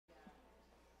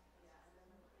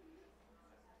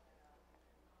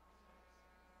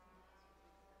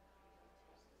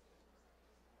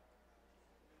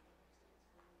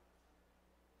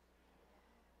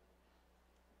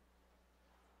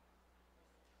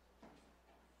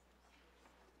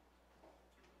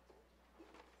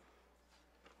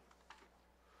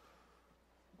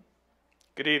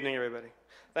Good evening, everybody.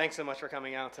 Thanks so much for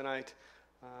coming out tonight.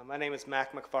 My name is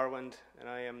Mac McFarland, and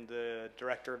I am the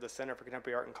director of the Center for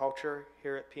Contemporary Art and Culture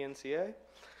here at PNCA.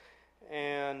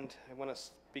 And I want to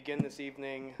begin this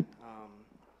evening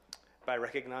by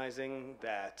recognizing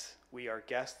that we are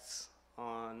guests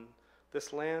on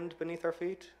this land beneath our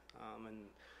feet. And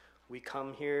we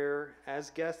come here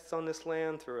as guests on this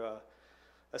land through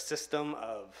a system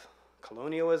of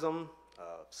colonialism,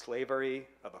 of slavery,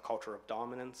 of a culture of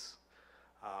dominance.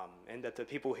 And that the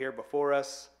people here before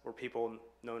us were people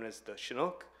known as the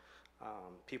Chinook,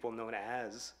 people known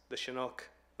as the Chinook,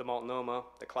 the Multnomah,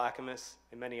 the Clackamas,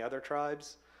 and many other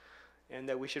tribes, and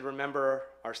that we should remember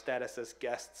our status as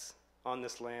guests on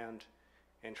this land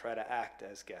and try to act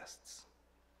as guests.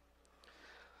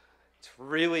 It's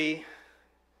really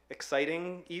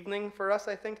exciting evening for us,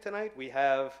 I think, tonight. We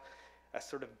have a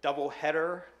sort of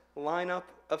double-header lineup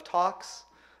of talks.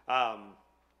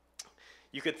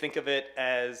 You could think of it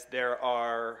as there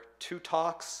are 2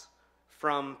 talks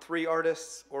from 3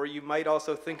 artists, or you might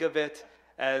also think of it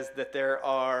as that there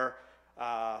are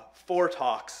 4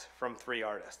 talks from 3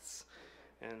 artists.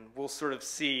 And we'll sort of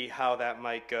see how that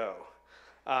might go.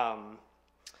 And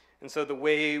so the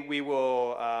way we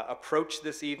will approach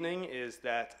this evening is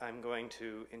that I'm going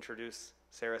to introduce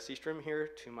Sara Siestreem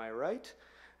here to my right.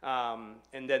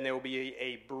 And then there will be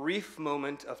a brief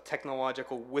moment of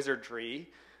technological wizardry.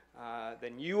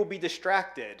 Then you will be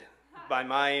distracted by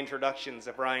my introductions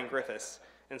of Griffis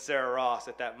and Sarah Ross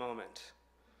at that moment.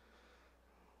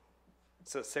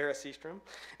 So Sara Siestreem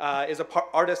is an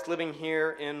artist living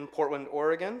here in Portland,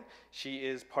 Oregon. She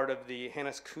is part of the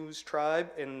Hannas-Coos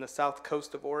tribe in the south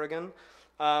coast of Oregon.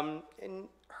 And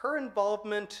her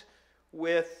involvement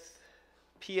with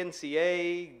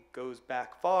PNCA goes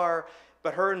back far,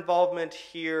 but her involvement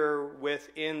here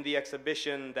within the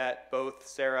exhibition that both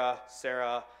Sarah,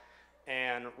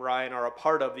 and Ryan are a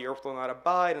part of, the Earth Will Not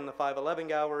Abide in the 511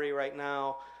 Gallery right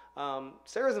now.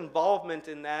 Sarah's involvement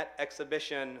in that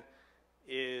exhibition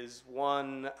is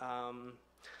one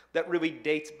that really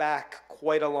dates back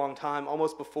quite a long time,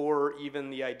 almost before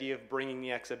even the idea of bringing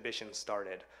the exhibition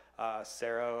started.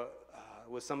 Sarah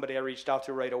was somebody I reached out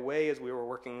to right away as we were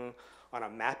working on a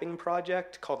mapping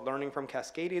project called Learning from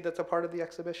Cascadia that's a part of the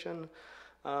exhibition.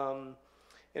 And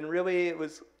really it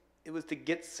was to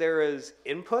get Sarah's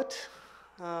input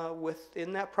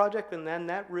within that project, and then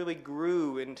that really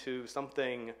grew into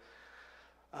something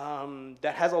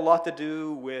that has a lot to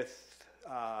do with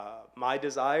my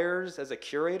desires as a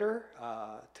curator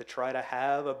to try to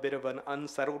have a bit of an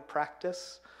unsettled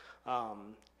practice,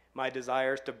 my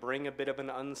desires to bring a bit of an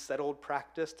unsettled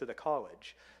practice to the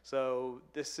college. So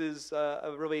this is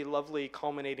a really lovely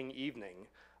culminating evening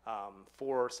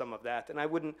for some of that, and I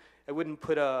wouldn't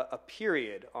put a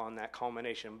period on that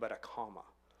culmination, but a comma.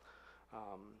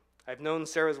 I've known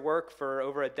Sarah's work for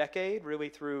over a decade, really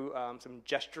through some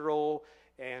gestural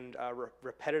and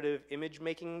repetitive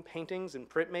image-making paintings and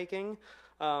printmaking.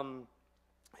 And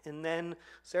then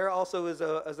Sarah also is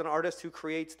an artist who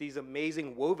creates these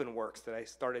amazing woven works that I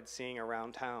started seeing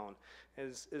around town,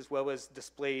 as well as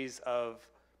displays of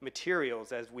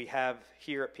materials as we have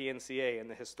here at PNCA in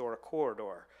the historic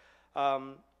corridor.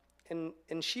 And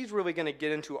she's really going to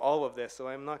get into all of this, so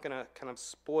I'm not going to kind of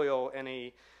spoil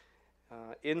any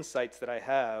insights that I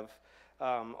have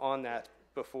on that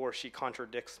before she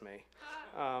contradicts me.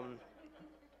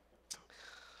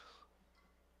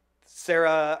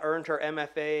 Sarah earned her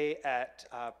MFA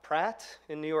at Pratt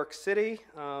in New York City.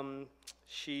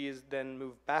 She's then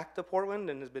moved back to Portland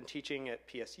and has been teaching at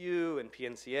PSU and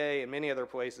PNCA and many other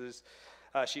places.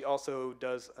 She also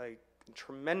does a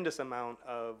tremendous amount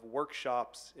of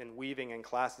workshops in weaving and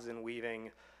classes in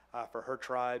weaving for her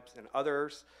tribes and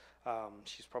others.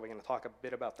 She's probably going to talk a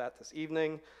bit about that this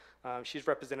evening. She's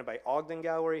represented by Ogden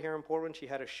Gallery here in Portland. She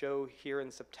had a show here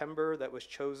in September that was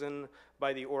chosen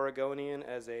by the Oregonian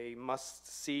as a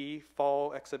must-see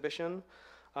fall exhibition.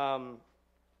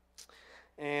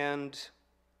 And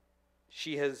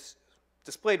she has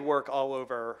displayed work all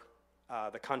over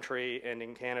the country and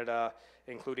in Canada,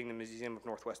 including the Museum of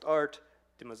Northwest Art,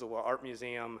 the Missoula Art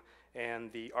Museum,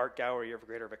 and the Art Gallery of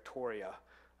Greater Victoria,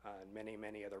 and many,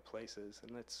 many other places.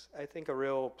 And it's, I think, a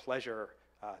real pleasure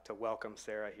to welcome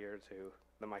Sarah here to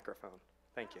the microphone.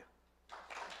 Thank you.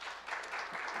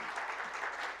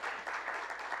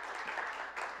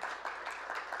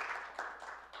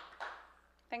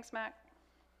 Thanks, Mac.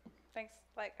 Thanks,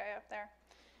 light guy up there.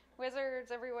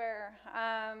 Wizards everywhere.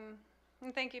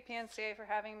 And thank you, PNCA, for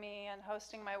having me and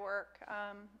hosting my work.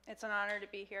 It's an honor to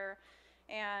be here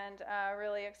and a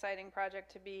really exciting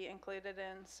project to be included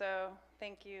in, so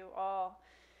thank you all.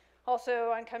 Also,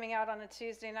 I'm coming out on a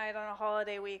Tuesday night on a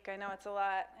holiday week. I know it's a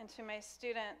lot. And to my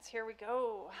students, here we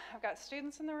go. I've got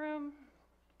students in the room.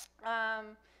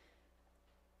 I'm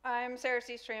Sara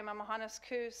Siestreem. I'm a Hannes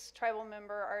Coos tribal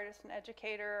member, artist, and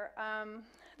educator.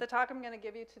 The talk I'm going to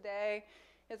give you today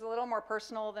is a little more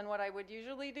personal than what I would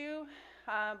usually do,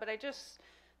 but I just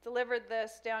delivered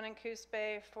this down in Coos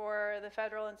Bay for the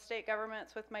federal and state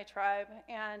governments with my tribe,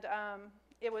 and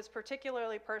it was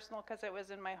particularly personal because it was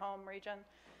in my home region.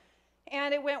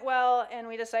 And it went well, and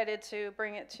we decided to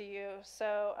bring it to you.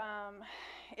 So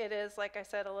it is, like I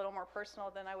said, a little more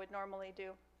personal than I would normally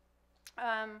do.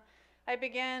 I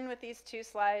begin with these two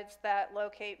slides that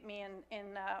locate me in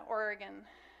Oregon.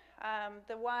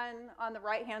 The one on the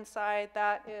right-hand side,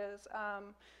 that is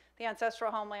the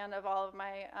ancestral homeland of all of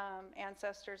my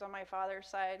ancestors on my father's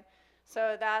side.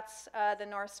 So that's the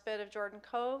North Spit of Jordan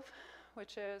Cove,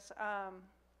 which is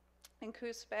in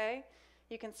Coos Bay.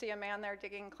 You can see a man there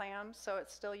digging clams, so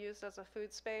it's still used as a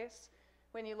food space.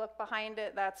 When you look behind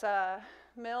it, that's a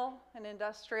mill, an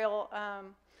industrial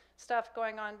stuff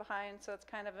going on behind, so it's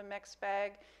kind of a mixed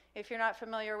bag. If you're not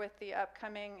familiar with the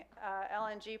upcoming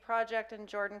LNG project in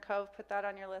Jordan Cove, put that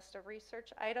on your list of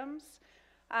research items.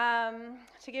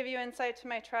 To give you insight to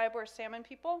my tribe, we're salmon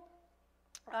people.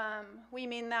 We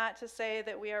mean that to say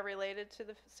that we are related to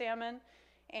the salmon,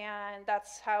 and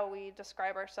that's how we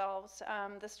describe ourselves.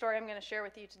 The story I'm going to share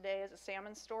with you today is a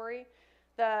salmon story.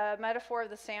 The metaphor of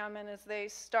the salmon is they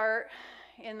start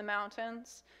in the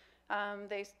mountains.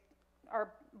 They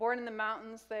are born in the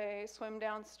mountains, they swim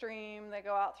downstream, they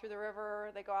go out through the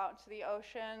river, they go out into the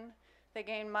ocean, they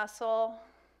gain muscle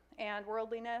and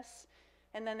worldliness,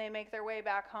 and then they make their way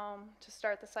back home to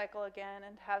start the cycle again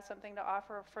and have something to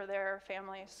offer for their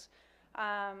families.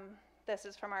 This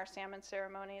is from our salmon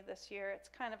ceremony this year. It's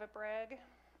kind of a brag.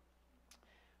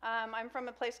 I'm from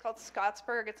a place called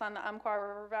Scottsburg. It's on the Umpqua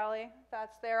River Valley.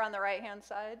 That's there on the right-hand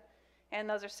side. And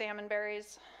those are salmon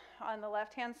berries on the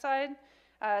left-hand side.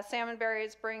 Salmon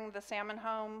berries bring the salmon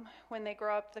home. When they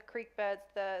grow up the creek beds,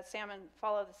 the salmon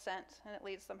follow the scent, and it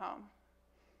leads them home.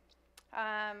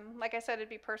 Like I said, it'd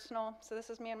be personal. So this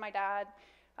is me and my dad.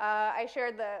 I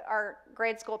shared our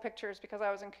grade school pictures because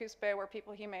I was in Coos Bay, where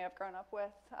people he may have grown up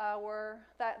with were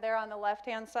there on the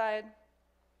left-hand side,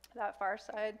 that far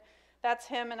side. That's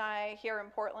him and I here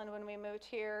in Portland when we moved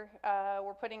here.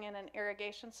 We're putting in an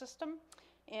irrigation system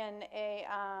in a,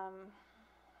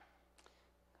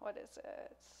 what is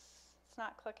it? It's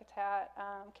not Klickitat,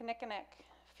 Kinnickinnick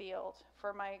field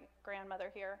for my grandmother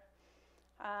here.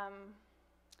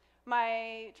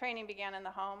 My training began in the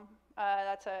home.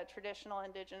 That's a traditional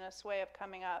Indigenous way of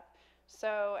coming up.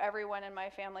 So everyone in my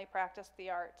family practiced the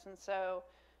arts, and so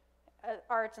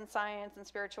arts and science and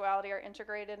spirituality are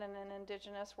integrated in an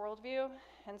Indigenous worldview,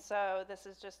 and so this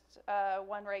is just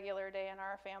one regular day in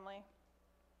our family.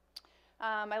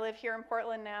 I live here in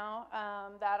Portland now.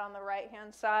 That on the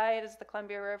right-hand side is the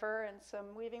Columbia River and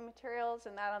some weaving materials,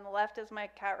 and that on the left is my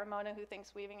cat Ramona, who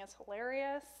thinks weaving is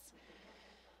hilarious.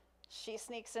 She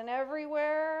sneaks in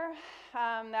everywhere.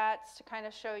 That's to kind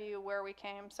of show you where we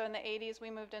came. So in the 80s, we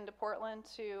moved into Portland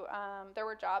there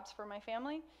were jobs for my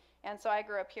family, and so I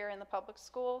grew up here in the public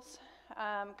schools.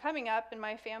 Coming up in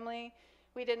my family,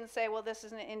 we didn't say, well, this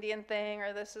is an Indian thing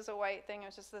or this is a white thing. It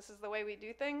was just, this is the way we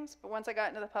do things. But once I got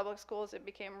into the public schools, it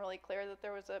became really clear that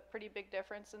there was a pretty big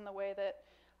difference in the way that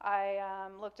I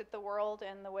looked at the world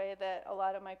and the way that a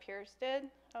lot of my peers did.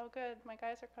 Oh, good. My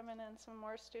guys are coming in, some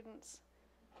more students.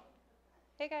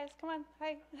 Hey guys, come on,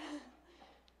 hi.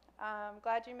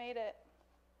 Glad you made it.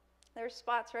 There's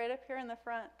spots right up here in the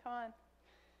front, come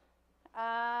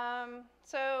on.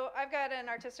 So I've got an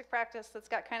artistic practice that's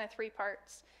got kind of three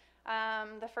parts.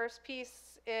 The first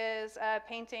piece is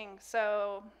painting.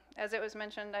 So as it was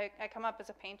mentioned, I come up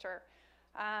as a painter.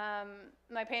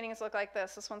 My paintings look like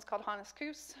this. This one's called Hannes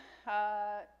Coos.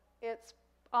 It's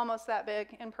almost that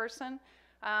big in person.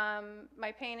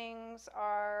 My paintings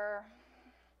are,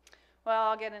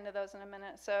 well, I'll get into those in a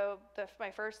minute. So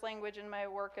my first language in my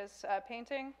work is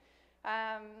painting.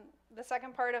 The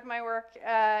second part of my work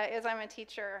is I'm a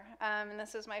teacher, and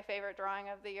this is my favorite drawing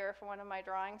of the year for one of my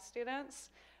drawing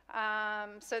students.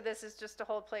 So this is just a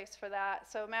whole place for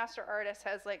that. So master artist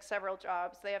has like several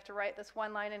jobs. They have to write this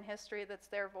one line in history that's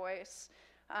their voice,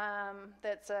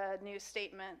 that's a new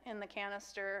statement in the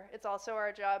canister. It's also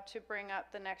our job to bring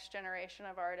up the next generation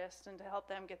of artists and to help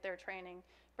them get their training,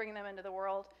 bring them into the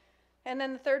world. And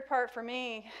then the third part for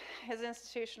me is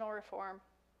institutional reform.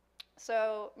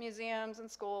 So museums and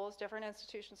schools, different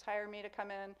institutions hire me to come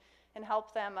in and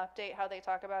help them update how they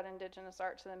talk about Indigenous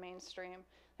art to the mainstream.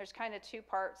 There's kind of two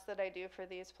parts that I do for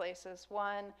these places.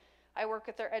 One, I work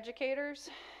with their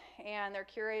educators and their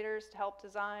curators to help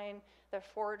design the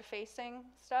forward-facing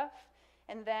stuff.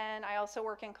 And then I also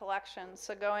work in collections,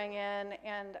 so going in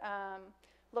and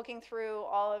looking through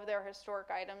all of their historic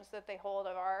items that they hold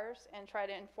of ours and try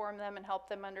to inform them and help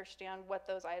them understand what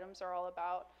those items are all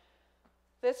about.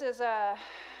 This is a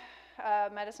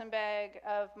medicine bag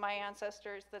of my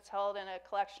ancestors that's held in a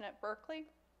collection at Berkeley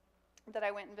that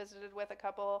I went and visited with a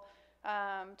couple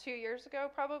 2 years ago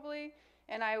probably,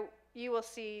 and you will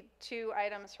see 2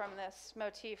 items from this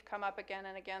motif come up again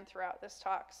and again throughout this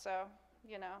talk, so,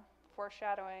 you know,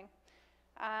 foreshadowing.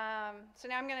 So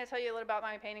now I'm going to tell you a little about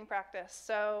my painting practice.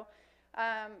 So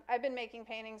I've been making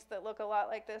paintings that look a lot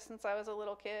like this since I was a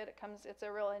little kid. It's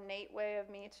a real innate way of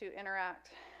me to interact.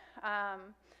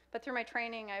 But through my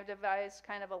training, I've devised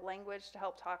kind of a language to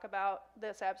help talk about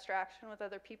this abstraction with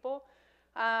other people.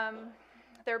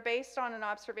 They're based on an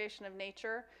observation of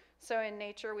nature. So in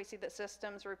nature, we see that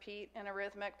systems repeat in a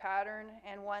rhythmic pattern,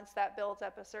 and once that builds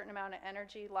up a certain amount of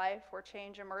energy, life or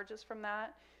change emerges from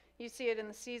that. You see it in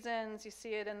the seasons, you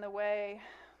see it in the way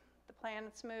the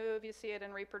planets move, you see it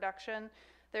in reproduction.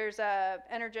 There's a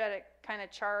energetic kind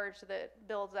of charge that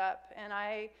builds up, and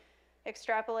I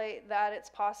extrapolate that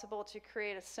it's possible to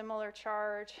create a similar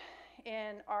charge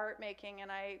in art making,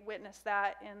 and I witnessed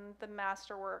that in the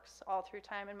masterworks all through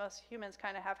time, and most humans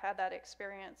kind of have had that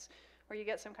experience where you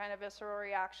get some kind of visceral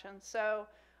reaction. So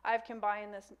I've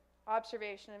combined this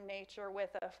observation of nature with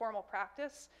a formal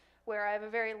practice where I have a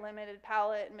very limited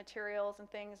palette and materials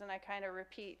and things, and I kind of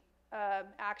repeat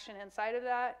action inside of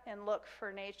that and look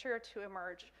for nature to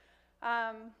emerge.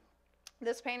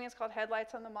 This painting is called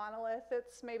Headlights on the Monolith.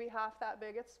 It's maybe half that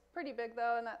big. It's pretty big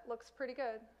though, and that looks pretty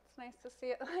good. It's nice to see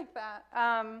it like that.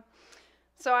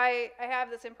 So I have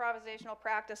this improvisational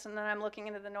practice, and then I'm looking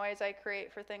into the noise I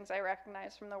create for things I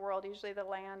recognize from the world, usually the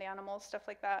land, animals, stuff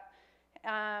like that.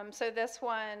 So this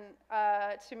one,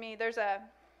 to me, there's a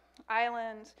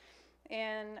island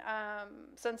in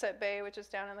Sunset Bay, which is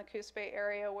down in the Coos Bay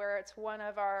area, where it's one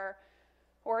of our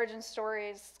origin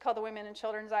stories. It's called the Women and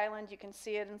Children's Island. You can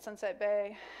see it in Sunset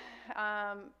Bay.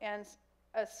 And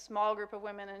a small group of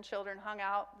women and children hung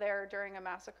out there during a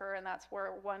massacre, and that's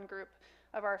where one group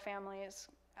of our families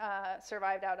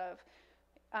survived out of.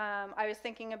 I was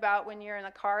thinking about when you're in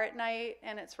the car at night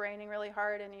and it's raining really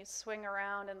hard and you swing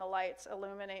around and the lights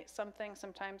illuminate something,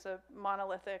 sometimes a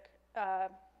monolithic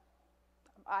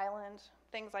island,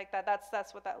 things like that.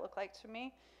 That's what that looked like to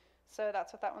me. So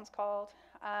that's what that one's called.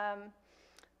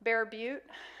 Bear Butte.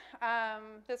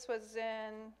 This was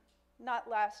in, not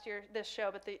last year, this show,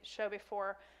 but the show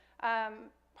before.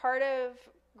 Part of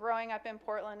growing up in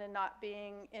Portland and not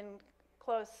being in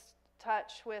close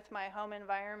touch with my home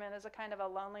environment is a kind of a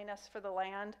loneliness for the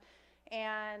land.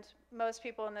 And most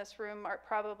people in this room are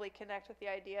probably connect with the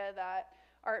idea that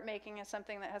art making is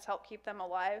something that has helped keep them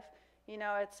alive. You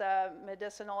know, it's a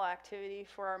medicinal activity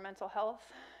for our mental health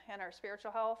and our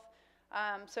spiritual health.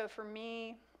 So for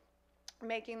me,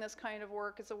 making this kind of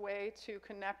work is a way to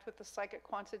connect with the psychic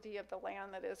quantity of the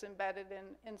land that is embedded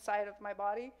inside of my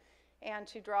body, and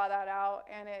to draw that out,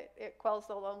 and it quells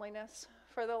the loneliness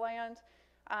for the land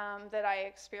that I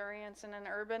experience in an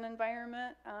urban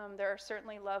environment. There are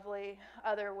certainly lovely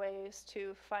other ways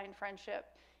to find friendship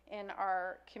in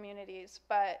our communities,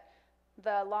 but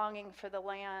the longing for the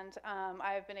land,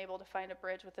 I've been able to find a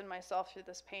bridge within myself through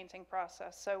this painting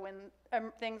process. So when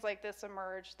things like this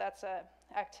emerge, that's an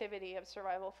activity of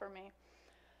survival for me.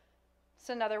 It's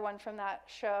another one from that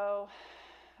show,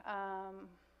 from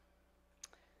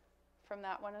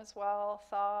that one as well,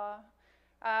 Thaw.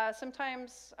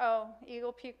 Sometimes,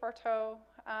 Eagle Peak Bartow.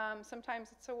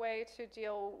 Sometimes it's a way to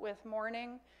deal with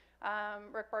mourning.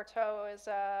 Rick Bartow was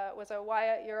a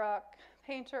Wyatt Yurok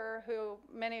painter who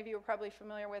many of you are probably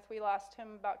familiar with. We lost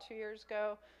him about 2 years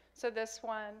ago. So this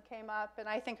one came up, and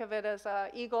I think of it as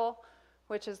an eagle,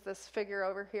 which is this figure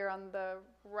over here on the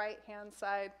right-hand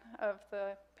side of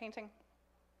the painting.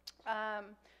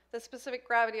 The specific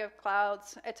gravity of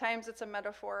clouds, at times it's a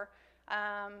metaphor.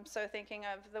 So thinking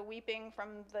of the weeping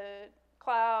from the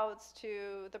clouds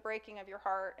to the breaking of your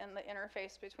heart and the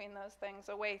interface between those things,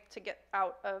 a way to get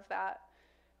out of that.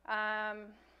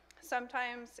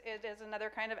 Sometimes it is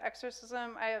another kind of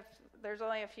exorcism. There's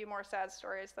only a few more sad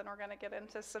stories, then we're going to get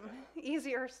into some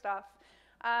easier stuff.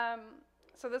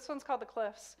 So this one's called The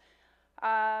Cliffs.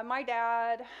 My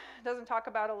dad doesn't talk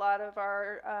about a lot of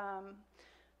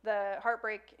the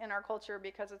heartbreak in our culture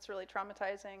because it's really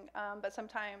traumatizing, but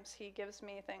sometimes he gives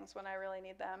me things when I really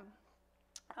need them.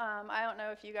 I don't know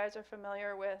if you guys are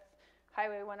familiar with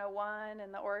Highway 101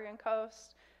 and the Oregon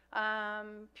coast.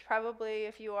 Probably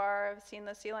if you are, I've seen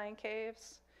the Sea Lion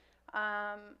Caves.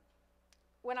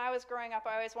 when I was growing up,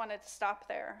 I always wanted to stop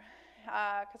there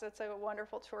because it's a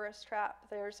wonderful tourist trap.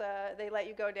 They let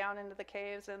you go down into the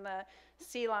caves, and the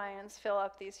sea lions fill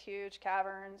up these huge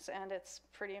caverns, and it's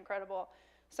pretty incredible.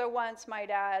 So once my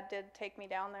dad did take me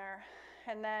down there,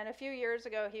 and then a few years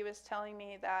ago he was telling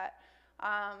me that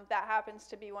that happens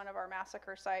to be one of our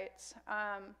massacre sites.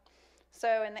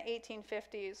 So in the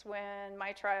 1850s, when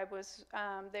my tribe was,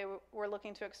 they were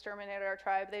looking to exterminate our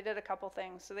tribe, they did a couple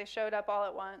things. So they showed up all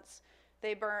at once.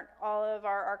 They burnt all of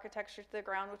our architecture to the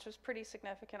ground, which was pretty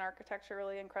significant architecture,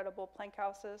 really incredible plank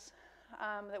houses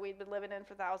that we'd been living in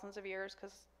for thousands of years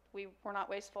because we were not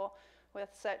wasteful with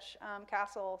such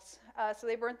castles. So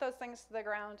they burnt those things to the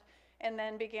ground and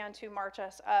then began to march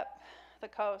us up the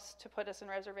coast to put us in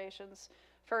reservations,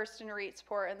 first in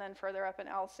Reedsport and then further up in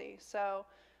Elsie. So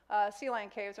sea lion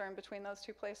caves are in between those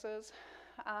two places.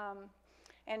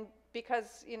 And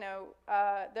because, you know,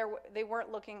 they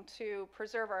weren't looking to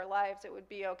preserve our lives, it would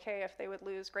be okay if they would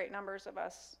lose great numbers of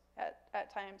us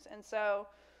at times. And so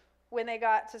when they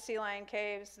got to sea lion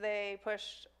caves, they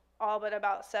pushed all but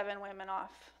about 7 women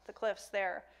off the cliffs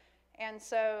there. And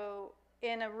so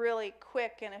in a really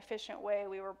quick and efficient way,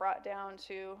 we were brought down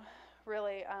to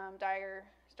really dire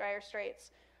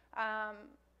straits.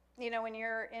 You know, when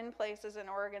you're in places in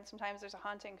Oregon, sometimes there's a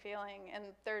haunting feeling, and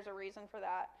there's a reason for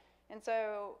that. And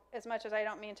so, as much as I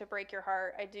don't mean to break your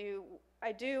heart, I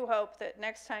do hope that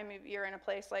next time you're in a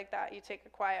place like that, you take a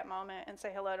quiet moment and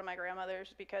say hello to my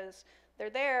grandmothers, because they're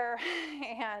there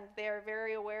and they're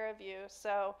very aware of you.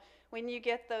 So when you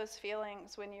get those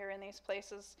feelings when you're in these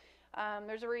places,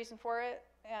 there's a reason for it,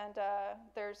 and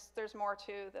there's more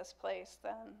to this place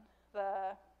than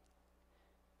the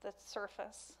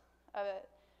surface of it.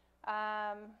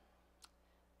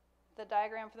 The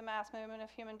diagram for the mass movement of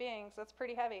human beings, that's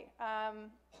pretty heavy.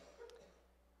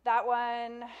 That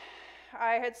one,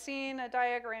 I had seen a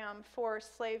diagram for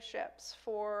slave ships,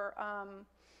 for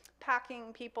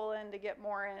packing people in to get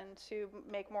more in, to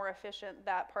make more efficient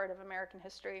that part of American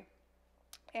history.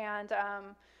 And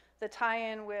the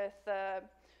tie-in with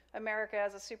America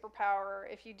as a superpower,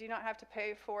 if you do not have to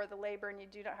pay for the labor and you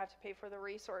do not have to pay for the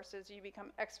resources, you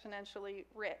become exponentially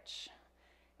rich.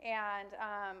 And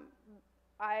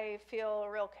I feel a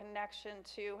real connection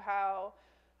to how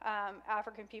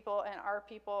African people and our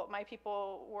people, my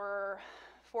people, were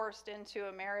forced into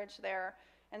a marriage there.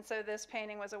 And so this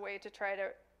painting was a way to try to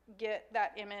get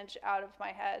that image out of my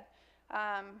head.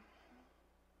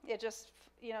 It just,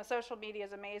 you know, social media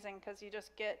is amazing because you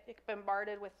just get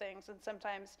bombarded with things, and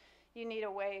sometimes you need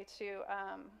a way to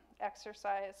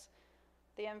exercise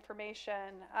the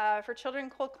information. For children in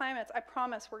cold climates, I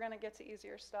promise we're going to get to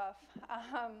easier stuff.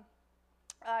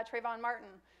 Trayvon Martin,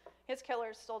 his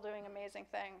killer is still doing amazing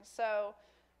things. So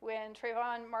when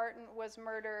Trayvon Martin was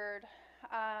murdered,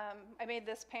 I made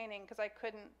this painting because I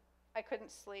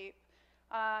couldn't sleep.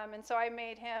 And so I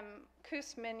made him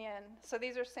Kus Minion. So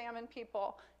these are salmon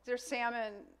people. These are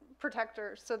salmon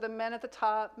protectors. So the men at the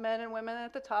top, men and women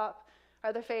at the top,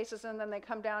 are the faces, and then they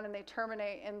come down and they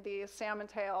terminate in the salmon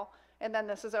tail, and then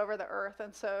this is over the earth,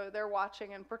 and so they're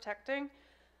watching and protecting.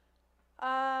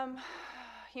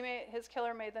 His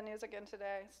killer made the news again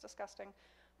today. It's disgusting.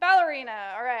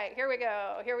 Ballerina. All right, here we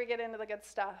go. Here we get into the good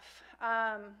stuff.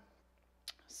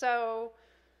 So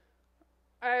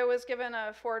I was given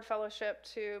a Ford Fellowship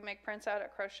to make prints out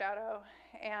at Crow Shadow,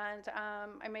 and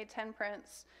I made 10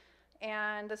 prints,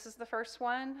 and this is the first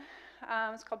one.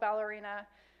 It's called Ballerina.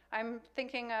 I'm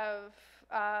thinking of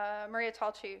Maria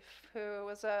Tallchief, who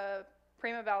was a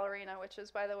prima ballerina, which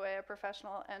is, by the way, a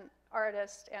professional and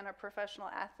artist and a professional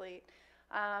athlete.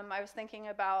 I was thinking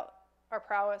about our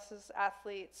prowess as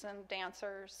athletes and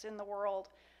dancers in the world.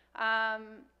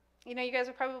 You know, you guys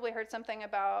have probably heard something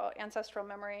about ancestral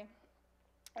memory,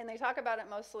 and they talk about it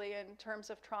mostly in terms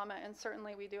of trauma, and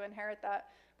certainly we do inherit that,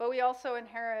 but we also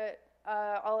inherit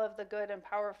all of the good and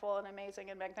powerful and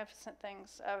amazing and magnificent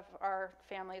things of our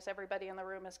families. Everybody in the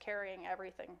room is carrying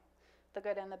everything, the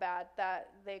good and the bad, that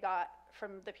they got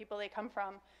from the people they come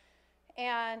from.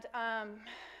 And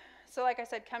so like I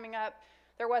said, coming up,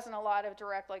 there wasn't a lot of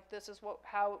direct, like, this is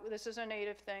this is a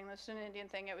native thing, this is an Indian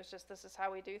thing. It was just, this is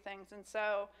how we do things. And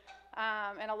so,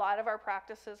 and a lot of our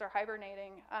practices are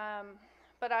hibernating.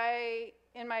 But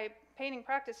in my painting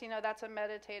practice, you know, that's a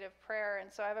meditative prayer,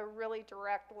 and so I have a really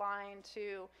direct line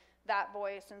to that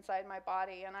voice inside my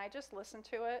body, and I just listen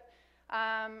to it.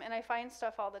 And I find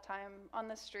stuff all the time on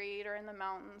the street or in the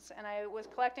mountains, and I was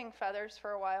collecting feathers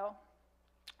for a while,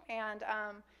 and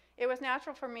it was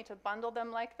natural for me to bundle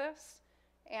them like this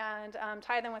and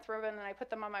tie them with ribbon, and I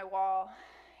put them on my wall.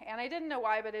 And I didn't know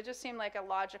why, but it just seemed like a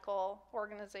logical,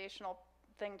 organizational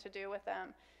thing to do with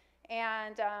them.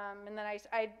 And then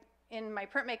in my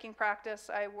printmaking practice,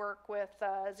 I work with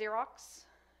Xerox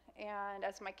and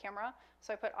as my camera.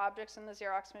 So I put objects in the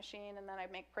Xerox machine, and then I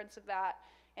make prints of that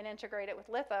and integrate it with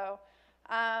litho.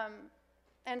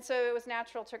 And so it was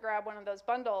natural to grab one of those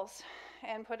bundles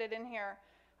and put it in here.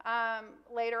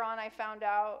 Later on, I found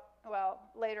out, well,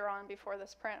 later on before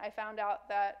this print, I found out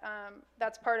that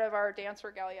that's part of our dance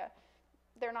regalia.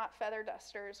 They're not feather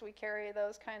dusters. We carry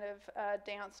those kind of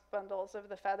dance bundles of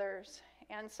the feathers.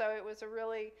 And so it was a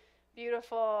really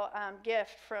beautiful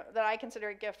gift that I consider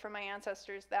a gift from my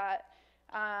ancestors, that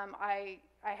I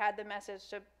had the message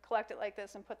to collect it like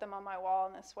this and put them on my wall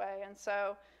in this way. And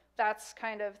so that's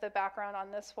kind of the background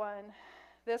on this one.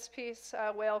 This piece,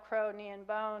 Whale Crow, Knee and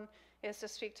Bone, is to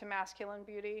speak to masculine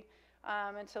beauty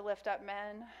and to lift up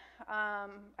men.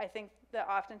 I think that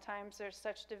oftentimes there's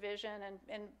such division,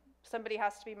 and somebody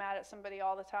has to be mad at somebody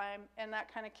all the time, and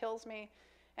that kind of kills me.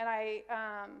 And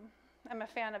I'm a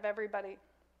fan of everybody,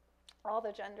 all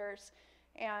the genders,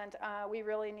 and we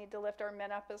really need to lift our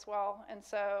men up as well. And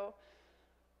so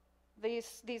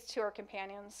these two are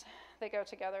companions. They go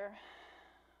together.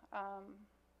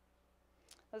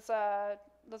 Those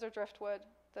are driftwood,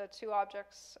 the two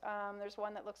objects. There's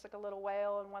one that looks like a little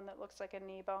whale and one that looks like a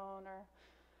knee bone.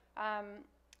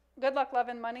 Good luck, love,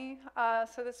 and money.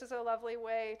 So this is a lovely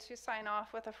way to sign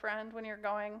off with a friend when you're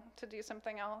going to do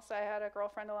something else. I had a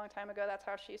girlfriend a long time ago. That's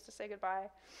how she used to say goodbye.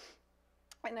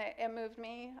 And it moved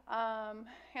me.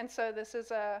 And so this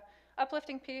is a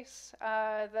uplifting piece.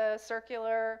 The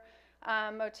circular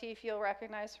motif you'll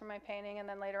recognize from my painting, and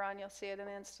then later on you'll see it in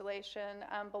the installation.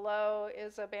 Below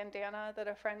is a bandana that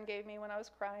a friend gave me when I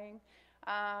was crying.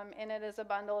 And it is a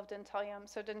bundle of dentalium.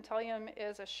 So dentalium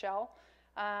is a shell.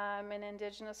 In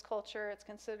Indigenous culture, it's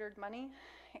considered money,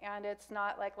 and it's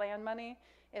not like land money.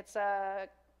 It's a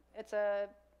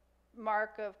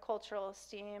mark of cultural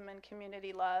esteem and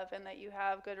community love, and that you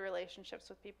have good relationships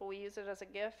with people. We use it as a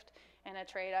gift and a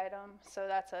trade item, so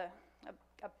that's a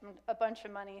bunch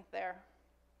of money there.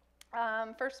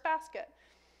 First basket.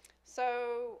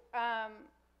 So I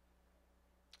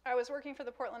was working for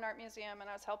the Portland Art Museum, and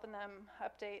I was helping them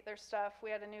update their stuff. We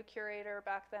had a new curator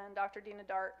back then, Dr. Dina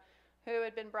Dart, who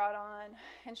had been brought on,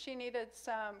 and she needed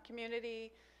some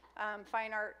community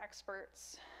fine art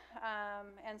experts.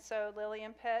 And so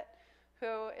Lillian Pitt,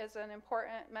 who is an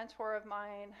important mentor of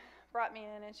mine, brought me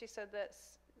in, and she said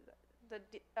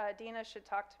that Dina should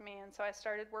talk to me. And so I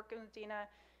started working with Dina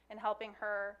and helping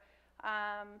her.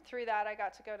 Through that, I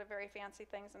got to go to very fancy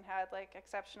things and had like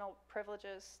exceptional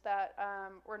privileges that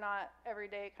were not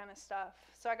everyday kind of stuff.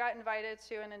 So I got invited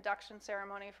to an induction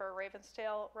ceremony for a Raven's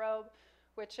Tail robe,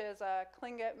 which is a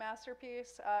Tlingit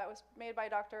masterpiece. It was made by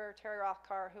Dr. Terry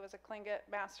Rothkar, who was a Tlingit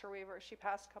master weaver. She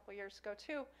passed a couple years ago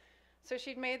too. So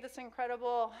she'd made this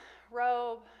incredible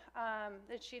robe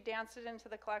that she danced it into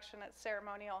the collection at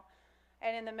ceremonial.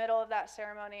 And in the middle of that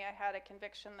ceremony, I had a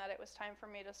conviction that it was time for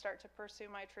me to start to pursue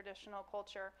my traditional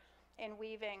culture in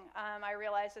weaving. I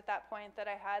realized at that point that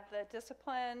I had the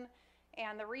discipline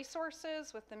and the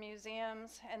resources with the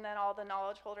museums, and then all the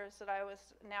knowledge holders that I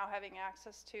was now having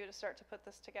access to start to put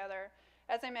this together.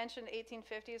 As I mentioned,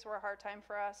 1850s were a hard time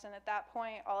for us, and at that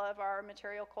point, all of our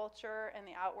material culture and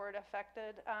the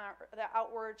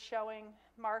outward showing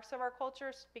marks of our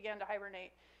cultures began to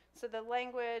hibernate. So the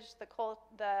language,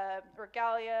 the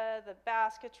regalia, the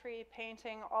basketry,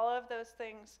 painting, all of those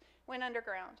things went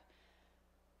underground.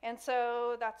 And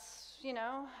so that's,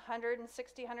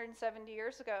 160, 170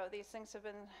 years ago, these things have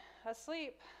been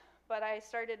asleep. But I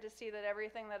started to see that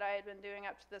everything that I had been doing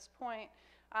up to this point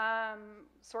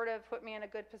sort of put me in a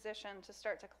good position to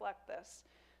start to collect this.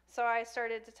 So I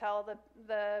started to tell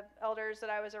the elders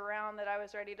that I was around that I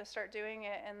was ready to start doing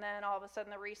it, and then all of a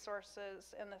sudden the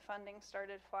resources and the funding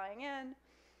started flying in.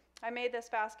 I made this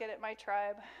basket at my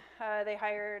tribe. They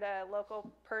hired a local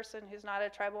person who's not a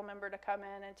tribal member to come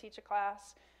in and teach a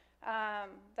class.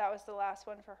 That was the last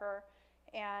one for her.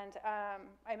 And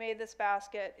I made this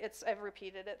basket. I've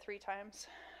repeated it 3 times.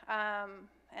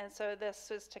 And so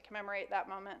this is to commemorate that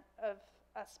moment of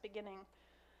us beginning.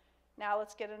 Now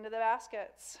let's get into the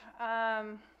baskets.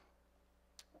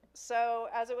 So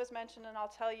as it was mentioned, and I'll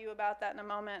tell you about that in a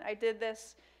moment, I did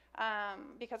this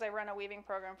because I run a weaving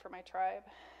program for my tribe.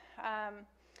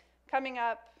 Coming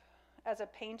up as a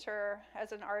painter,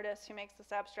 as an artist who makes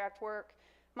this abstract work,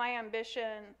 my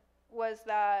ambition was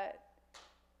that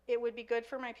it would be good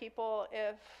for my people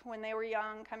if, when they were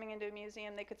young, coming into a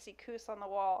museum, they could see Koos on the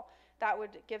wall. That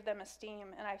would give them esteem,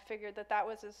 and I figured that that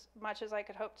was as much as I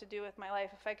could hope to do with my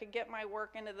life. If I could get my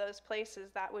work into those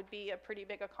places, that would be a pretty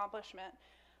big accomplishment.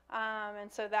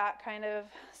 And so that kind of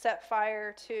set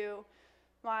fire to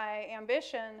my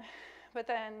ambition, but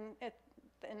then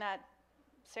in that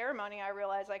ceremony, I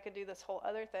realized I could do this whole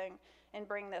other thing and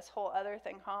bring this whole other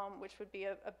thing home, which would be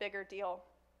a bigger deal.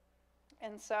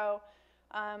 And so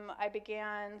I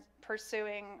began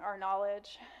pursuing our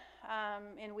knowledge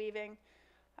in weaving.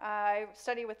 I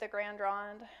studied with the Grand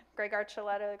Ronde. Greg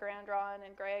Archuleta, the Grand Ronde,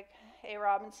 and Greg A.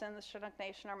 Robinson, the Chinook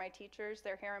Nation, are my teachers.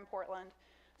 They're here in Portland.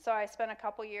 So I spent a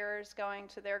couple years going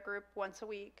to their group once a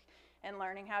week and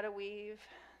learning how to weave,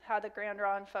 how the Grand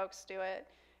Ronde folks do it.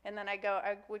 And then I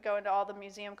would go into all the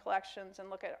museum collections and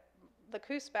look at the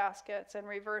Coos baskets and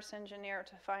reverse engineer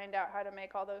to find out how to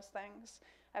make all those things.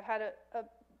 I've had a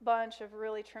bunch of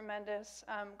really tremendous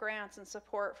grants and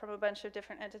support from a bunch of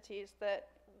different entities that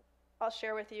I'll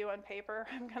share with you on paper.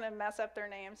 I'm going to mess up their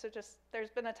names. So there's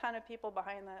been a ton of people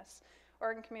behind this.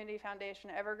 Oregon Community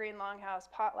Foundation, Evergreen Longhouse,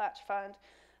 Potlatch Fund,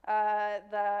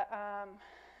 the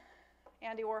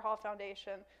Andy Warhol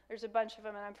Foundation. There's a bunch of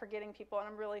them, and I'm forgetting people, and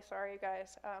I'm really sorry, you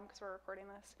guys, because we're recording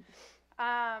this.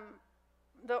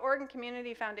 The Oregon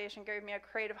Community Foundation gave me a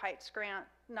Creative Heights grant,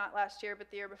 not last year,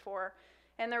 but the year before.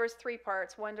 And there was 3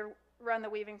 parts. 1, to run the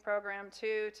weaving program.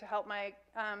 2, to help my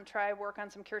tribe work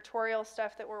on some curatorial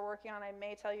stuff that we're working on I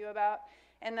may tell you about.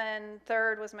 And then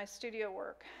 3rd was my studio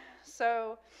work.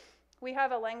 So we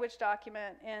have a language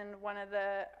document in one of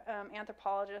the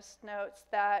anthropologist notes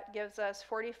that gives us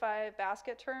 45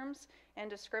 basket terms and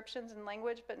descriptions in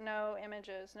language, but no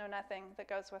images, no nothing that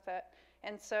goes with it.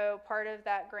 And so part of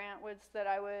that grant was that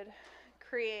I would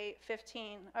create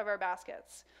 15 of our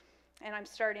baskets. And I'm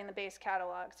starting the base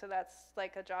catalog, so that's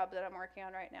like a job that I'm working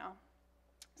on right now.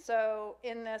 So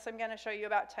in this, I'm going to show you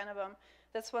about 10 of them.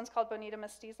 This one's called Bonita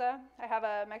Mestiza. I have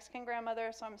a Mexican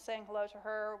grandmother, so I'm saying hello to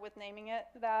her with naming it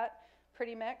that.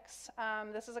 Pretty mix.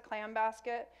 This is a clam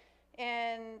basket.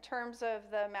 In terms of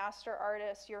the master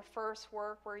artist, your first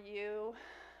work where you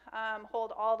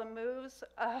hold all the moves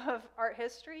of art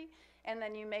history and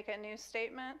then you make a new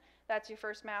statement, that's your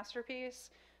first masterpiece.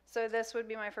 So this would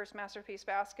be my first masterpiece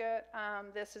basket.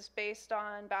 This is based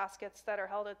on baskets that are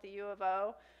held at the U of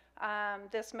O.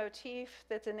 This motif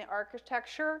that's in the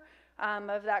architecture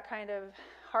of that kind of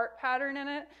heart pattern in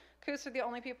it, Coos are the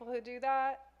only people who do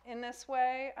that in this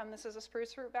way. This is a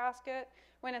spruce root basket.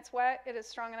 When it's wet, it is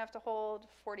strong enough to hold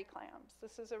 40 clams.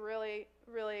 This is a really,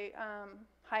 really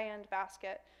high-end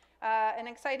basket. An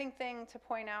exciting thing to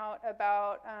point out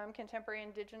about contemporary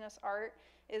Indigenous art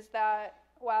is that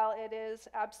while it is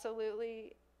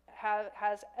absolutely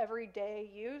has everyday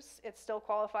use, it still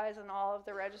qualifies in all of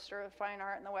the Register of Fine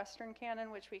Art in the Western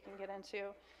canon, which we can get into,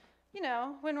 you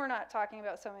know, when we're not talking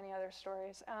about so many other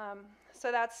stories.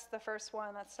 So that's the first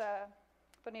one. That's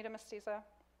Bonita Mestiza.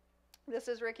 This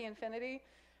is Ricky Infinity.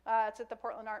 It's at the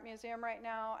Portland Art Museum right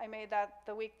now. I made that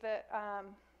the week that,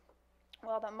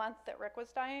 the month that Rick was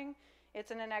dying. It's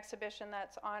in an exhibition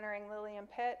that's honoring Lillian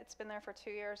Pitt. It's been there for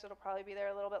 2 years. It'll probably be there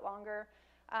a little bit longer.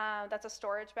 That's a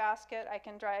storage basket. I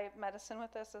can dry medicine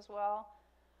with this as well.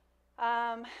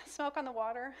 Smoke on the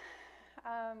Water.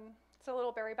 It's a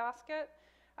little berry basket.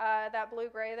 That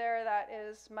blue-gray there, that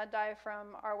is mud dye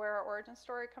from where our origin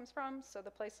story comes from, so the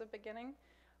place of beginning.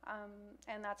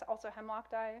 And that's also hemlock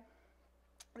dye.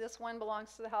 This one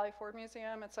belongs to the Hallie Ford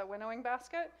Museum. It's a winnowing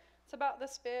basket. It's about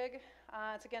this big.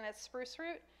 It's spruce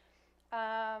root.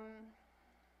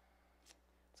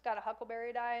 It's got a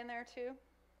huckleberry dye in there too.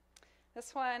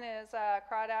 This one is a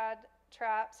crawdad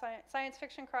trap, science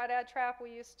fiction crawdad trap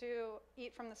we used to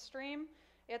eat from the stream.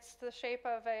 It's the shape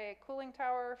of a cooling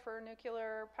tower for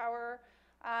nuclear power.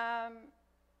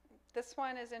 This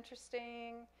one is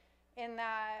interesting in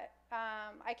that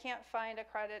I can't find a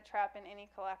crawdad trap in any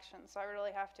collection, so I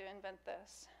really have to invent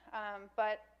this.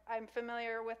 But I'm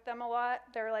familiar with them a lot.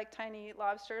 They're like tiny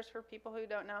lobsters for people who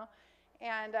don't know.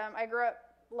 And I grew up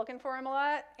looking for them a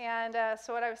lot. And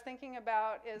so what I was thinking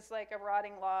about is like a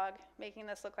rotting log, making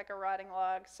this look like a rotting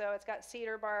log. So it's got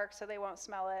cedar bark so they won't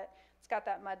smell it. It's got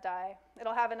that mud dye.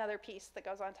 It'll have another piece that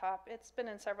goes on top. It's been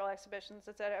in several exhibitions.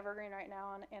 It's at Evergreen right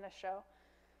now in a show.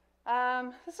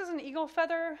 This is an eagle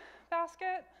feather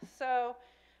basket. So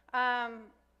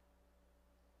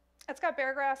it's got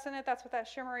bear grass in it. That's what that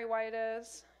shimmery white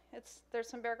is. There's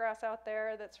some bear grass out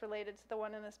there that's related to the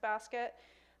one in this basket.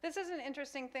 This is an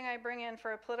interesting thing I bring in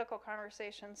for a political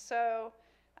conversation. So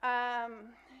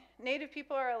Native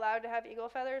people are allowed to have eagle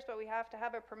feathers, but we have to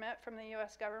have a permit from the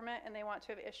US government, and they want to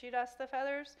have issued us the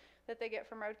feathers that they get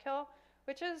from roadkill,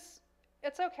 which is,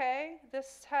 it's okay.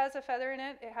 This has a feather in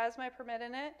it. It has my permit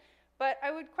in it. But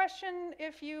I would question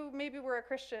if you maybe were a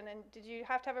Christian and did you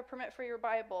have to have a permit for your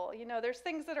Bible? You know, there's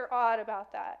things that are odd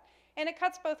about that. And it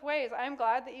cuts both ways. I'm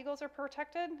glad the eagles are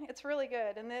protected. It's really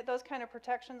good. And those kind of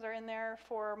protections are in there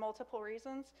for multiple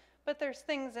reasons. But there's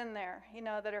things in there, you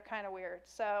know, that are kind of weird.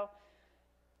 So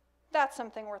that's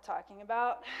something worth talking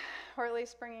about, or at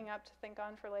least bringing up to think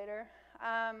on for later.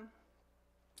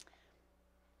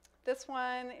 This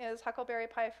one is Huckleberry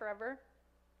Pie Forever.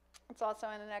 It's also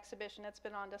in an exhibition. It's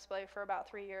been on display for about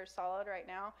 3 years solid right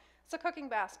now. It's a cooking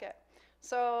basket.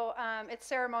 So it's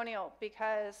ceremonial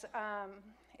because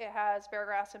it has bear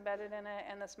grass embedded in it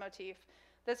and this motif.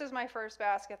 This is my first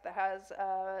basket that has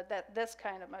this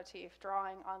kind of motif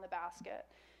drawing on the basket.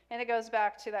 And it goes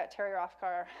back to that Terry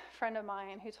Rothkar friend of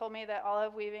mine who told me that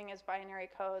olive weaving is binary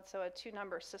code, so a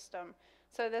 2-number system.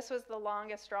 So this was the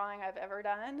longest drawing I've ever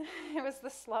done. It was the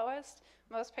slowest,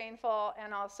 most painful,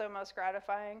 and also most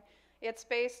gratifying. It's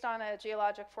based on a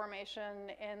geologic formation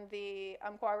in the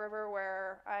Umpqua River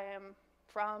where I am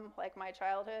from, like my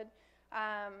childhood.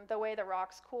 The way the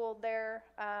rocks cooled there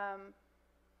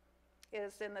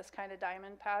is in this kind of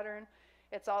diamond pattern.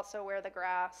 It's also where the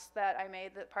grass that I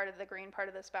made, that part of the green part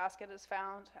of this basket, is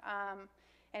found.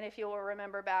 And if you will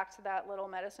remember back to that little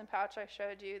medicine pouch I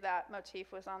showed you, that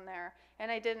motif was on there.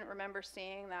 And I didn't remember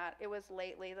seeing that. It was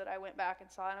lately that I went back and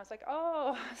saw it, and I was like,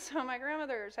 oh, so my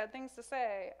grandmothers had things to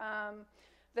say.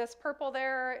 This purple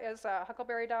there is a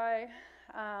huckleberry dye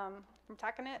from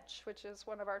Taconich, which is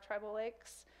one of our tribal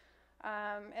lakes.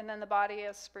 And then the body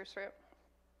is spruce root.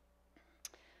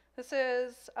 This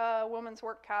is a woman's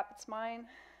work cap. It's mine.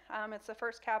 It's the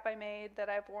first cap I made that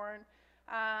I've worn.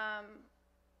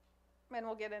 And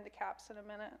we'll get into caps in a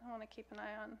minute. I want to keep an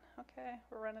eye on. Okay,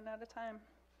 we're running out of time.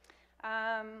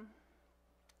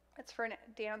 It's for a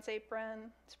dance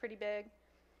apron. It's pretty big.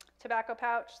 Tobacco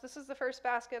pouch. This is the first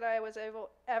basket I was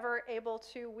ever able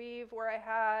to weave where I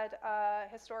had a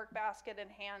historic basket in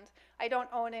hand. I don't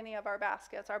own any of our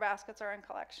baskets. Our baskets are in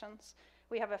collections.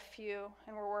 We have a few,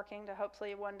 and we're working to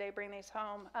hopefully one day bring these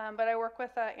home. But I work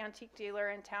with an antique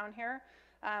dealer in town here.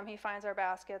 He finds our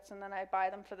baskets, and then I buy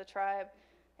them for the tribe.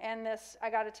 And this,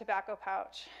 I got a tobacco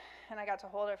pouch, and I got to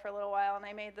hold it for a little while, and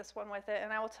I made this one with it.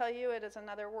 And I will tell you, it is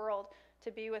another world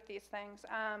to be with these things.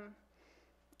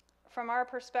 From our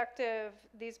perspective,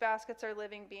 these baskets are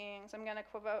living beings. I'm going to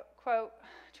quote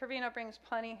Trevino brings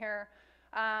plenty here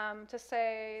to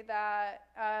say that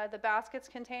the baskets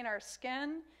contain our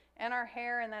skin and our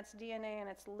hair, and that's DNA, and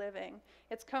it's living.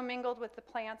 It's commingled with the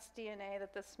plant's DNA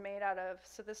that this is made out of.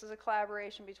 So this is a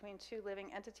collaboration between 2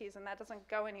 living entities, and that doesn't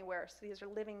go anywhere. So these are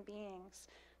living beings.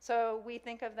 So we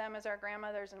think of them as our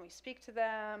grandmothers, and we speak to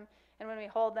them, and when we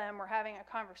hold them, we're having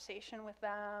a conversation with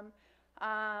them.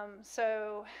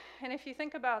 And if you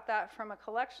think about that from a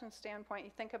collection standpoint,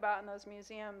 you think about in those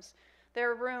museums,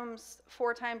 there are rooms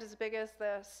 4 times as big as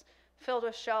this, filled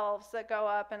with shelves that go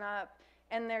up,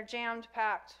 and they're jammed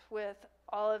packed with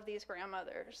all of these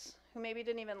grandmothers who maybe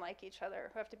didn't even like each other,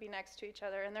 who have to be next to each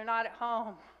other, and they're not at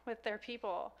home with their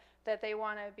people that they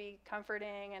want to be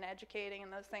comforting and educating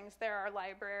and those things. There are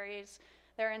libraries,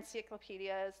 there are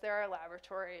encyclopedias, there are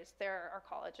laboratories, there are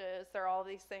colleges, there are all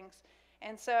these things.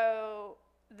 And so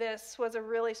this was a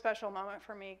really special moment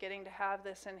for me, getting to have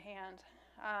this in hand.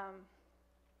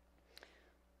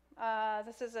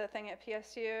 This is a thing at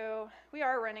PSU. We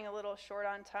are running a little short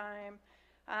on time.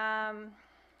 I'm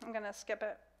going to skip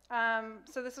it.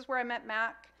 So this is where I met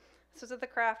Mac. This was at the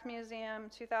Craft Museum,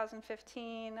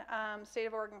 2015, State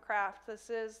of Oregon Craft. This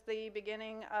is the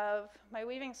beginning of my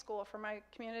weaving school for my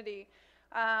community.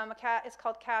 It's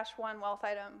called Cache 1 Wealth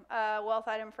Item. Wealth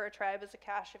item for a tribe is a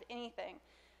cache of anything.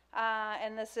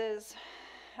 And this is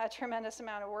a tremendous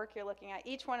amount of work you're looking at.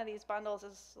 Each one of these bundles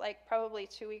is like probably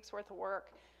 2 weeks worth of work.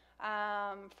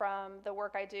 From the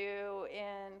work I do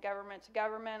in government to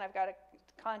government, I've got to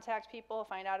contact people,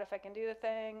 find out if I can do the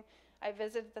thing. I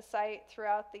visited the site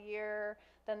throughout the year,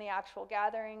 then the actual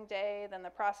gathering day, then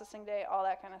the processing day, all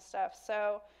that kind of stuff.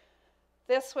 So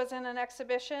this was in an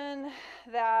exhibition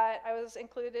that I was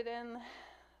included in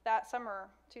that summer,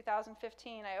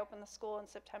 2015. I opened the school in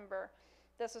September.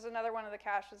 This was another one of the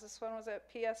caches. This one was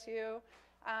at PSU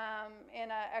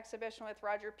in an exhibition with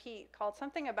Roger Pete called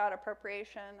Something About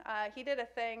Appropriation. He did a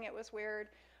thing, it was weird.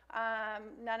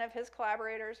 None of his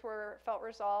collaborators felt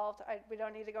resolved. We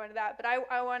don't need to go into that, but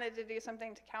I wanted to do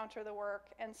something to counter the work,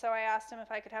 and so I asked him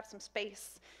if I could have some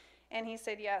space, and he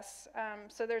said yes.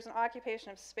 So there's an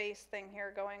occupation of space thing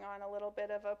here going on, a little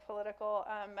bit of a political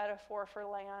metaphor for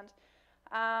land,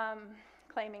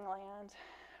 claiming land.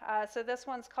 So this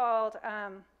one's called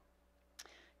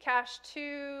Cache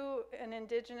 2, an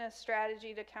Indigenous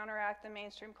strategy to counteract the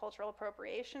mainstream cultural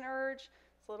appropriation urge.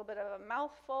 It's a little bit of a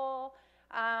mouthful.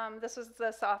 This was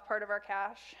the soft part of our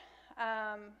cache.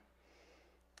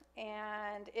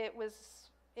 and it was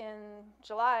in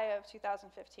July of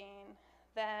 2015.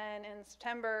 Then in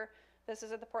September, this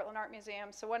is at the Portland Art Museum.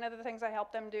 So one of the things I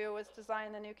helped them do was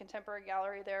design the new contemporary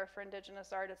gallery there for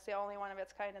Indigenous art. It's the only one of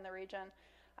its kind in the region.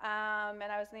 And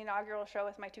I was in the inaugural show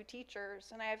with my 2 teachers.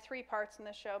 And I have 3 parts in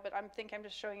this show, but I think I'm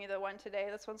just showing you the one today.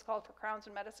 This one's called For Crowns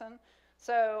and Medicine.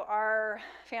 So our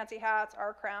fancy hats,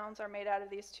 our crowns, are made out of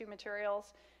these 2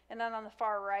 materials. And then on the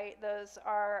far right, those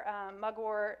are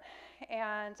mugwort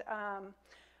and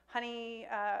honey,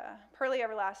 pearly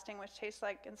everlasting, which tastes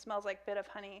like and smells like bit of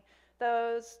honey.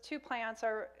 Those 2 plants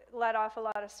let off a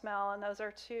lot of smell, and those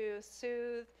are to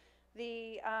soothe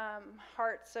the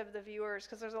hearts of the viewers,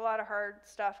 because there's a lot of hard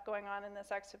stuff going on in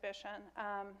this exhibition.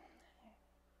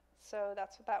 So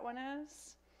that's what that one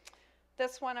is.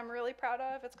 This one I'm really proud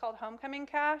of. It's called Homecoming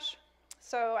Cache.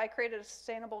 So I created a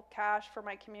sustainable cache for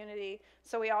my community,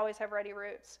 so we always have ready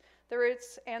roots. The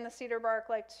roots and the cedar bark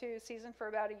like to season for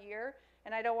about a year,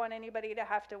 and I don't want anybody to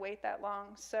have to wait that long.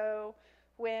 So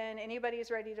when anybody's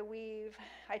ready to weave,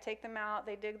 I take them out,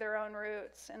 they dig their own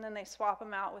roots, and then they swap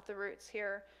them out with the roots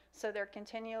here. So they're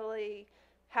continually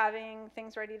having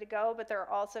things ready to go, but they're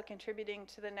also contributing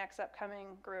to the next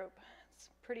upcoming group. It's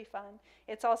pretty fun.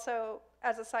 It's also,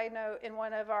 as a side note, in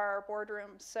one of our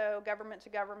boardrooms. So government to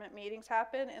government meetings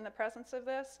happen in the presence of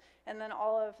this, and then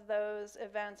all of those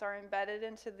events are embedded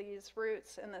into these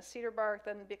roots, and the cedar bark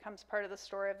then becomes part of the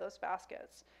story of those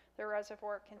baskets. The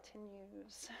reservoir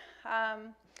continues.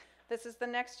 This is the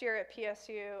next year at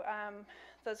PSU.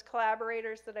 Those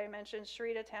collaborators that I mentioned,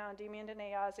 Sharita Town, Demian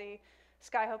Denayazi,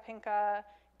 Skyho Pinka,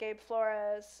 Gabe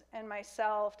Flores, and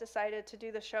myself decided to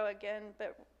do the show again,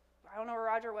 but I don't know where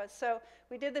Roger was. So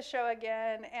we did the show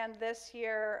again, and this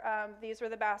year, these were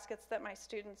the baskets that my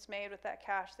students made with that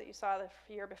cache that you saw the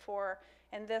year before.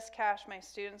 And this cache my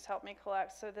students helped me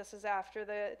collect. So this is after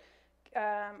the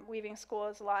weaving school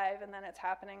is live, and then it's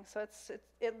happening. So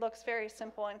it looks very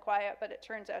simple and quiet, but it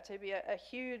turns out to be a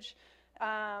huge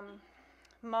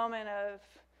moment of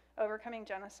overcoming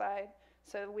genocide.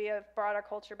 So we have brought our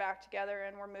culture back together,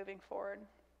 and we're moving forward.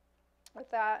 With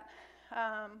that,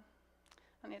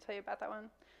 I need to tell you about that one.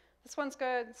 This one's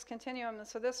good. It's Continuum.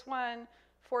 So this one,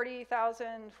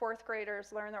 40,000 fourth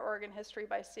graders learn their Oregon history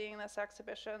by seeing this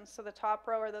exhibition. So the top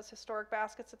row are those historic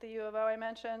baskets at the U of O I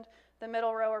mentioned. The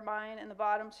middle row are mine, and the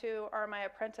bottom 2 are my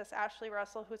apprentice, Ashley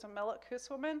Russell, who's a Millet-Coos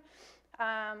woman.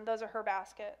 Those are her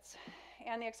baskets.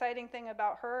 And the exciting thing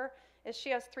about her is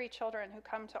she has 3 children who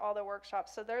come to all the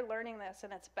workshops. So they're learning this,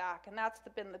 and it's back. And that's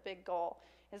been the big goal,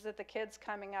 is that the kids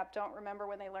coming up don't remember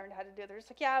when they learned how to do it. They're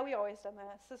just like, yeah, we always done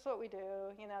this. This is what we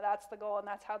do. You know, that's the goal, and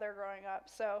that's how they're growing up.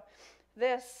 So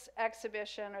this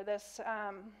exhibition, or this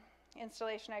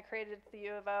installation I created at the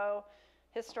U of O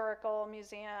Historical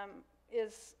Museum,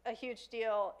 is a huge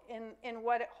deal in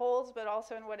what it holds, but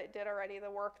also in what it did already.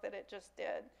 The work that it just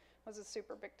did was a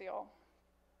super big deal.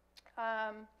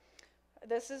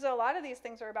 This is, a lot of these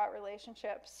things are about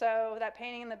relationships. So that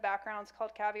painting in the background is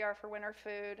called Caviar for Winter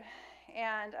Food.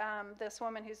 And this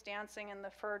woman who's dancing in the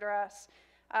fur dress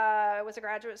was a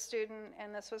graduate student,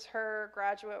 and this was her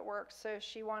graduate work. So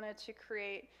she wanted to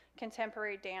create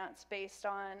contemporary dance based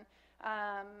on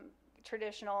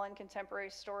traditional and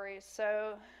contemporary stories.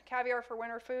 So Caviar for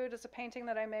Winter Food is a painting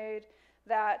that I made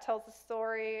that tells the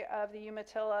story of the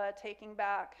Umatilla taking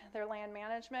back their land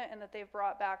management, and that they've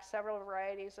brought back several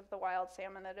varieties of the wild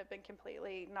salmon that have been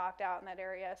completely knocked out in that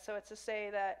area. So it's to say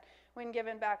that when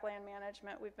given back land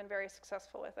management, we've been very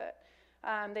successful with it.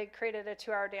 They created a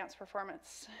 2-hour dance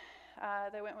performance.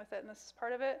 They went with it, and this is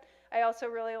part of it. I also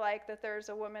really like that there's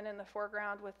a woman in the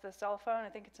foreground with the cell phone. I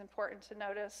think it's important to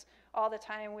notice all the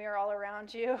time we are all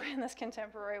around you in this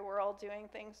contemporary world doing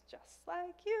things just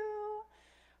like you.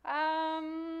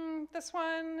 This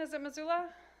one is at Missoula.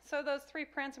 So those 3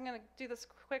 prints, I'm going to do this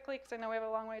quickly because I know we have a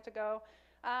long way to go.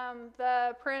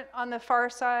 The print on the far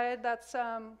side, that's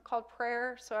called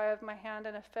Prayer. So I have my hand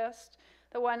in a fist.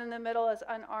 The one in the middle is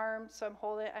unarmed, so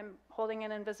I'm holding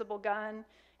an invisible gun,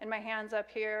 and my hands up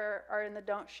here are in the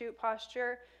don't shoot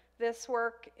posture. This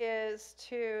work is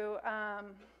to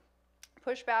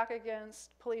push back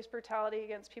against police brutality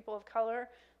against people of color.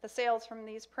 The sales from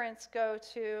these prints go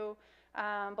to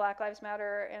Black Lives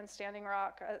Matter and Standing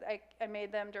Rock. I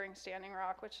made them during Standing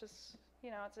Rock, which is, you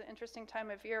know, it's an interesting time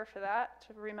of year for that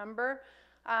to remember.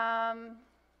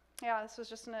 Yeah, this was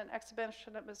just an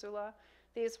exhibition at Missoula.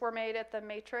 These were made at the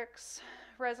Matrix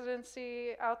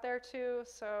residency out there too.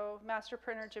 So master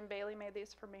printer Jim Bailey made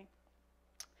these for me.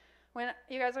 When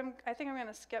you guys, I think I'm going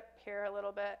to skip here a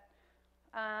little bit.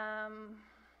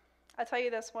 I'll tell you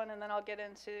this one, and then I'll get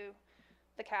into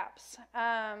the caps,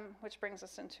 which brings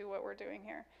us into what we're doing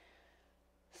here.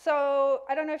 So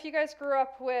I don't know if you guys grew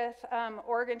up with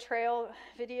Oregon Trail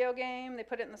video game. They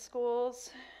put it in the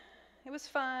schools. It was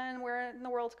fun. Where in the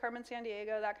world's Carmen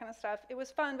Sandiego, that kind of stuff. It was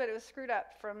fun, but it was screwed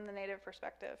up from the native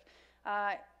perspective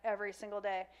every single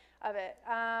day of it.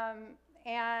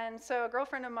 And so a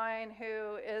girlfriend of mine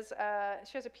who is,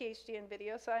 she has a PhD in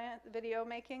video science, video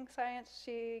making science.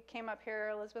 She came up here,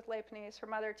 Elizabeth Leipnitz. Her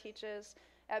mother teaches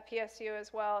at PSU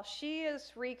as well. She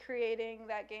is recreating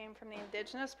that game from the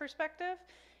Indigenous perspective.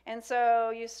 And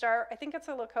so you start, I think it's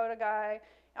a Lakota guy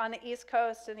on the East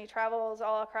Coast, and he travels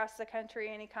all across the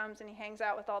country, and he comes and he hangs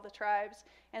out with all the tribes.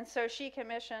 And so she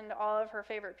commissioned all of her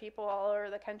favorite people all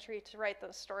over the country to write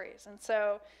those stories. And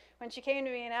so when she came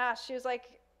to me and asked, she was like,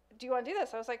 do you want to do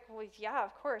this? I was like, well, yeah,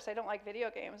 of course. I don't like video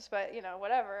games, but, you know,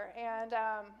 whatever. And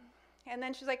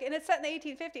then she's like, and it's set in the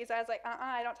 1850s. I was like,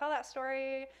 I don't tell that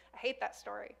story. I hate that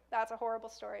story. That's a horrible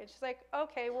story. And she's like,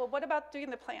 okay, well, what about doing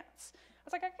the plants? I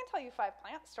was like, I can tell you 5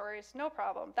 plant stories, no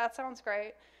problem. That sounds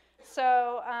great.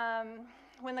 So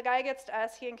when the guy gets to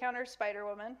us, he encounters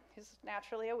Spider-Woman, who's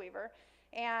naturally a weaver.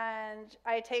 And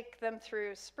I take them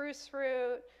through spruce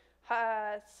root,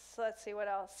 let's see what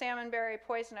else, salmonberry,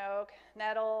 poison oak,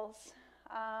 nettles,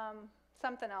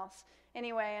 something else.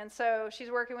 Anyway, and so she's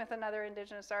working with another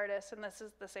Indigenous artist, and this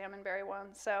is the salmonberry one.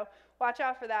 So watch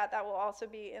out for that. That will also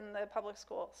be in the public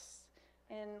schools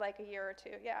in like a year or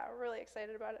two. Yeah, we're really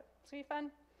excited about it. It's going to be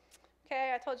fun.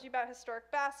 Okay, I told you about historic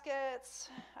baskets,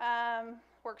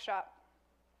 workshop.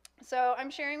 So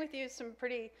I'm sharing with you some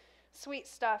pretty sweet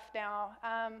stuff now.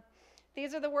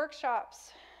 These are the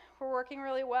workshops. We're working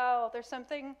really well. There's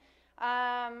something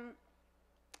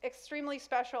extremely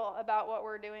special about what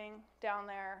we're doing down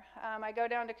there. I go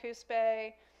down to Coos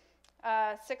Bay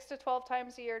 6 to 12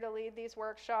 times a year to lead these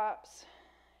workshops,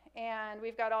 and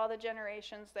we've got all the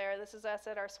generations there. This is us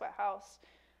at our sweat house.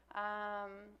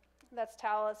 That's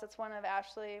Talus. It's one of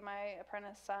Ashley, my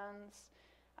apprentice sons.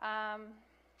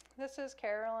 This is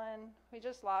Carolyn. We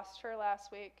just lost her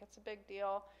last week. It's a big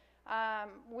deal.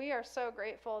 We are so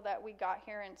grateful that we got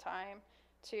here in time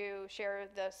to share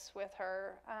this with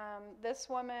her. This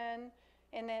woman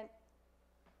in the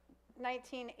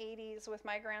 1980s with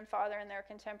my grandfather and their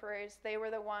contemporaries, they were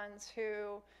the ones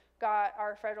who got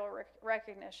our federal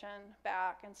recognition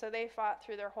back. And so they fought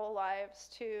through their whole lives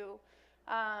to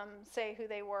say who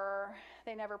they were.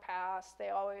 They never passed. They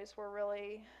always were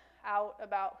really out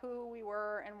about who we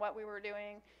were and what we were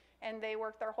doing. And they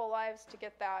worked their whole lives to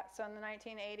get that. So in the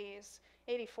 1980s,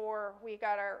 84, we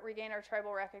regained our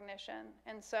tribal recognition.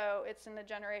 And so it's in the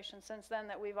generation since then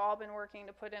that we've all been working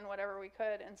to put in whatever we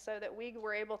could. And so that we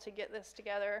were able to get this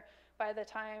together by the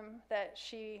time that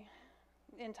she,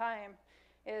 in time,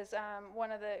 is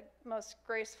one of the most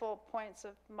graceful points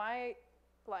of my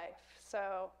life.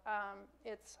 So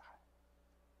it's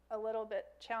a little bit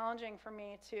challenging for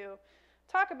me to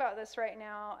talk about this right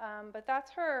now, but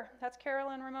that's her. That's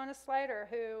Carolyn Ramona Slider,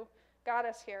 who got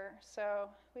us here. So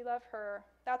we love her.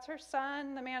 That's her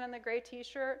son, the man in the gray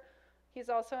t-shirt. He's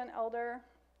also an elder.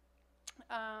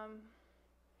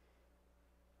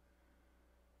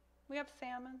 We have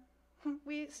salmon.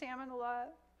 We eat salmon a lot.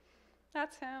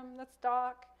 That's him. That's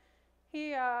Doc.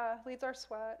 He leads our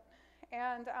sweat.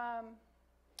 And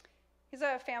he's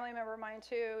a family member of mine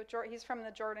too. He's from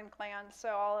the Jordan clan, so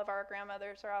all of our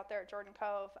grandmothers are out there at Jordan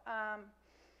Cove.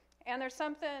 And there's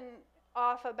something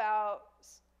off about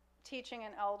teaching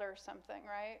an elder something,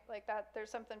 right? Like that, there's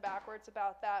something backwards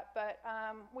about that. But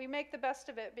we make the best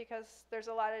of it because there's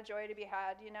a lot of joy to be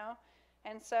had, you know?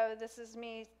 And so this is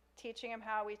me teaching him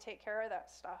how we take care of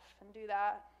that stuff and do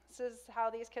that. This is how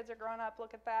these kids are growing up.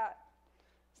 Look at that.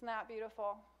 Isn't that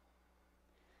beautiful?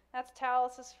 That's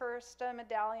Talus's first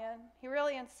medallion. He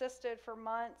really insisted for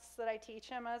months that I teach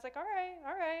him. I was like, all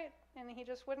right. And he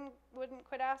just wouldn't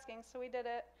quit asking, so we did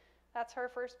it. That's her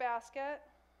first basket.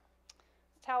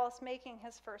 Talus making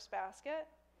his first basket.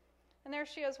 And there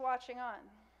she is watching on.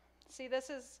 See, this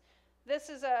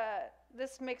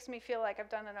makes me feel like I've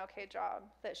done an okay job,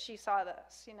 that she saw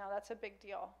this. You know, that's a big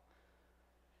deal.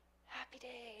 Happy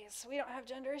days. We don't have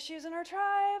gender issues in our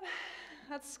tribe.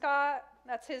 That's Scott.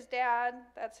 That's his dad.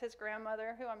 That's his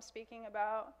grandmother, who I'm speaking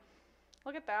about.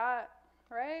 Look at that,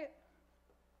 right?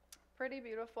 Pretty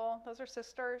beautiful. Those are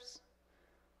sisters.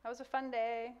 That was a fun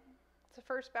day. It's the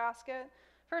first basket.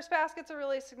 First basket's a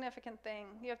really significant thing.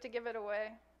 You have to give it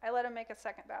away. I let them make a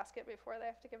second basket before they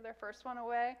have to give their first one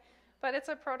away. But it's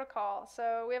a protocol,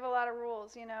 so we have a lot of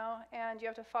rules, you know, and you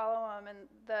have to follow them. And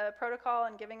the protocol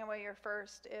in giving away your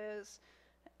first is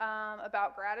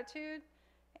about gratitude,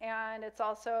 and it's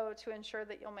also to ensure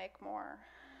that you'll make more.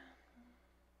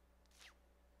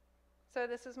 So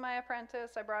this is my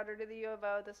apprentice. I brought her to the U of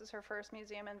O. This is her first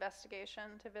museum investigation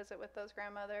to visit with those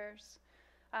grandmothers.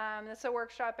 This is a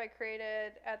workshop I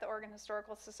created at the Oregon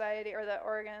Historical Society, or the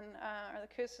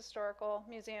Coos Historical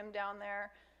Museum down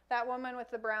there. That woman with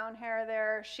the brown hair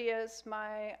there, she is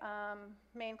my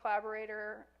main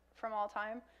collaborator from all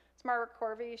time. It's Margaret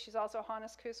Corvey. She's also a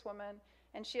Hannes Coos woman,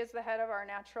 and she is the head of our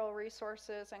Natural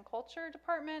Resources and Culture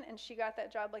Department, and she got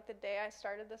that job like the day I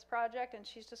started this project, and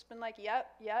she's just been like, yep.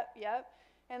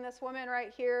 And this woman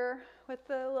right here with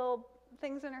the little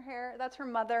things in her hair, that's her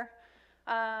mother,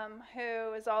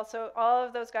 who is also, all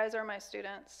of those guys are my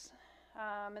students.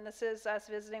 And this is us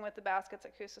visiting with the baskets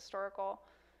at Coos Historical.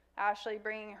 Ashley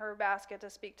bringing her basket to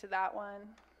speak to that one.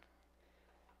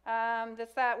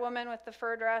 That's that woman with the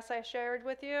fur dress I shared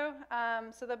with you.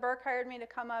 So the Burke hired me to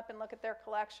come up and look at their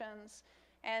collections.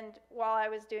 And while I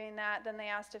was doing that, then they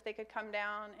asked if they could come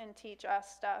down and teach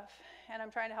us stuff. And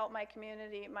I'm trying to help my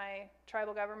community, my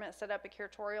tribal government, set up a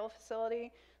curatorial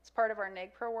facility. It's part of our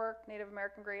NAGPRA work, Native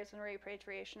American Graves and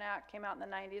Repatriation Act, came out in the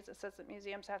 90s. It says that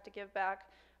museums have to give back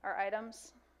our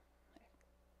items.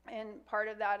 And part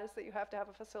of that is that you have to have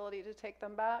a facility to take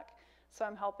them back. So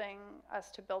I'm helping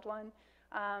us to build one.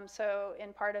 So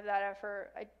in part of that effort,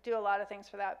 I do a lot of things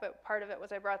for that, but part of it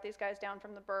was I brought these guys down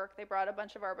from the Burke. They brought a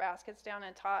bunch of our baskets down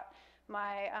and taught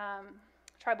my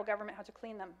tribal government how to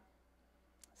clean them.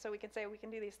 So we could say we can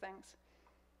do these things.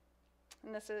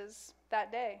 And this is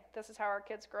that day. This is how our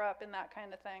kids grow up in that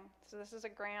kind of thing. So this is a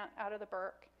grant out of the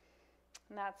Burke.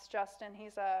 And that's Justin.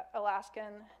 He's a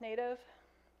Alaskan native.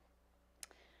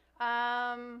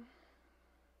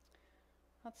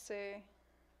 Let's see.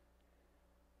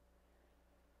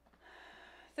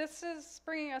 This is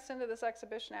bringing us into this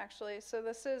exhibition, actually. So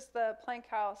this is the plank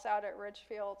house out at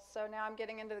Ridgefield. So now I'm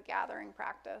getting into the gathering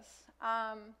practice.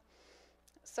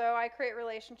 So I create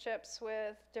relationships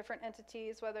with different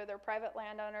entities, whether they're private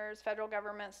landowners, federal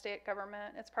government, state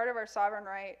government. It's part of our sovereign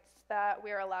rights that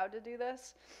we are allowed to do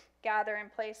this, gather in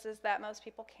places that most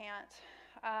people can't.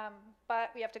 But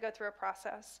we have to go through a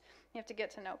process. You have to get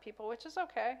to know people, which is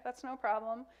okay. That's no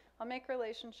problem. I'll make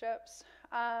relationships.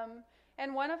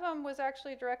 And one of them was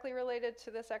actually directly related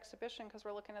to this exhibition because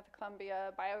we're looking at the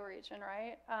Columbia bioregion,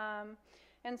 right?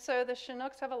 And so the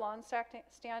Chinooks have a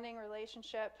long-standing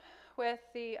relationship with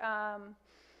the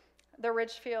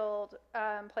Ridgefield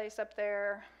place up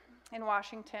there in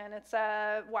Washington. It's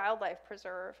a wildlife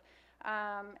preserve.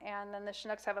 And then the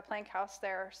Chinooks have a plank house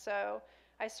there. So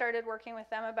I started working with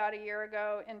them about a year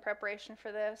ago in preparation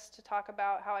for this to talk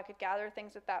about how I could gather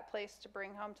things at that place to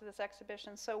bring home to this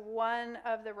exhibition. So one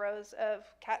of the rows of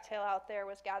cattail out there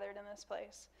was gathered in this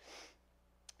place.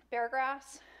 Bear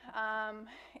grass,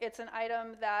 it's an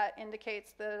item that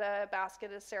indicates that a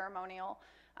basket is ceremonial.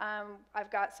 I've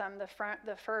got some,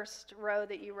 the first row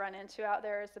that you run into out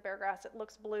there is the bear grass. It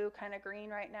looks blue, kind of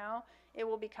green right now. It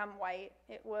will become white.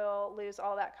 It will lose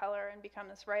all that color and become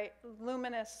this bright,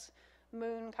 luminous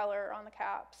moon color on the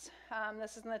caps.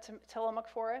 This is in the Tillamook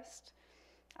Forest.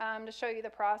 To show you the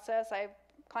process, I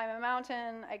climb a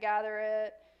mountain, I gather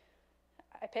it,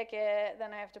 I pick it,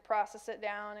 then I have to process it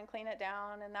down and clean it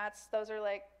down, and those are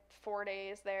like 4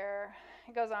 days there.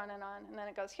 It goes on, and then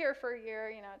it goes here for a year,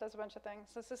 it does a bunch of things.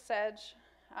 This is sedge,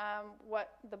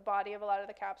 what the body of a lot of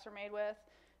the caps are made with,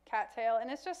 cattail,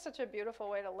 and it's just such a beautiful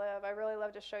way to live. I really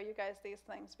love to show you guys these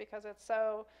things because it's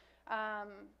so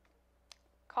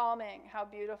calming how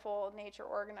beautiful nature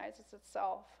organizes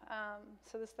itself.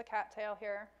 So this is the cattail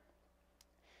here.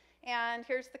 And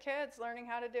here's the kids learning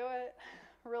how to do it.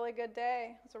 Really good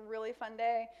day. It's a really fun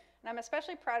day. And I'm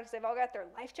especially proud because they've all got their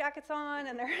life jackets on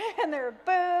and their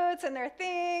boots and their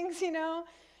things, You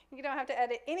don't have to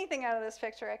edit anything out of this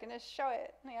picture. I can just show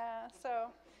it. Yeah, so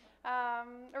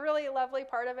a really lovely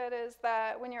part of it is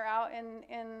that when you're out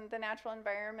in the natural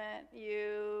environment,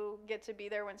 you get to be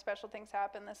there when special things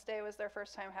happen. This day was their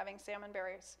first time having salmon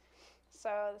berries.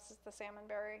 So this is the salmon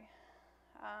berry.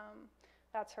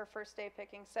 That's her first day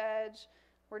picking sedge.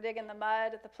 We're digging the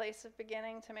mud at the place of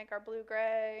beginning to make our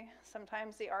blue-gray.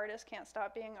 Sometimes the artist can't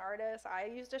stop being artist. I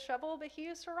used a shovel, but he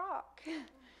used a rock.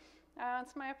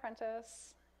 It's my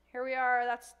apprentice. Here we are.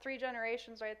 That's 3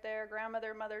 generations right there,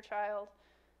 grandmother, mother, child.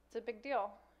 It's a big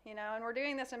deal, and we're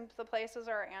doing this in the places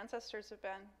our ancestors have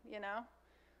been,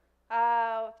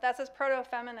 That says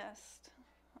proto-feminist.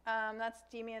 That's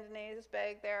Demian Dene's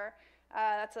bag there.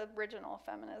 That's original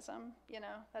feminism,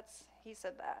 he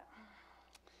said that.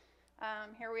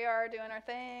 Here we are doing our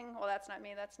thing. Well, that's not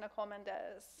me, that's Nicole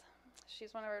Mendez.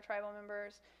 She's one of our tribal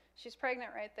members. She's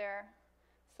pregnant right there,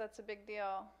 so that's a big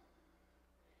deal.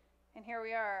 And here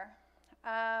we are.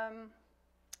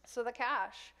 So the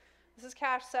cache. This is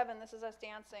cache 7, this is us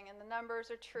dancing, and the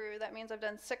numbers are true. That means I've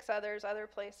done 6 others, other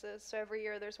places, so every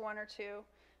year there's 1 or 2,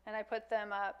 and I put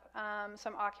them up,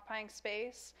 so I'm occupying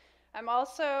space. I'm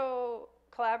also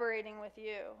collaborating with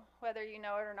you, whether you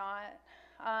know it or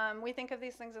not. We think of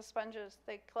these things as sponges.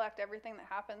 They collect everything that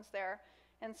happens there,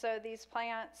 and so these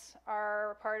plants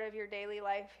are part of your daily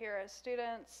life here as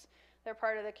students. They're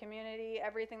part of the community.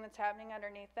 Everything that's happening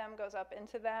underneath them goes up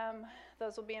into them.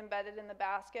 Those will be embedded in the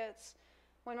baskets.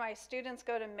 When my students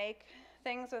go to make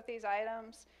things with these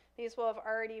items, these will have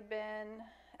already been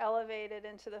elevated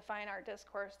into the fine art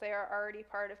discourse. They are already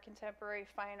part of contemporary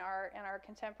fine art and our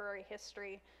contemporary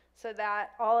history, so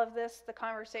that all of this, the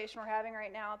conversation we're having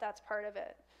right now, that's part of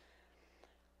it.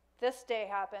 This day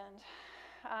happened.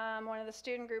 One of the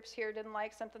student groups here didn't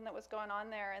like something that was going on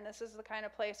there, and this is the kind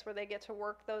of place where they get to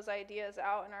work those ideas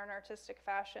out in an artistic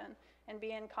fashion and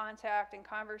be in contact and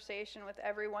conversation with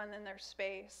everyone in their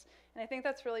space. And I think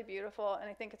that's really beautiful, and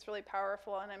I think it's really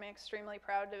powerful, and I'm extremely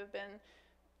proud to have been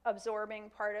absorbing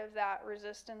part of that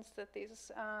resistance that these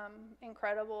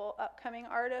incredible upcoming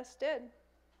artists did,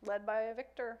 led by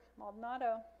Victor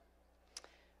Maldonado.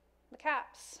 The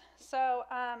caps. So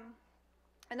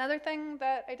another thing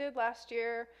that I did last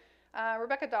year,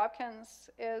 Rebecca Dobkins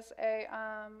is a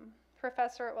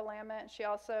professor at Willamette, and she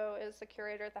also is the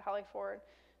curator at the Hallie Ford.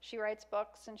 She writes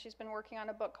books, and she's been working on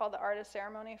a book called The Art of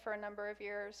Ceremony for a number of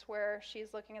years, where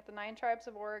she's looking at the 9 tribes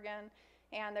of Oregon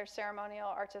and their ceremonial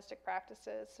artistic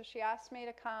practices. So she asked me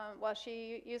to come, well,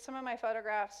 she used some of my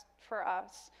photographs for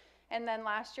us. And then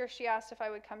last year she asked if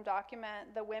I would come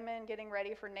document the women getting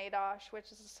ready for Nadash,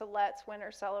 which is a Silet's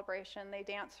winter celebration. They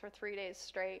dance for 3 days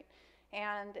straight.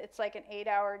 And it's like an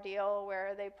 8-hour deal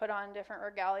where they put on different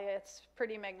regalia. It's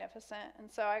pretty magnificent.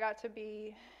 And so I got to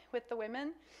be with the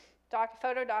women,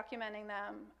 photo documenting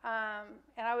them.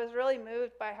 And I was really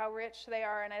moved by how rich they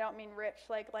are. And I don't mean rich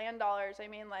like land dollars. I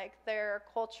mean like their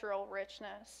cultural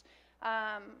richness.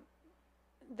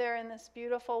 They're in this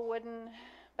beautiful wooden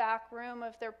back room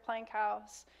of their plank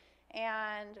house,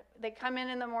 and they come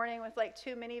in the morning with like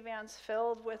 2 minivans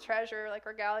filled with treasure, like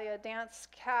regalia, dance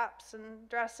caps and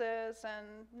dresses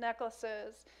and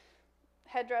necklaces,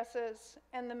 headdresses,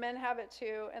 and the men have it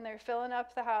too, and they're filling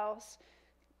up the house.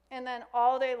 And then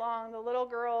all day long, the little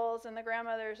girls and the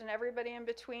grandmothers and everybody in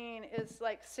between is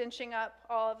like cinching up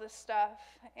all of this stuff.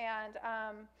 And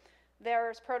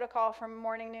there's protocol from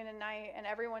morning, noon, and night, and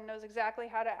everyone knows exactly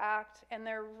how to act, and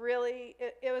they're really,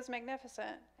 it was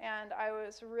magnificent, and I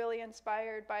was really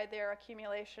inspired by their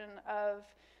accumulation of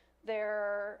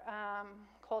their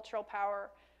cultural power.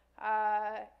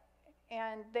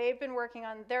 And they've been working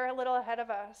on, they're a little ahead of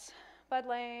us. Bud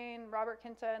Lane, Robert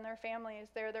Kinta, and their families,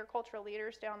 they're cultural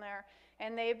leaders down there,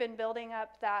 and they've been building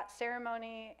up that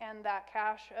ceremony and that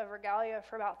cache of regalia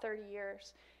for about 30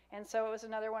 years. And so it was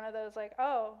another one of those like,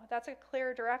 oh, that's a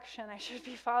clear direction. I should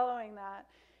be following that.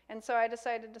 And so I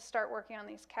decided to start working on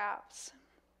these caps.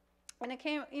 And it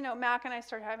came, you know, Mac and I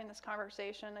started having this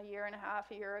conversation a year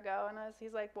ago. And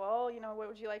he's like, well, you know, what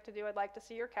would you like to do? I'd like to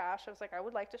see your cache. I was like, I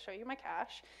would like to show you my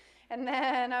cache. And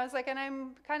then I was like, and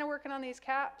I'm kind of working on these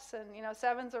caps. And, you know,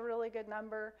 7's a really good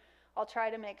number. I'll try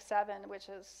to make 7, which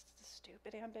is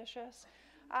stupid ambitious.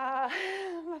 But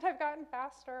I've gotten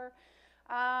faster.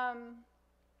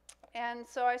 And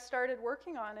so I started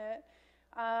working on it.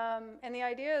 And the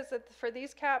idea is that for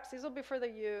these caps, these will be for the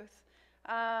youth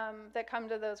that come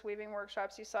to those weaving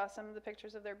workshops. You saw some of the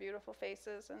pictures of their beautiful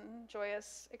faces and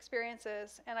joyous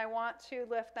experiences. And I want to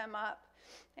lift them up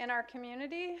in our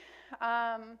community.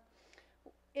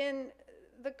 In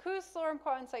the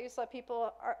Coos-Lorem-Quah and Sayusla,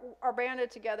 people are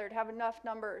banded together to have enough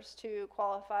numbers to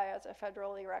qualify as a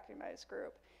federally recognized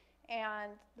group.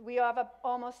 And we have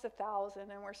almost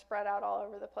 1,000, and we're spread out all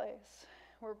over the place.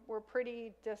 We're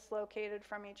pretty dislocated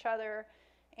from each other,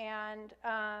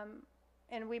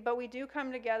 but we do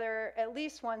come together at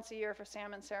least once a year for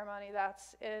salmon ceremony.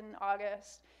 That's in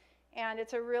August, and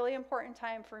it's a really important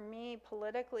time for me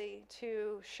politically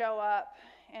to show up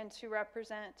and to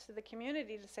represent to the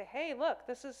community, to say, hey, look,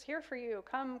 this is here for you.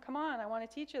 Come on, I want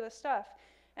to teach you this stuff.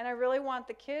 And I really want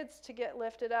the kids to get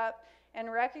lifted up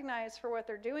and recognized for what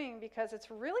they're doing, because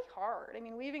it's really hard. I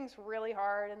mean, weaving's really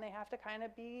hard, and they have to kind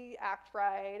of act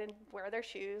right and wear their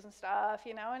shoes and stuff,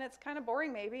 you know, and it's kind of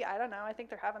boring maybe. I don't know. I think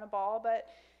they're having a ball, but,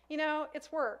 you know,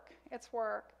 it's work. It's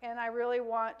work, and I really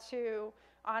want to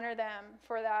honor them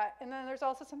for that. And then there's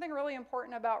also something really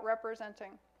important about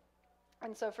representing.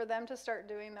 And so for them to start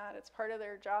doing that, it's part of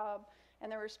their job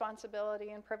and their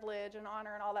responsibility and privilege and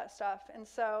honor and all that stuff. And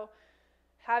so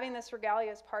having this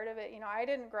regalia is part of it. You know, I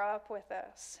didn't grow up with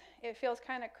this. It feels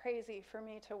kind of crazy for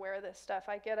me to wear this stuff.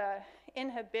 I get a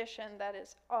inhibition that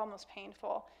is almost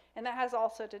painful. And that has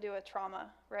also to do with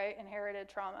trauma, right? Inherited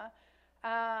trauma.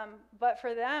 But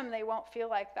for them, they won't feel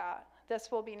like that. This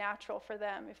will be natural for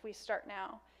them if we start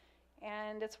now.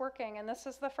 And it's working. And this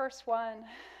is the first one.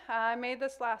 I made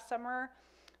this last summer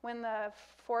when the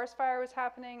forest fire was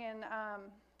happening in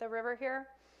the river here.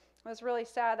 It was really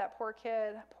sad. That poor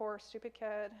kid, poor stupid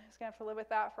kid, he's going to have to live with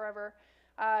that forever.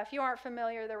 If you aren't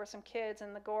familiar, there were some kids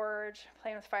in the gorge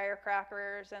playing with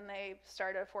firecrackers, and they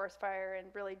started a forest fire and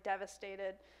really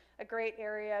devastated a great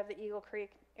area of the Eagle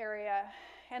Creek area.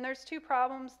 And there's two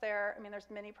problems there. I mean, there's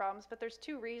many problems, but there's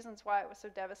two reasons why it was so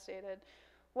devastated.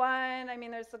 One, I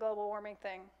mean, there's the global warming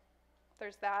thing.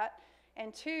 There's that.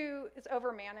 And two, it's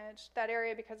overmanaged, that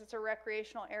area, because it's a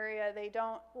recreational area. They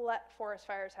don't let forest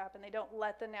fires happen. They don't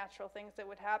let the natural things that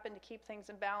would happen to keep things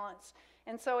in balance.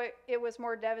 And so it was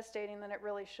more devastating than it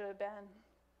really should have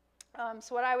been.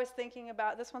 So what I was thinking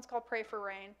about, this one's called Pray for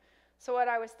Rain. So what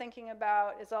I was thinking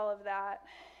about is all of that.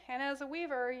 And as a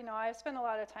weaver, you know, I spend a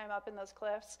lot of time up in those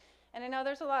cliffs. And I know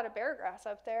there's a lot of bear grass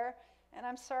up there. And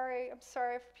I'm sorry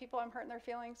for people I'm hurting their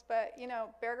feelings, but you know,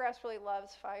 bear grass really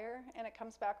loves fire, and it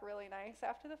comes back really nice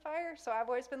after the fire. So I've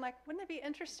always been like, wouldn't it be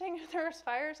interesting if there was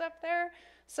fires up there?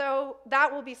 So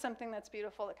that will be something that's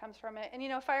beautiful that comes from it. And you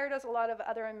know, fire does a lot of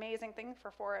other amazing things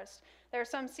for forests. There are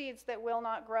some seeds that will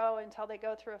not grow until they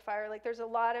go through a fire. Like there's a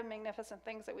lot of magnificent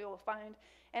things that we will find.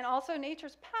 And also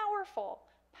nature's powerful,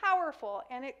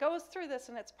 and it goes through this,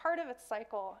 and it's part of its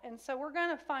cycle. And so we're going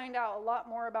to find out a lot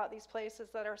more about these places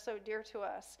that are so dear to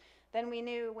us than we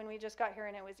knew when we just got here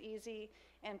and it was easy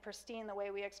and pristine the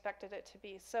way we expected it to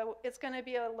be. So it's going to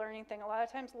be a learning thing. A lot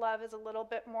of times love is a little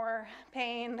bit more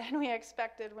pain than we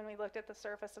expected when we looked at the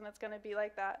surface, and it's going to be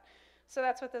like that. So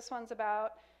that's what this one's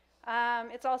about.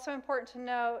 It's also important to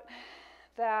note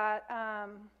that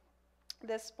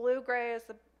this blue-gray is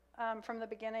from the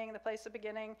beginning, the place of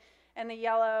beginning. And the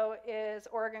yellow is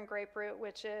Oregon graperoot,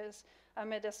 which is a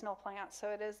medicinal plant, so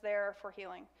it is there for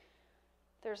healing.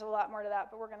 There's a lot more to that,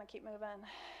 but we're going to keep moving.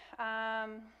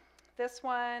 This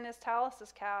one is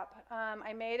Talus's cap.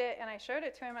 I made it, and I showed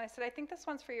it to him, and I said, I think this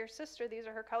one's for your sister. These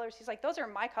are her colors. He's like, those are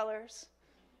my colors.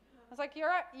 I was like, you're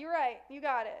right. You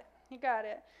got it.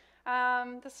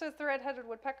 This is the red-headed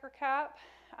woodpecker cap.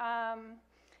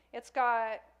 It's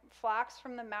got flax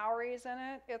from the Maoris in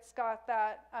it. It's got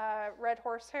that red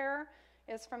horsehair.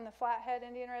 It's from the Flathead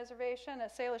Indian Reservation. A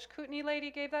Salish Kootenai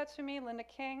lady gave that to me, Linda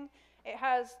King. It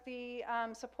has the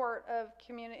support of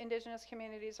indigenous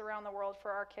communities around the world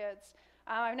for our kids.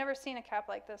 I've never seen a cap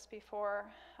like this before,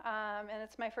 and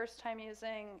it's my first time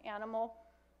using animal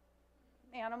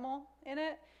in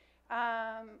it.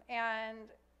 And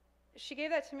she gave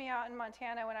that to me out in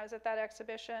Montana when I was at that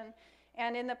exhibition.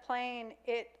 And in the plane,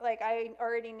 I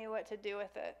already knew what to do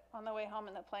with it. On the way home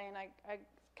in the plane, I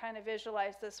kind of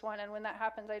visualized this one, and when that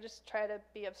happens, I just try to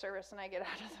be of service and I get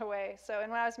out of the way. So,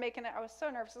 and when I was making it, I was so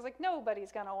nervous. I was like,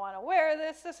 nobody's gonna wanna wear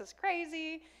this. This is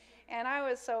crazy. And I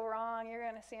was so wrong. You're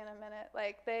gonna see in a minute.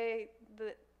 Like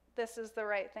this is the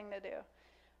right thing to do.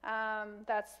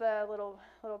 That's the little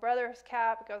brother's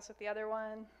cap. It goes with the other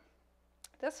one.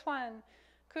 This one,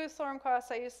 Kuuslormqua,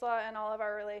 Sayusla, and all of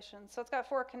our relations. So it's got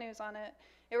 4 canoes on it.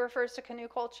 It refers to canoe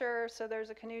culture, so there's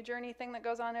a canoe journey thing that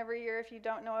goes on every year. If you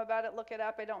don't know about it, look it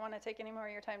up. I don't want to take any more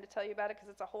of your time to tell you about it because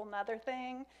it's a whole nother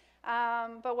thing.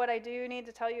 But what I do need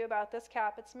to tell you about this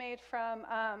cap, it's made from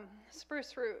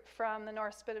spruce root from the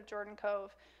north spit of Jordan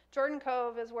Cove. Jordan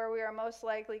Cove is where we are most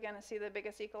likely going to see the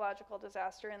biggest ecological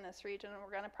disaster in this region, and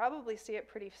we're going to probably see it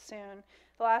pretty soon.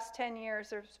 The last 10 years,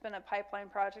 there's been a pipeline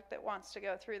project that wants to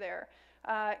go through there.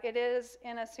 It is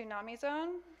in a tsunami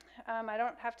zone. I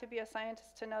don't have to be a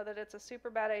scientist to know that it's a super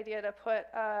bad idea to put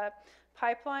a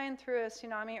pipeline through a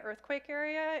tsunami earthquake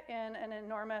area in an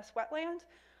enormous wetland.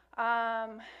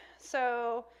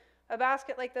 So a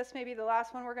basket like this may be the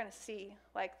last one we're going to see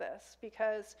like this,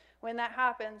 because when that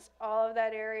happens, all of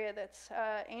that area that's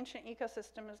ancient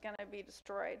ecosystem is going to be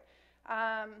destroyed.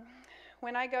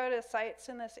 When I go to sites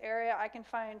in this area, I can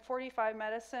find 45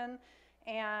 medicine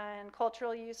and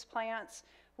cultural use plants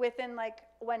within like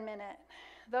 1 minute.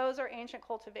 Those are ancient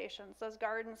cultivations. Those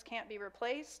gardens can't be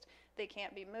replaced. They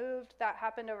can't be moved. That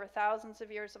happened over thousands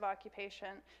of years of occupation.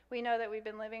 We know that we've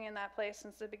been living in that place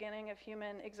since the beginning of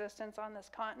human existence on this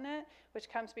continent, which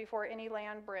comes before any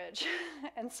land bridge.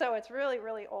 And so it's really,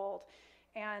 really old.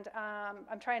 And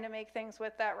I'm trying to make things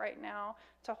with that right now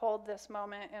to hold this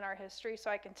moment in our history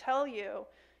so I can tell you,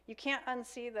 you can't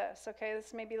unsee this, okay?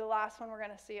 This may be the last one we're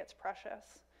going to see. It's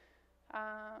precious.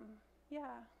 Yeah,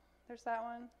 there's that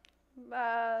one.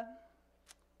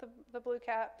 The blue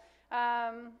cap.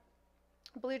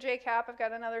 Blue jay cap, I've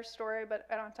got another story, but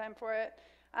I don't have time for it.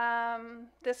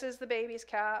 This is the baby's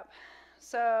cap.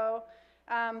 So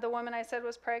the woman I said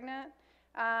was pregnant,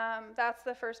 that's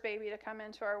the first baby to come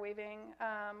into our weaving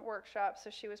workshop. So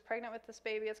she was pregnant with this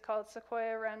baby. It's called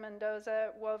Sequoia Ren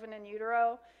Mendoza, woven in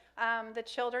utero. The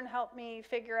children helped me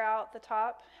figure out the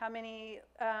top, how many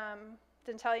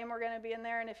dentalium were going to be in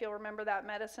there, and if you'll remember that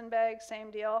medicine bag,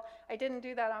 same deal. I didn't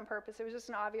do that on purpose. It was just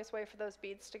an obvious way for those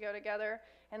beads to go together,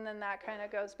 and then that kind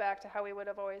of goes back to how we would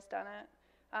have always done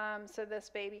it. So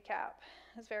this baby cap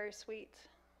is very sweet.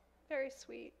 Very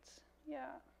sweet. Yeah.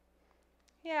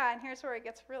 Yeah, and here's where it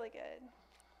gets really good.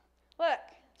 Look,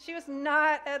 she was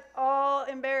not at all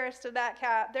embarrassed of that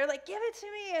cap. They're like, give it to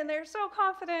me, and they're so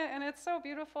confident, and it's so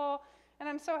beautiful, and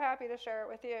I'm so happy to share it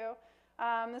with you.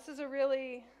 This is a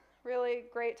really, really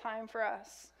great time for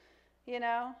us, you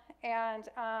know, and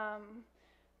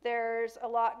there's a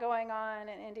lot going on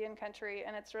in Indian country,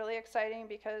 and it's really exciting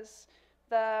because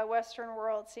the Western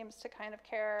world seems to kind of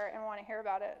care and want to hear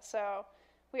about it, so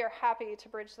we are happy to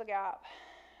bridge the gap.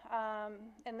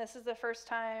 And this is the first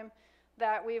time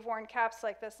that we've worn caps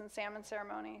like this in salmon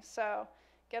ceremony, so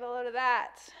get a load of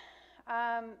that.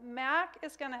 Mac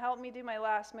is going to help me do my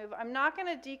last move. I'm not going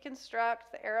to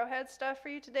deconstruct the arrowhead stuff for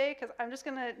you today because I'm just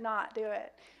going to not do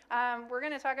it. We're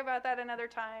going to talk about that another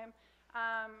time.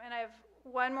 And I have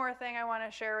one more thing I want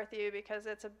to share with you because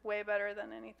it's way better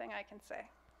than anything I can say.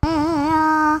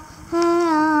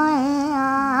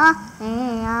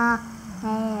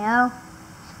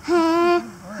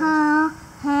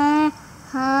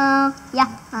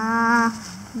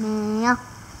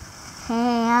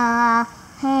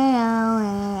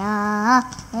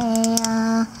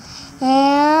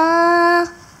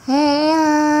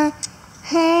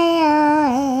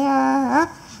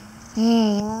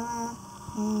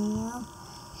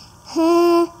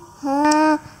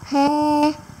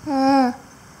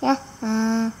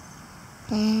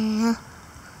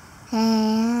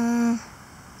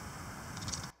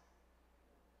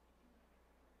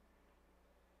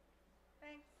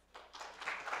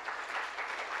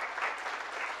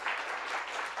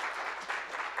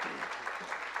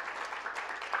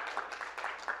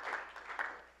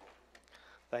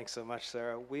 Thanks so much,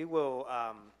 Sarah. We're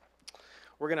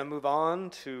going to move on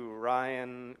to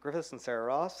Ryan Griffis and Sarah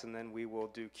Ross, and then we will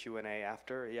do Q&A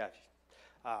after,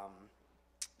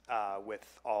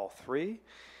 with all three.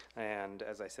 And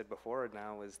as I said before,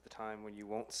 now is the time when you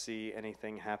won't see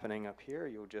anything happening up here.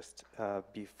 You'll just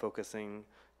be focusing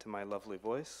to my lovely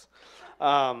voice.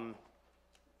 It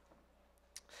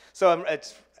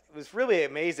was really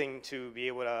amazing to be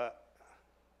able to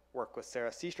work with Sara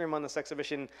Siestreem on this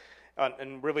exhibition,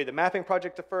 and really the mapping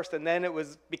project at first, and then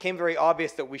became very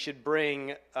obvious that we should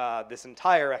bring this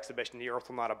entire exhibition, The Earth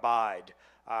Will Not Abide,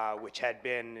 which had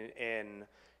been in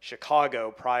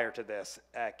Chicago prior to this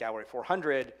at Gallery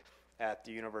 400 at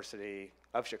the University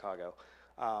of Chicago.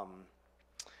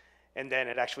 And then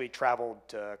it actually traveled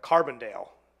to Carbondale,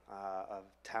 a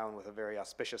town with a very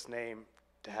auspicious name,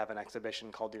 to have an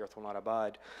exhibition called The Earth Will Not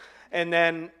Abide. And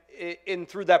then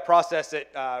through that process,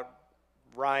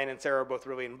 Ryan and Sarah were both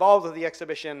really involved with the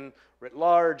exhibition writ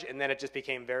large, and then it just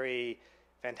became very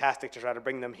fantastic to try to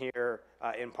bring them here,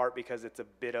 in part because it's a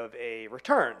bit of a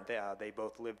return. They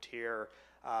both lived here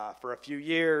for a few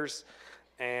years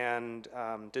and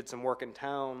did some work in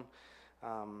town.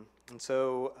 And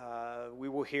so we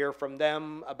will hear from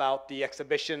them about the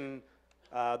exhibition,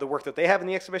 the work that they have in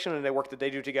the exhibition and the work that they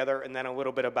do together, and then a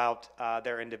little bit about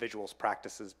their individuals'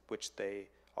 practices, which they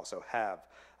also have.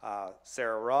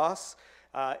 Sarah Ross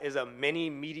is a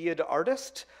many-mediaed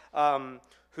artist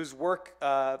whose work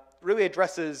really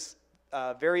addresses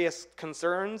various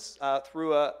concerns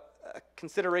through a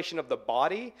consideration of the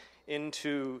body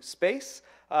into space,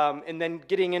 and then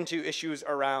getting into issues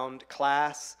around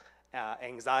class,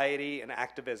 anxiety, and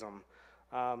activism.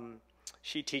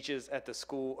 She teaches at the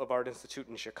School of Art Institute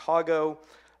in Chicago.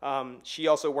 She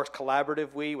also works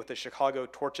collaboratively with the Chicago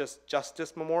Torch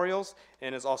Justice Memorials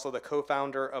and is also the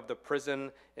co-founder of the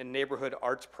Prison and Neighborhood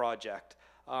Arts Project.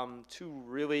 Two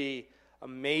really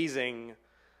amazing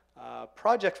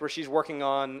projects where she's working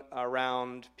on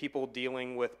around people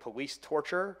dealing with police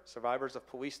torture, survivors of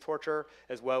police torture,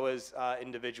 as well as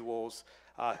individuals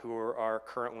who are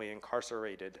currently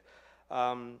incarcerated.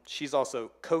 She's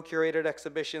also co-curated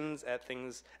exhibitions at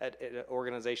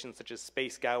organizations such as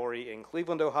Space Gallery in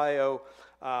Cleveland, Ohio,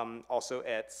 also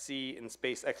at Sea and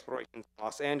Space Exploration in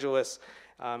Los Angeles.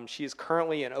 She is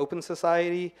currently an Open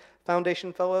Society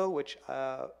Foundation Fellow, which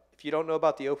if you don't know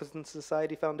about the Open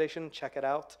Society Foundation, check it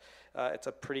out. It's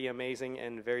a pretty amazing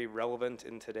and very relevant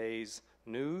in today's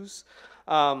news.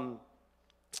 And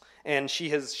she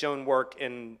has shown work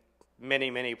in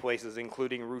many, many places,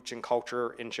 including Roots and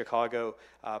Culture in Chicago,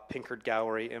 Pinkard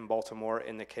Gallery in Baltimore,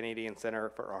 and the Canadian Center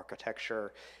for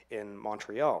Architecture in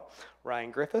Montreal.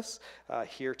 Ryan Griffis,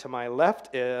 here to my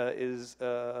left, is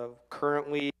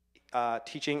currently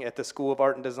teaching at the School of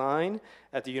Art and Design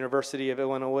at the University of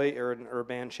Illinois in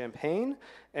Urbana-Champaign,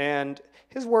 and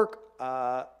his work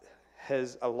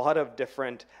has a lot of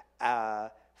different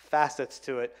facets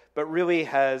to it, but really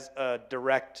has a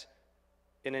direct,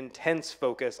 an intense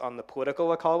focus on the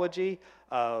political ecology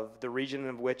of the region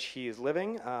in which he is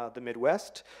living, the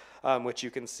Midwest, which you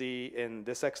can see in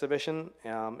this exhibition,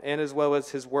 and as well as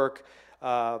his work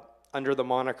under the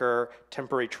moniker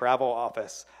Temporary Travel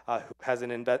Office, who has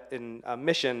a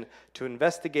mission to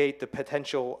investigate the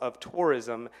potential of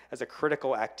tourism as a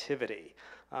critical activity.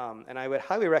 And I would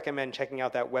highly recommend checking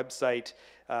out that website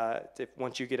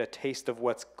once you get a taste of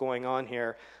what's going on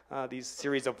here. These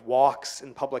series of walks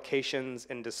and publications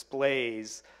and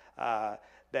displays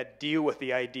that deal with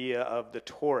the idea of the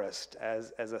tourist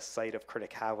as a site of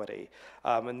criticality.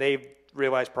 And they've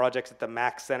realized projects at the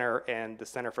Mack Center and the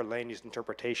Center for Land Use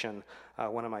Interpretation,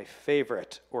 one of my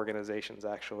favorite organizations,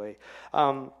 actually.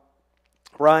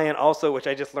 Ryan also, which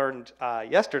I just learned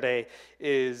yesterday,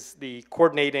 is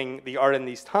coordinating the Art in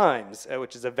These Times,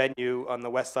 which is a venue on the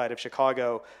west side of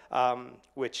Chicago,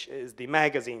 which is the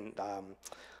magazine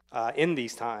in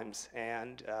these times,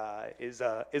 and is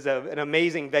an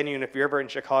amazing venue. And if you're ever in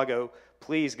Chicago,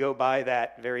 please go by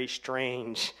that very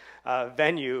strange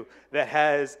venue that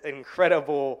has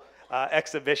incredible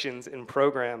exhibitions and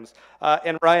programs.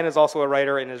 And Ryan is also a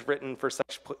writer and has written for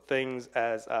such things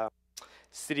as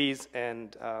Cities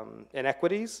and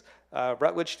Inequities,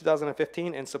 Rutledge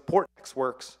 2015, and Support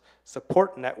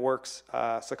Networks,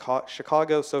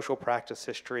 Chicago Social Practice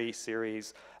History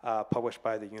series, published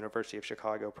by the University of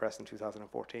Chicago Press in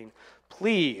 2014.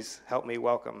 Please help me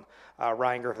welcome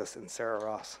Ryan Griffis and Sarah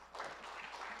Ross.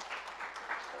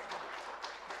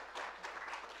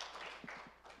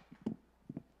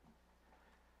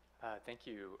 Thank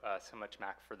you so much,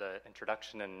 Mac, for the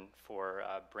introduction and for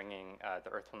bringing The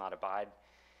Earth Will Not Abide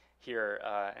here.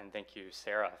 And thank you,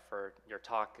 Sarah, for your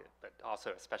talk, but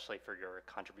also especially for your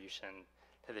contribution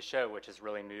to the show, which is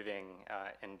really moving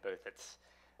in both its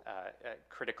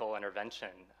critical intervention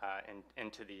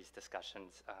into these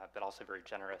discussions, but also very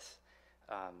generous.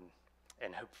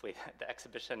 And hopefully the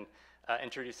exhibition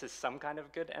introduces some kind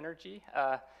of good energy,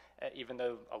 even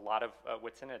though a lot of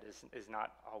what's in it is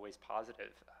not always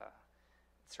positive.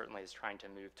 It certainly is trying to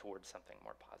move towards something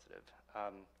more positive.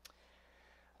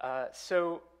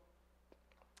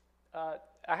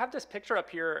 I have this picture up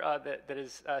here that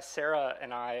is Sarah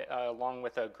and I, along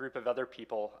with a group of other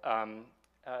people.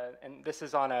 And this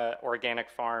is on an organic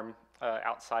farm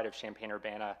outside of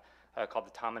Champaign-Urbana called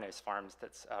the Tomanos Farms,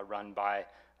 that's run by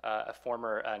a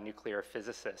former nuclear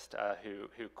physicist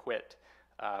who quit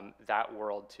that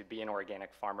world to be an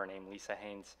organic farmer named Lisa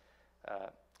Haynes.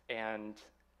 And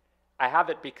I have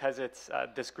it because it's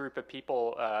this group of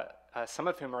people, some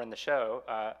of whom are in the show,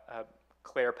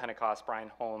 Claire Pentecost, Brian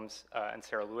Holmes, and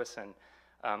Sarah Lewison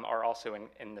are also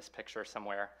in this picture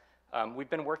somewhere. We've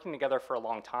been working together for a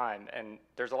long time, and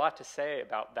there's a lot to say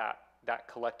about that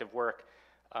collective work,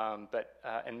 but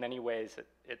in many ways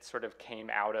it sort of came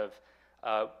out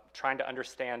of trying to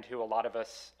understand who a lot of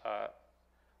us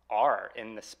are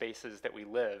in the spaces that we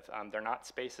live. They're not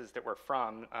spaces that we're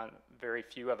from. Very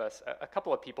few of us, a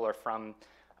couple of people are from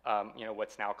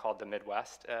what's now called the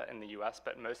Midwest in the US,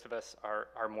 but most of us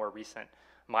are more recent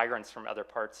migrants from other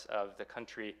parts of the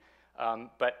country.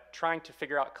 But trying to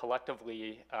figure out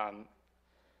collectively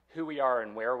who we are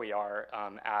and where we are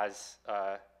as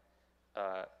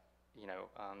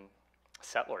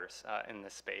settlers in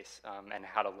this space, and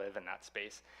how to live in that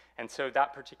space. And so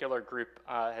that particular group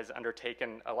has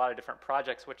undertaken a lot of different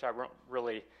projects, which I won't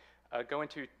really go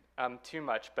into too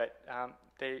much, but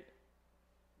they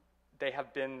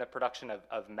have been the production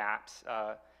of maps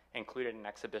included in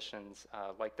exhibitions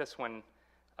like this one,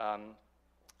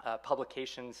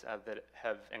 publications that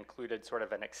have included sort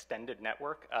of an extended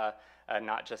network,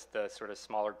 not just the sort of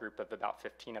smaller group of about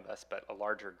 15 of us, but a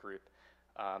larger group.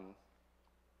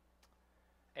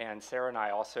 And Sarah and I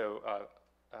also,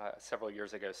 several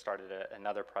years ago, started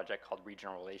another project called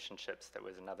Regional Relationships that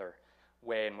was another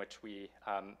way in which we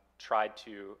tried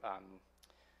to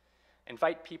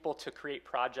invite people to create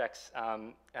projects,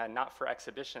 not for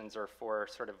exhibitions or for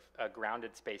sort of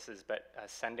grounded spaces, but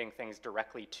sending things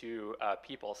directly to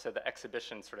people. So the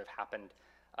exhibition sort of happened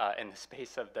in the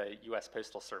space of the US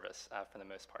Postal Service for the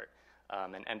most part,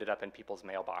 and ended up in people's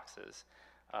mailboxes.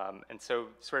 And so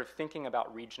sort of thinking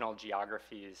about regional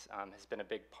geographies has been a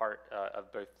big part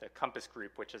of both the Compass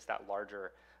Group, which is that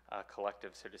larger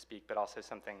collective, so to speak, but also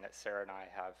something that Sarah and I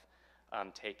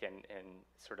have taken in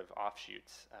sort of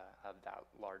offshoots of that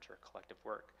larger collective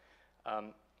work.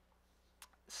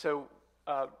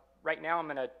 Right now I'm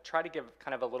going to try to give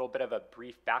kind of a little bit of a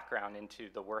brief background into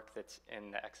the work that's in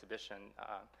the exhibition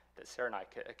that Sarah and I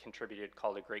contributed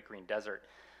called A Great Green Desert.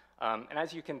 And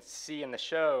as you can see in the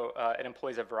show, it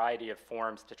employs a variety of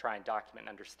forms to try and document and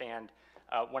understand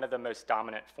one of the most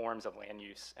dominant forms of land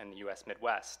use in the US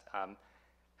Midwest.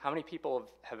 How many people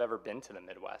have ever been to the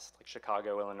Midwest, like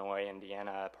Chicago, Illinois,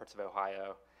 Indiana, parts of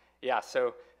Ohio? Yeah,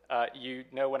 so you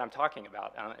know what I'm talking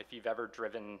about. If you've ever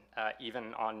driven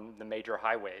even on the major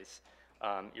highways,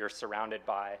 you're surrounded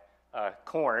by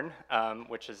corn,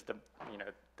 which is the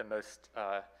most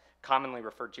commonly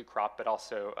referred to crop, but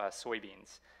also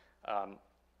soybeans.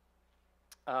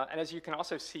 And as you can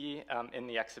also see in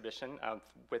the exhibition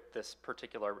with this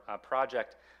particular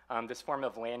project, this form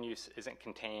of land use isn't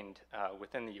contained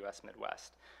within the US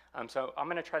Midwest. So I'm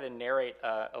going to try to narrate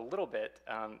a little bit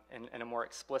in a more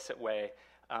explicit way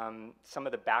some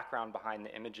of the background behind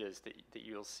the images that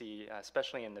you'll see,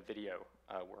 especially in the video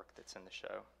work that's in the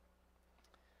show.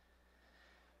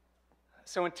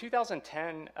 So in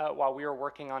 2010, while we were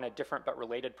working on a different but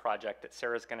related project that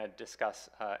Sarah's going to discuss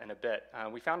in a bit,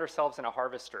 we found ourselves in a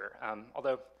harvester.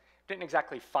 Although we didn't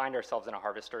exactly find ourselves in a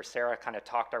harvester, Sarah kind of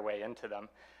talked our way into them.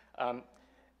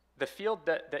 The field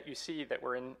that you see that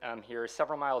we're in here is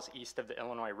several miles east of the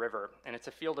Illinois River, and it's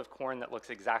a field of corn that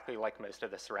looks exactly like most of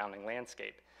the surrounding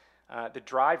landscape. The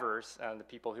drivers, the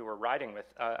people who we're riding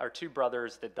with, are two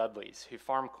brothers, the Dudleys, who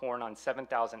farm corn on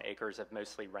 7,000 acres of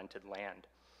mostly rented land.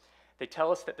 They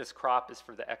tell us that this crop is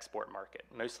for the export market,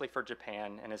 mostly for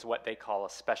Japan, and is what they call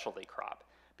a specialty crop,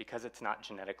 because it's not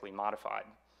genetically modified.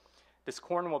 This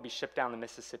corn will be shipped down the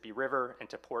Mississippi River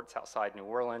into ports outside New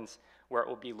Orleans, where it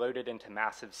will be loaded into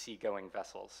massive seagoing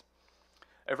vessels.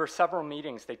 Over several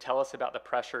meetings, they tell us about the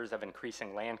pressures of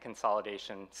increasing land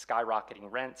consolidation,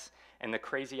 skyrocketing rents, and the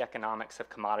crazy economics of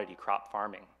commodity crop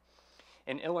farming.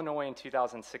 In Illinois in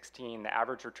 2016, the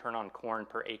average return on corn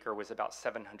per acre was about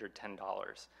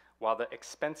 $710, while the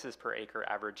expenses per acre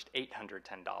averaged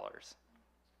 $810.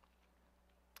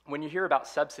 When you hear about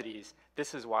subsidies,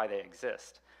 this is why they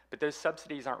exist. But those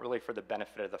subsidies aren't really for the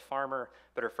benefit of the farmer,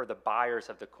 but are for the buyers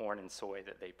of the corn and soy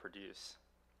that they produce.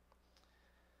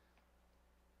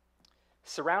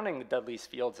 Surrounding the Dudley's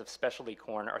fields of specialty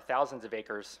corn are thousands of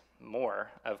acres more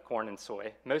of corn and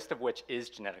soy, most of which is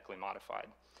genetically modified.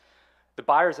 The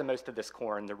buyers of most of this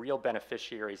corn, the real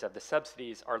beneficiaries of the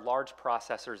subsidies, are large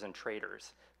processors and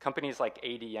traders, companies like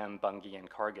ADM, Bunge, and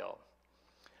Cargill.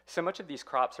 So much of these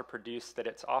crops are produced that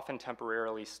it's often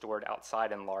temporarily stored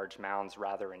outside in large mounds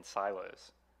rather than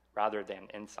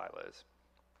in silos.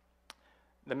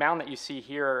 The mound that you see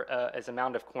here is a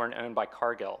mound of corn owned by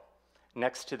Cargill,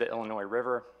 next to the Illinois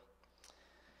River.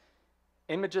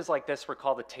 Images like this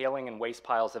recall the tailing and waste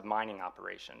piles of mining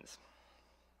operations.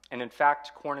 And in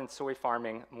fact, corn and soy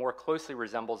farming more closely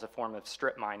resembles a form of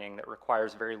strip mining that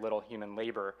requires very little human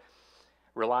labor,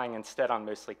 relying instead on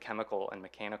mostly chemical and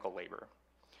mechanical labor.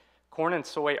 Corn and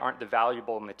soy aren't the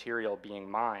valuable material being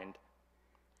mined.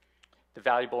 The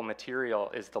valuable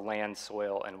material is the land,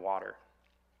 soil, and water.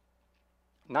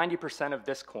 90% of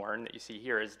this corn that you see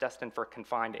here is destined for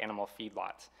confined animal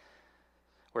feedlots,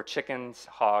 where chickens,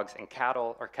 hogs, and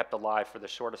cattle are kept alive for the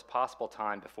shortest possible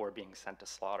time before being sent to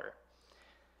slaughter.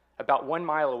 About 1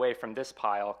 mile away from this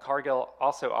pile, Cargill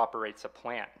also operates a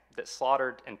plant that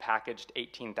slaughtered and packaged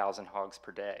 18,000 hogs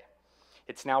per day.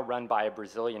 It's now run by a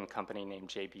Brazilian company named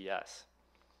JBS.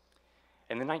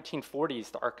 In the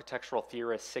 1940s, the architectural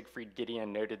theorist Siegfried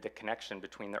Gideon noted the connection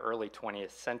between the early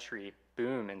 20th century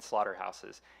boom in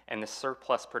slaughterhouses and the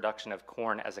surplus production of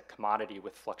corn as a commodity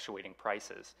with fluctuating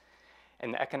prices.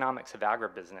 In the economics of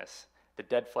agribusiness, the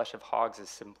dead flesh of hogs is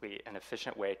simply an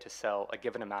efficient way to sell a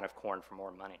given amount of corn for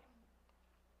more money.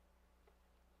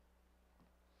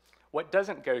 What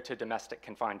doesn't go to domestic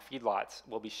confined feedlots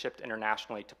will be shipped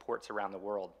internationally to ports around the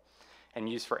world and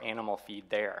used for animal feed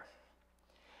there.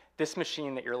 This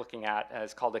machine that you're looking at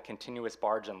is called a continuous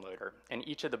barge unloader, and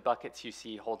each of the buckets you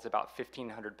see holds about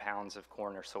 1,500 pounds of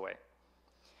corn or soy.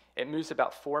 It moves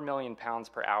about 4 million pounds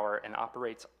per hour and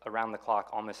operates around the clock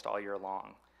almost all year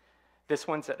long. This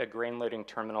one's at a grain loading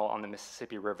terminal on the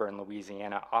Mississippi River in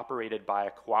Louisiana, operated by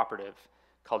a cooperative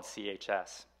called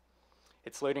CHS.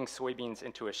 It's loading soybeans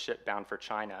into a ship bound for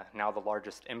China, now the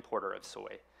largest importer of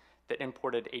soy, that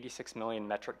imported 86 million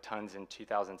metric tons in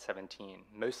 2017,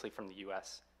 mostly from the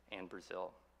US and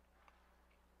Brazil.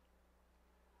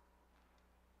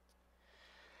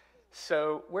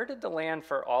 So where did the land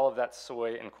for all of that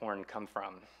soy and corn come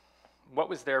from? What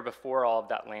was there before all of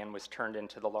that land was turned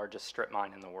into the largest strip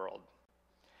mine in the world?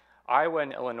 Iowa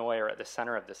and Illinois are at the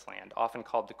center of this land, often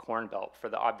called the Corn Belt for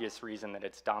the obvious reason that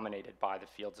it's dominated by the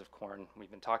fields of corn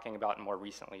we've been talking about, and more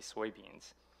recently,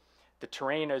 soybeans. The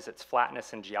terrain owes its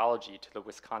flatness and geology to the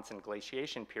Wisconsin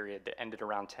glaciation period that ended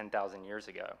around 10,000 years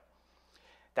ago.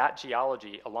 That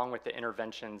geology, along with the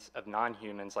interventions of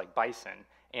non-humans like bison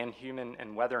and human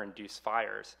and weather-induced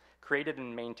fires, created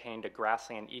and maintained a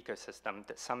grassland ecosystem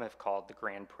that some have called the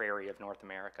Grand Prairie of North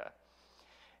America.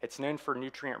 It's known for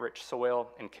nutrient-rich soil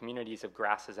and communities of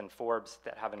grasses and forbs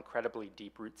that have incredibly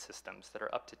deep root systems that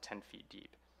are up to 10 feet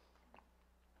deep.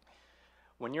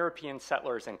 When European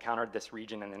settlers encountered this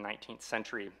region in the 19th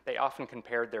century, they often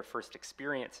compared their first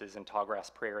experiences in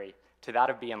tallgrass prairie to that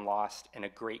of being lost in a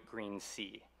great green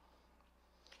sea.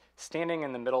 Standing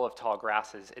in the middle of tall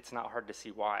grasses, it's not hard to see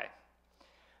why.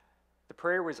 The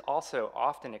prairie was also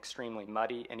often extremely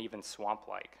muddy and even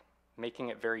swamp-like, making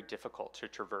it very difficult to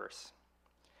traverse.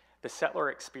 The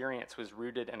settler experience was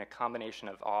rooted in a combination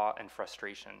of awe and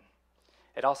frustration.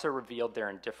 It also revealed their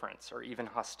indifference or even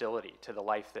hostility to the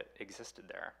life that existed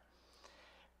there.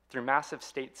 Through massive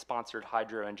state-sponsored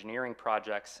hydroengineering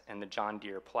projects and the John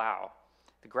Deere plow,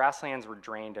 the grasslands were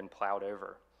drained and plowed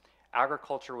over.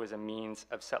 Agriculture was a means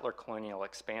of settler colonial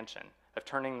expansion, of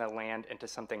turning the land into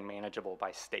something manageable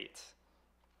by states.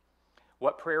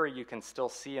 What prairie you can still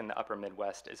see in the upper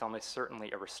Midwest is almost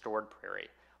certainly a restored prairie,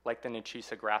 like the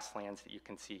Nachusa grasslands that you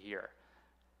can see here,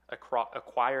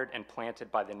 acquired and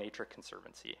planted by the Nature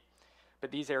Conservancy.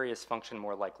 But these areas function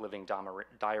more like living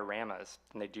dioramas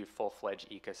than they do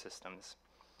full-fledged ecosystems.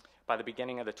 By the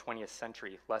beginning of the 20th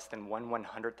century, less than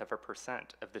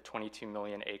 1/100% of the 22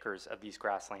 million acres of these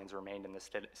grasslands remained in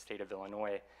the state of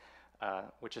Illinois,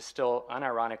 which is still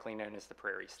unironically known as the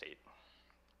Prairie State.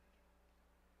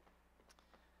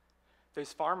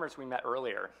 Those farmers we met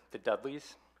earlier, the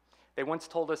Dudleys, they once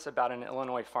told us about an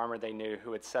Illinois farmer they knew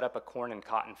who had set up a corn and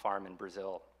cotton farm in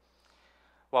Brazil.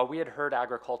 While we had heard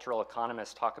agricultural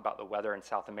economists talk about the weather in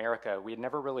South America, we had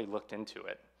never really looked into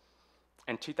it.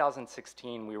 In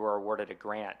 2016, we were awarded a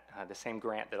grant, the same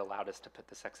grant that allowed us to put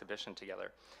this exhibition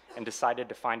together, and decided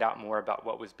to find out more about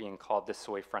what was being called the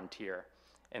soy frontier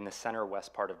in the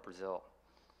center-west part of Brazil.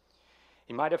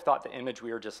 You might have thought the image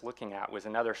we were just looking at was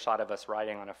another shot of us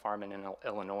riding on a farm in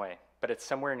Illinois, but it's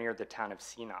somewhere near the town of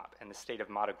Sinop in the state of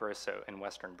Mato Grosso in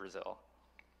western Brazil.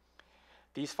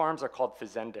 These farms are called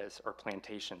fazendas, or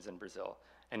plantations in Brazil,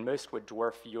 and most would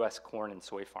dwarf US corn and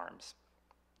soy farms.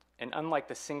 And unlike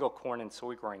the single corn and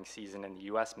soy growing season in the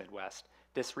US Midwest,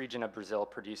 this region of Brazil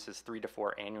produces 3 to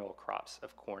 4 annual crops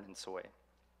of corn and soy.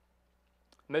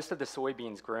 Most of the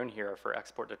soybeans grown here are for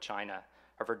export to China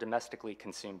or for domestically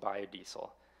consumed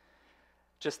biodiesel.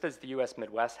 Just as the US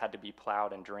Midwest had to be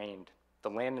plowed and drained,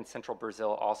 the land in central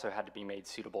Brazil also had to be made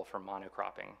suitable for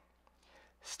monocropping.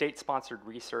 State-sponsored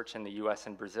research in the US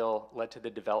and Brazil led to the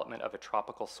development of a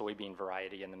tropical soybean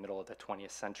variety in the middle of the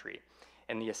 20th century,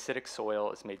 and the acidic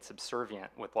soil is made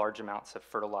subservient with large amounts of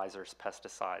fertilizers,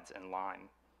 pesticides, and lime.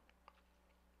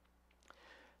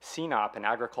 Sinop, an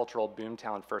agricultural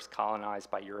boomtown first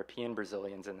colonized by European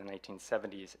Brazilians in the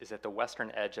 1970s, is at the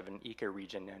western edge of an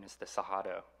ecoregion known as the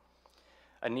Cerrado.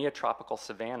 A neotropical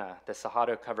savanna, the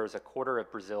Cerrado covers a quarter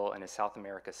of Brazil and is South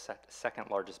America's second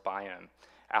largest biome,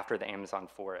 after the Amazon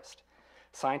forest.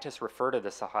 Scientists refer to the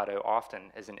Cerrado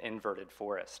often as an inverted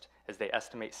forest, as they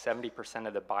estimate 70%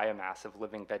 of the biomass of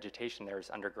living vegetation there is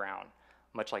underground,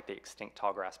 much like the extinct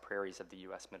tallgrass prairies of the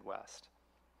US Midwest.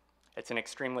 It's an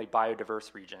extremely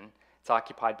biodiverse region. It's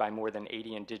occupied by more than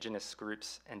 80 indigenous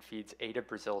groups and feeds 8 of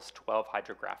Brazil's 12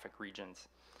 hydrographic regions,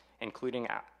 including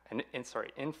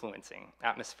influencing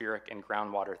atmospheric and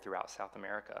groundwater throughout South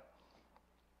America.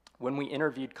 When we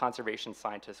interviewed conservation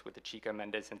scientists with the Chico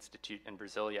Mendes Institute in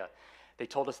Brasilia, they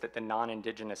told us that the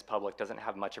non-indigenous public doesn't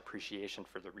have much appreciation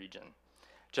for the region.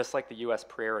 Just like the US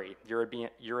prairie,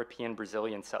 European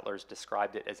Brazilian settlers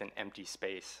described it as an empty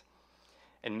space,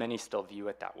 and many still view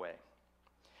it that way.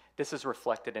 This is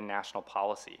reflected in national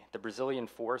policy. The Brazilian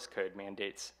Forest Code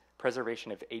mandates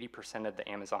preservation of 80% of the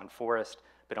Amazon forest,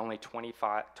 but only 20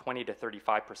 to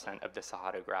 35% of the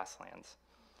Cerrado grasslands.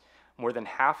 More than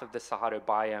half of the Cerrado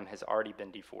biome has already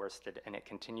been deforested, and it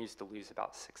continues to lose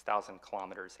about 6,000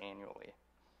 kilometers annually.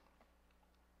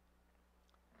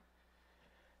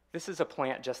 This is a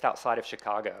plant just outside of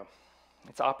Chicago.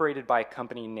 It's operated by a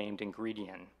company named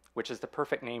Ingredient, which is the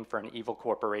perfect name for an evil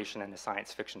corporation in a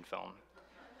science fiction film.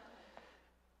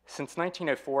 Since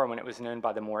 1904, when it was known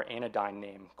by the more anodyne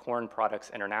name Corn Products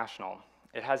International,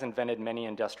 it has invented many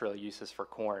industrial uses for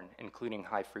corn, including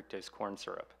high fructose corn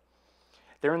syrup.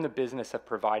 They're in the business of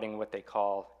providing what they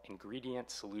call ingredient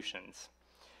solutions,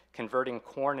 converting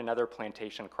corn and other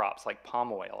plantation crops like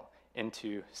palm oil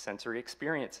into sensory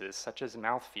experiences such as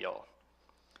mouthfeel.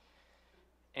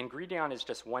 Ingredion is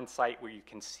just one site where you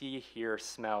can see, hear,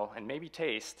 smell, and maybe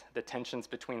taste the tensions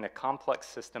between the complex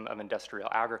system of industrial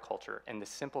agriculture and the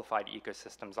simplified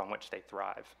ecosystems on which they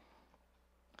thrive.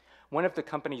 One of the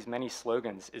company's many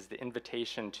slogans is the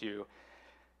invitation to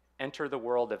enter the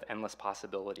world of endless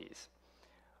possibilities.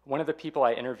 One of the people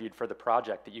I interviewed for the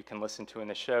project that you can listen to in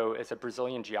the show is a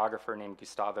Brazilian geographer named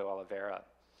Gustavo Oliveira.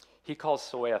 He calls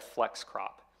soy a flex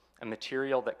crop, a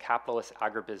material that capitalist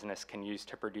agribusiness can use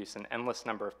to produce an endless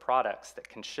number of products that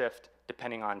can shift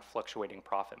depending on fluctuating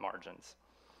profit margins.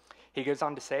 He goes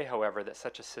on to say, however, that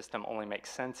such a system only makes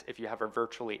sense if you have a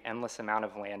virtually endless amount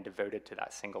of land devoted to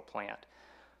that single plant,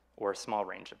 or a small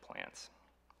range of plants.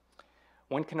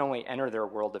 One can only enter their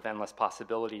world of endless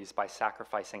possibilities by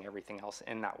sacrificing everything else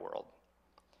in that world.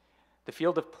 The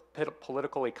field of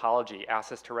political ecology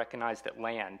asks us to recognize that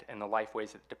land and the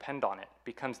lifeways that depend on it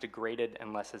becomes degraded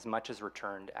unless as much is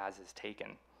returned as is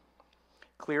taken.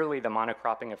 Clearly, the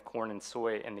monocropping of corn and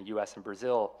soy in the US and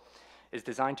Brazil is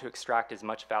designed to extract as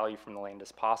much value from the land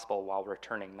as possible while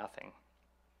returning nothing.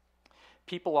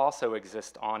 People also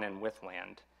exist on and with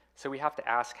land, so we have to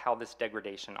ask how this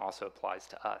degradation also applies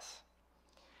to us.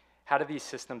 How do these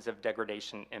systems of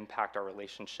degradation impact our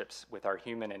relationships with our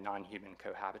human and non-human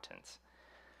cohabitants?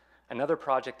 Another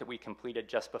project that we completed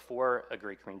just before A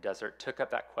Great Green Desert took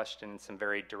up that question in some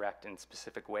very direct and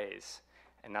specific ways,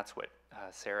 and that's what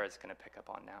Sarah is going to pick up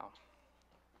on now.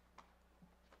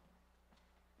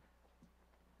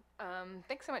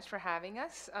 Thanks so much for having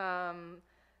us. Hang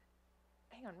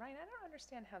on, Ryan, I don't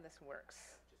understand how this works.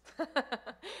 How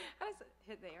does it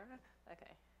hit there?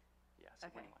 Okay. Yes.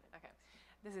 Okay. Okay.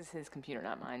 This is his computer,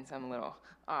 not mine, so I'm a little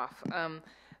off.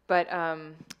 But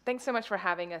thanks so much for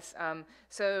having us.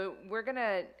 So we're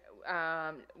gonna,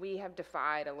 we have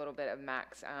defied a little bit of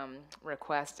Mac's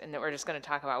request, and that we're just gonna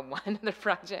talk about one other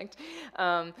project.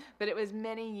 But it was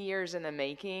many years in the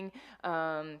making,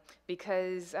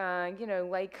 because, you know,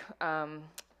 like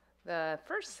the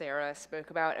first Sarah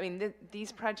spoke about, I mean,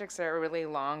 these projects are really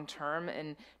long-term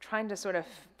and trying to sort of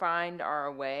find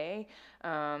our way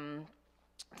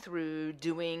through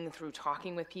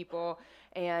talking with people.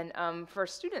 And for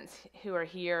students who are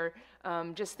here,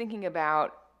 just thinking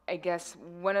about, I guess,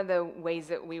 one of the ways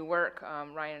that we work,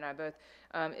 Ryan and I both,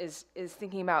 is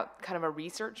thinking about kind of a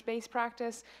research-based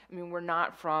practice. I mean, we're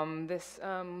not from this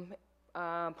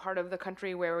part of the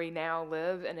country where we now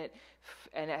live, and it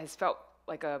has felt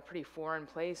like a pretty foreign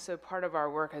place. So part of our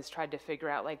work has tried to figure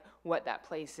out like what that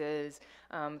place is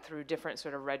through different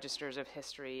sort of registers of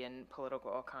history and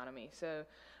political economy. So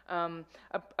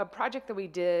a project that we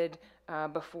did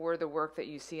before the work that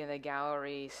you see in the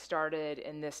gallery started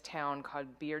in this town called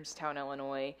Beardstown,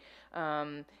 Illinois.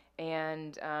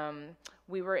 And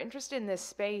we were interested in this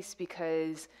space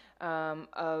because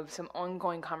of some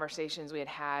ongoing conversations we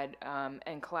had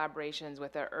and collaborations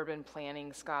with an urban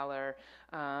planning scholar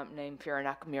named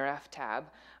Firanak Mireftab.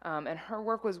 And her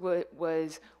work was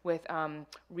with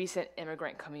recent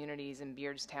immigrant communities in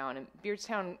Beardstown. And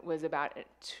Beardstown was about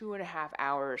 2.5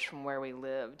 hours from where we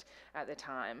lived at the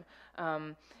time.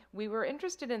 We were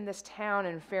interested in this town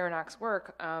and Firanak's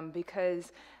work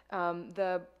because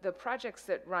the projects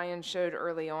that Ryan showed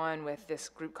early on with this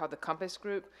group called the Compass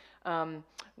Group,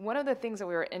 one of the things that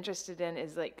we were interested in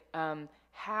is like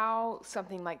how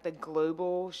something like the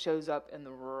global shows up in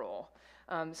the rural.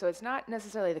 So it's not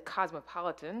necessarily the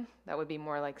cosmopolitan, that would be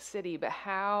more like city, but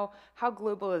how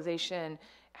globalization,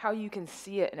 how you can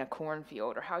see it in a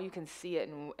cornfield or how you can see it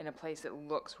in a place that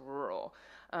looks rural.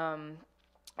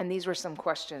 And these were some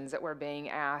questions that were being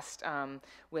asked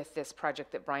with this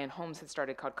project that Brian Holmes had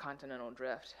started called Continental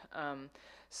Drift.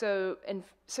 So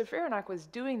Firanak was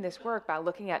doing this work by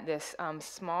looking at this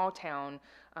small town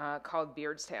called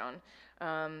Beardstown.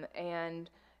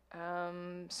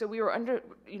 So we were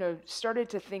started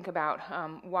to think about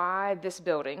why this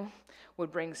building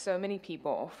would bring so many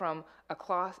people from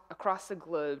across the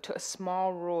globe to a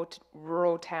small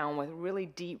rural town with really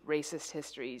deep racist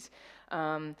histories.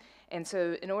 And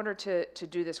so in order to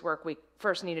do this work, we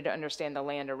first needed to understand the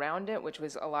land around it, which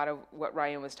was a lot of what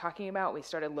Ryan was talking about. We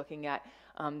started looking at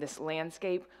this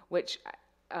landscape, which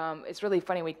it's really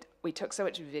funny. We took so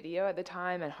much video at the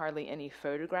time and hardly any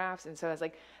photographs. And so I was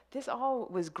like, this all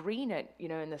was green at,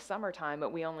 in the summertime,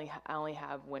 but I only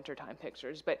have wintertime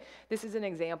pictures. But this is an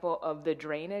example of the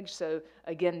drainage. So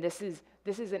again, this is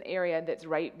an area that's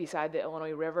right beside the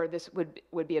Illinois River. This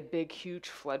would be a big, huge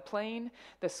floodplain.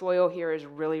 The soil here is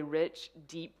really rich,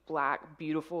 deep, black,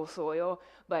 beautiful soil.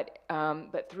 But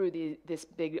through this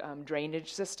big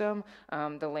drainage system,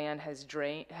 the land has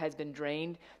been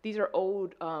drained. These are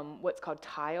old, what's called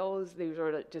tiles. These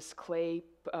are just clay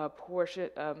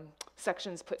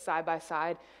sections put side by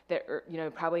side that are,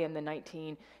 probably in the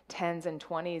 1910s and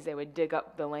 20s, they would dig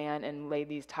up the land and lay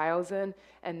these tiles in.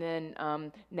 And then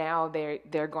now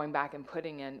they're going back and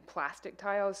putting in plastic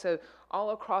tiles. So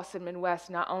all across the Midwest,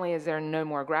 not only is there no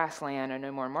more grassland or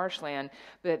no more marshland,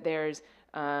 but there's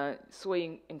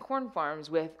soy and corn farms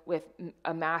with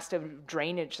a massive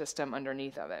drainage system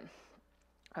underneath of it.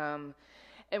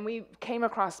 And we came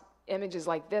across images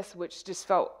like this, which just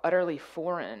felt utterly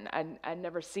foreign. I'd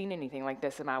never seen anything like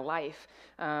this in my life,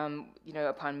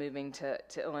 upon moving to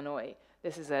Illinois.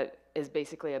 This is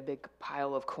basically a big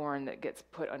pile of corn that gets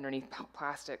put underneath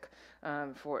plastic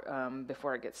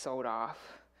before it gets sold off.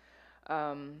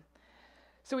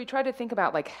 So we tried to think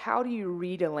about, like, how do you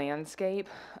read a landscape?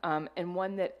 And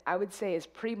one that I would say is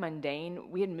pretty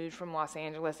mundane. We had moved from Los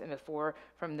Angeles and before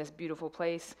from this beautiful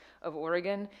place of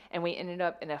Oregon, and we ended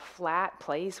up in a flat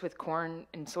place with corn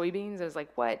and soybeans. I was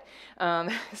like, what?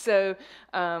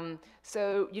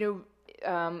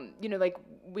 Like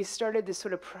we started this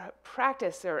sort of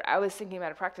practice, or I was thinking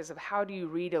about a practice of how do you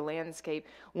read a landscape,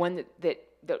 one that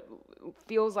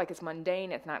feels like it's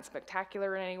mundane, it's not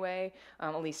spectacular in any way,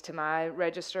 at least to my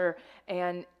register,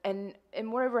 and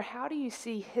moreover, how do you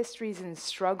see histories and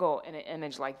struggle in an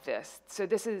image like this? So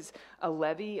this is a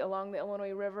levee along the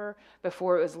Illinois River.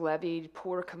 Before it was levied,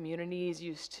 poor communities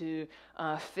used to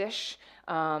fish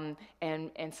and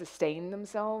sustain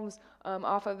themselves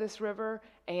off of this river.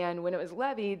 And when it was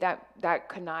levied, that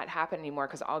could not happen anymore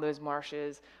because all those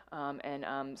marshes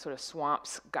and sort of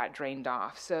swamps got drained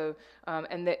off. So,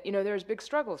 there's big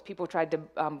struggles. People tried to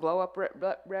blow up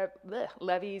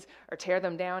levees or tear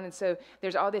them down. And so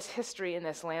there's all this history in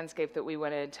this landscape that we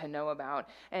wanted to know about.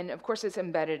 And of course, it's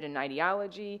embedded in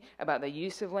ideology about the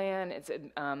use of land. It's,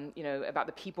 about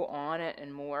the people on it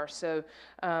and more. So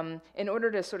in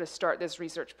order to sort of start this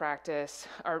research practice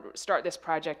or start this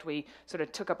project, we sort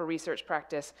of took up a research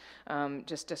practice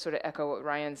just to sort of echo what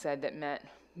Ryan said, that meant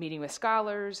meeting with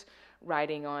scholars,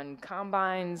 riding on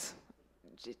combines,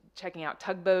 checking out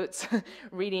tugboats,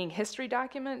 reading history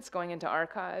documents, going into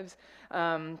archives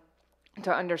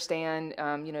to understand,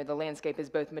 the landscape is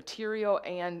both material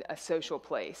and a social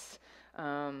place,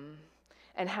 and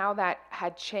how that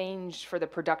had changed for the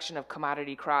production of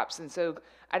commodity crops. And so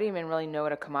I didn't even really know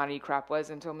what a commodity crop was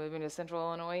until moving to Central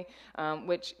Illinois,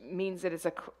 which means that it's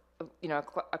a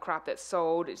crop that's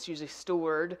sold. It's usually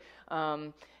stored.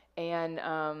 What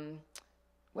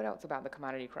else about the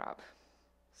commodity crop?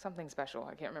 Something special.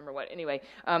 I can't remember what. Anyway,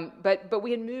 but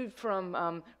we had moved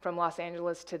from Los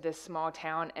Angeles to this small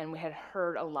town, and we had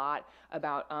heard a lot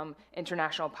about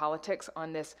international politics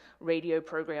on this radio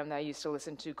program that I used to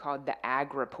listen to called the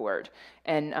Ag Report.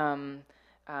 And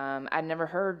I'd never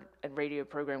heard a radio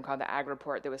program called the Ag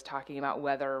Report that was talking about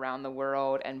weather around the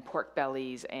world and pork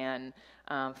bellies and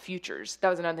futures. That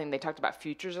was another thing. They talked about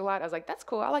futures a lot. I was like, that's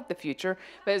cool. I like the future.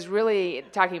 But it's really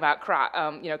talking about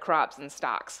crops and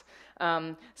stocks.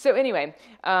 So anyway,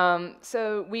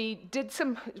 so we did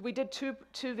two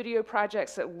video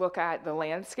projects that look at the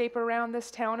landscape around this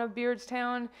town of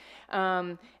Beardstown,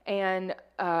 and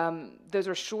those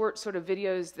are short sort of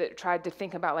videos that tried to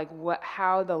think about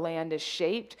how the land is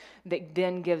shaped that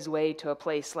then gives way to a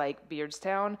place like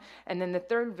Beardstown. And then the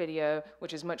third video,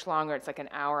 which is much longer, it's like an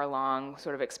hour-long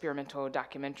sort of experimental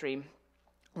documentary,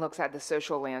 looks at the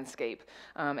social landscape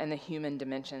and the human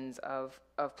dimensions of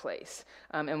place.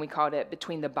 And we called it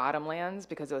Between the Bottomlands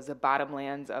because it was the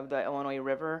bottomlands of the Illinois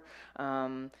River,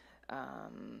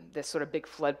 this sort of big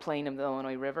floodplain of the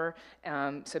Illinois River,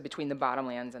 so between the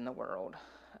bottomlands and the world.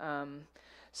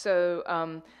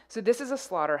 So this is a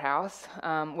slaughterhouse,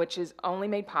 which is only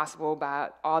made possible by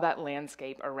all that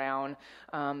landscape around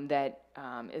that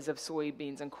is of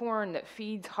soybeans and corn that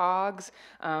feeds hogs,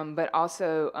 but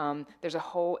also there's a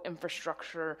whole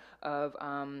infrastructure of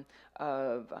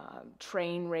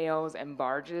train rails and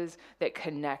barges that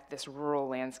connect this rural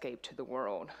landscape to the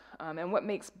world. And what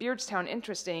makes Beardstown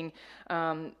interesting,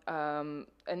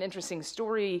 an interesting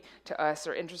story to us,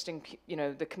 or interesting,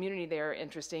 the community there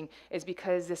interesting, is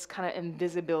because this kind of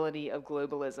invisibility of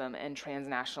globalism and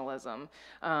transnationalism.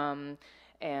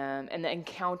 and the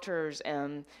encounters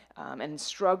and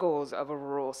struggles of a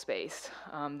rural space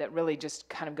that really just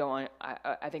kind of go on,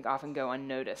 I think often go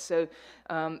unnoticed. So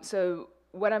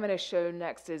what I'm going to show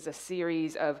next is a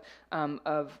series of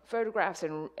photographs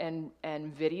and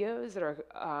videos that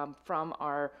are from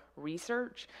our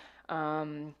research.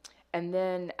 And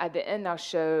then at the end, I'll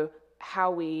show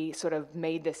how we sort of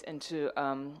made this into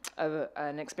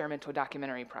an experimental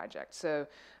documentary project. So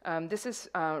this is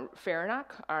Faranak,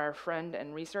 our friend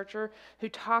and researcher, who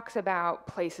talks about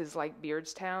places like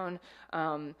Beardstown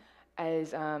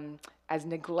as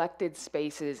neglected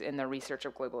spaces in the research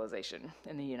of globalization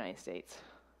in the United States.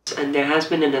 And there has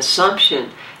been an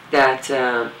assumption that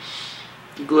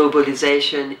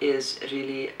globalization is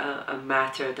really a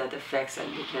matter that affects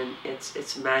and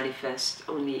it's manifest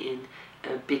only in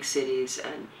big cities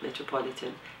and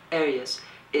metropolitan areas.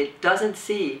 It doesn't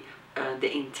see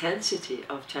the intensity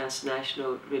of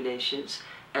transnational relations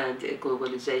and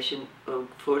globalization,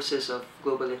 forces of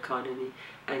global economy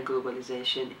and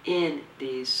globalization in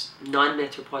these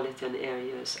non-metropolitan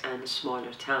areas and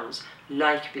smaller towns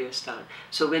like Beardstown.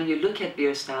 So when you look at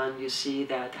Beardstown, you see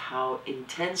that how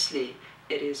intensely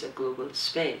it is a global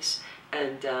space.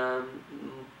 And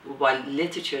while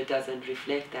literature doesn't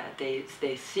reflect that,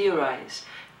 they theorize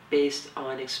based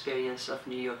on experience of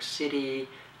New York City,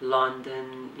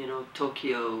 London,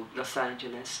 Tokyo, Los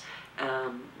Angeles,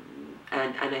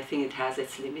 and I think it has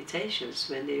its limitations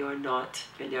when they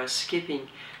are skipping,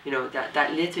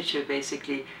 that literature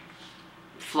basically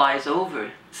flies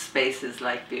over spaces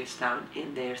like Beardstown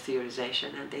in their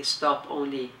theorization, and they stop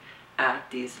only at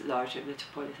these larger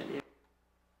metropolitan areas.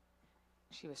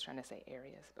 She was trying to say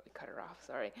areas, but we cut her off,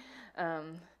 sorry.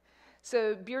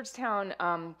 So Beardstown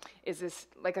is this,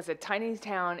 like I said, tiny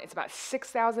town. It's about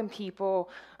 6,000 people.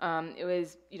 It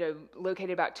was, located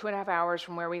about 2.5 hours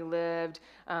from where we lived,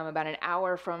 about an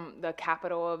hour from the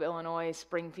capital of Illinois,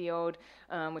 Springfield,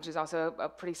 which is also a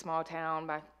pretty small town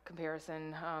by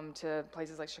comparison to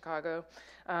places like Chicago.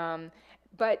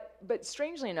 But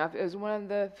strangely enough, it was one of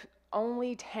the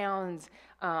only towns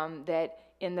that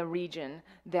in the region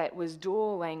that was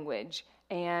dual language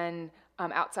and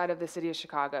outside of the city of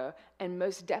Chicago, and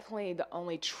most definitely the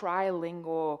only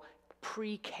trilingual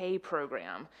pre-K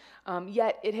program.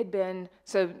 Yet it had been,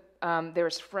 there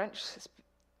was French,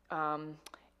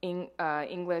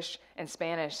 English, and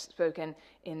Spanish spoken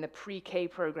in the pre-K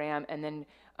program, and then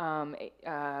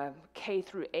K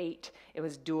through 8, it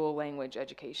was dual language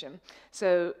education.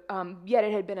 So yet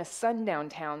it had been a sundown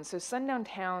town. So sundown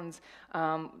towns,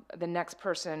 the next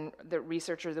person, the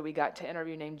researcher that we got to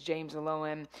interview named James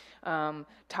Lowen,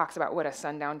 talks about what a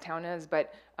sundown town is,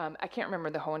 but I can't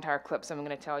remember the whole entire clip, so I'm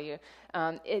going to tell you.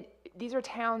 These are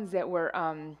towns that were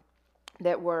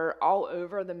all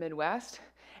over the Midwest,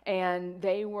 and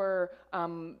they were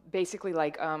basically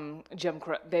like Jim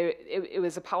Crow. It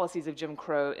was the policies of Jim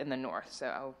Crow in the North, so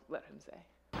I'll let him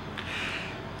say.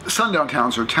 Sundown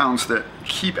towns are towns that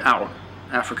keep out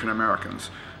African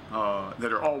Americans,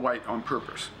 that are all white on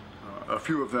purpose. A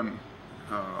few of them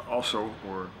also,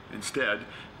 or instead,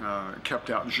 kept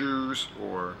out Jews,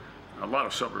 or a lot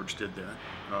of suburbs did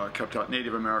that, kept out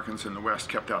Native Americans in the West,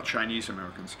 kept out Chinese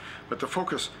Americans. But the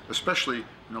focus, especially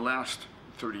in the last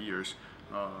 30 years,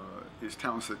 is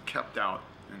towns that kept out,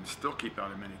 and still keep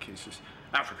out in many cases,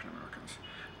 African Americans.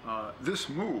 This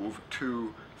move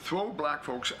to throw black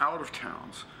folks out of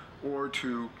towns, or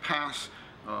to pass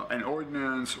an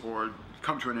ordinance, or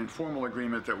come to an informal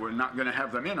agreement that we're not going to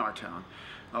have them in our town,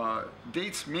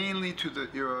 dates mainly to the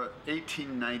era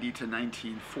 1890 to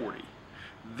 1940.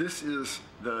 This is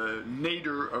the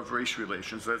nadir of race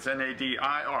relations. That's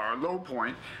N-A-D-I-R, low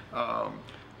point.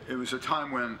 It was a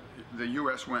time when the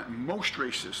U.S. went most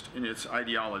racist in its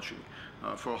ideology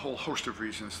for a whole host of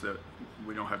reasons that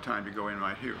we don't have time to go in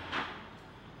right here.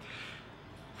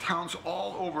 Towns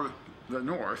all over the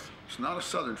North, it's not a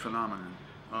Southern phenomenon,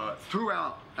 threw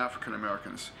out African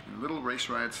Americans in little race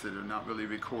riots that are not really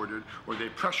recorded, or they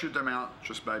pressured them out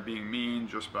just by being mean,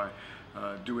 just by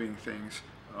doing things,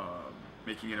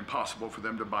 making it impossible for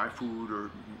them to buy food or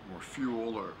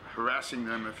fuel, or harassing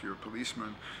them if you're a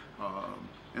policeman,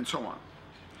 and so on.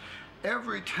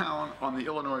 Every town on the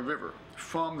Illinois River,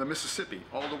 from the Mississippi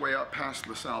all the way up past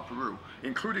LaSalle, Peru,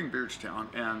 including Beardstown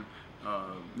and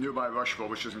nearby Rushville,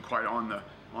 which isn't quite on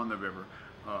the river,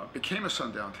 became a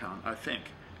sundown town, I think,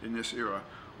 in this era,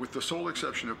 with the sole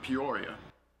exception of Peoria.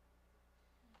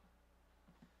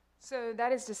 So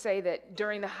that is to say that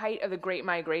during the height of the Great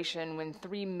Migration, when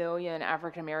 3 million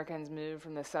African Americans moved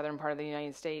from the southern part of the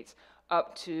United States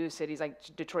up to cities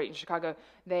like Detroit and Chicago,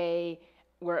 they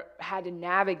had to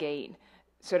navigate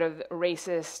sort of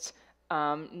racist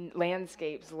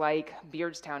landscapes like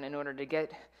Beardstown in order to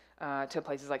get to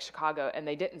places like Chicago, and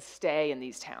they didn't stay in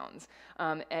these towns.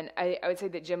 And I would say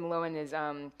that James Loewen is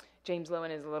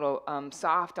a little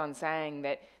soft on saying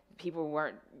that people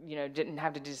weren't, didn't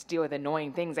have to just deal with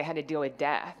annoying things; they had to deal with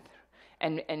death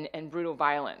and brutal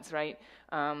violence, right?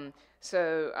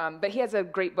 But he has a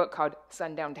great book called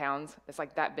Sundown Towns. It's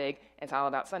like that big. It's all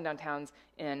about sundown towns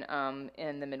in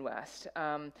the Midwest.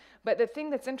 But the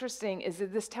thing that's interesting is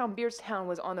that this town, Beardstown,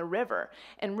 was on the river.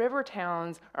 And river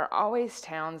towns are always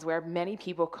towns where many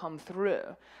people come through.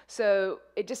 So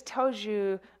it just tells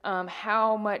you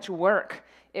how much work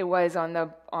it was on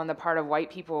the part of white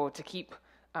people to keep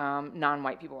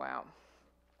non-white people out.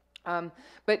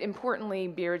 But importantly,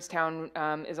 Beardstown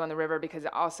is on the river because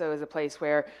it also is a place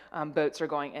where boats are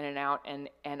going in and out,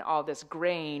 and all this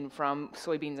grain from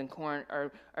soybeans and corn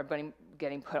are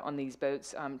getting put on these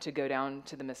boats to go down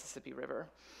to the Mississippi River.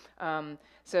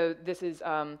 So this is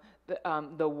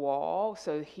the wall.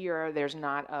 So here there's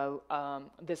not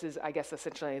this is, I guess,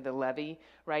 essentially the levee,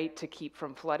 right, to keep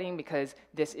from flooding, because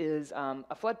this is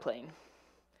a floodplain.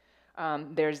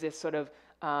 There's this sort of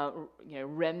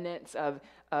remnants of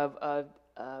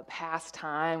past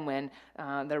time when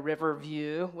the river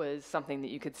view was something that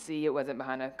you could see. It wasn't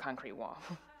behind a concrete wall.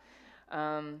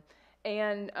 The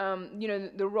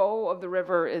role of the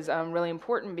river is really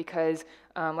important because,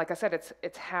 like I said,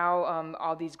 it's how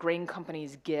all these grain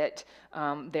companies get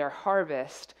their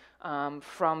harvest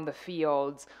from the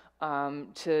fields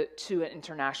to an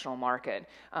international market.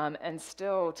 And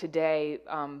still today,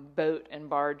 boat and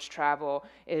barge travel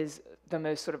is the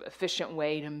most sort of efficient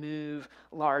way to move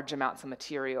large amounts of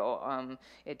material.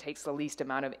 It takes the least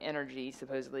amount of energy,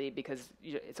 supposedly, because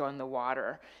it's on the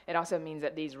water. It also means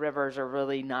that these rivers are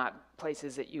really not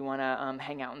places that you want to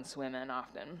hang out and swim in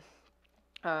often.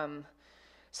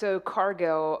 So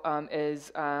Cargill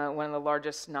is one of the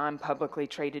largest non-publicly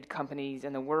traded companies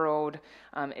in the world.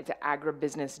 It's an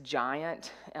agribusiness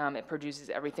giant. It produces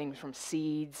everything from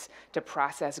seeds to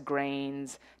processed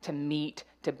grains to meat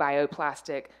to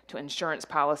bioplastic to insurance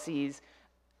policies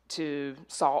to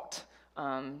salt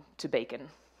to bacon.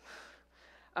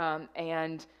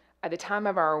 And at the time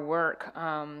of our work,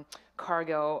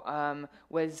 Cargill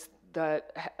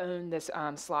owned this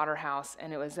slaughterhouse,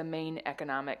 and it was the main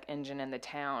economic engine in the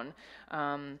town.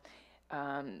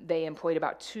 They employed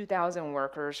about 2,000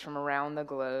 workers from around the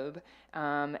globe,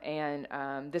 and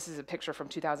this is a picture from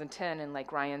 2010, and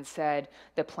like Ryan said,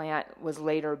 the plant was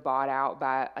later bought out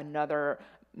by another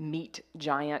meat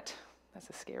giant. That's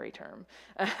a scary term.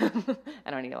 I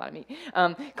don't eat a lot of meat.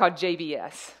 Called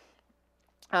JBS.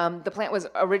 The plant was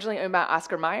originally owned by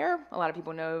Oscar Mayer. A lot of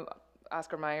people know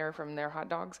Oscar Mayer from their hot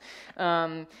dogs.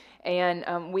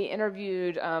 We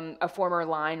interviewed a former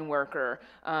line worker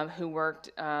who worked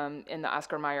in the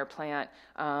Oscar Mayer plant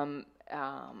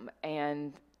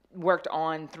and worked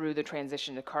on through the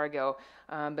transition to Cargill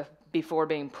before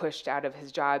being pushed out of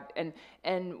his job.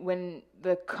 And when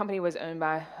the company was owned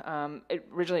by, it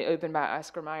originally opened by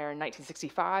Oscar Mayer in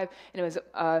 1965, and it was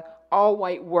an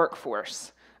all-white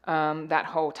workforce that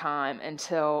whole time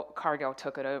until Cargill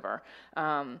took it over.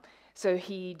 So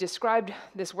he described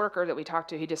this worker that we talked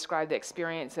to. He described the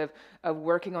experience of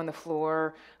working on the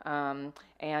floor and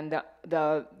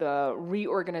the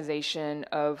reorganization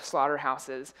of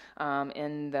slaughterhouses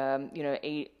in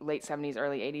the late 70s,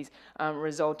 early 80s,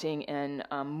 resulting in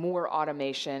more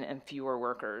automation and fewer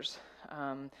workers.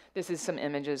 This is some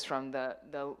images from the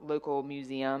local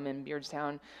museum in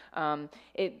Beardstown.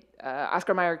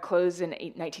 Oscar Mayer closed in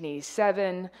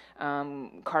 1987.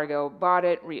 Cargill bought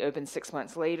it, reopened 6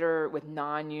 months later with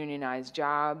non-unionized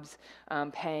jobs,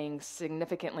 paying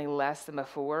significantly less than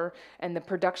before. And the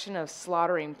production of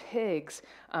slaughtering pigs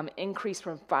increased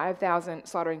from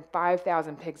slaughtering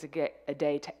 5,000 pigs a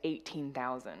day to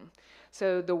 18,000.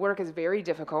 So the work is very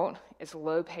difficult. It's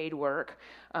low-paid work,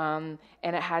 and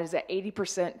it has an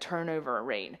 80% turnover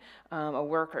rate of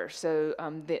workers. So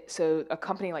a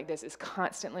company like this is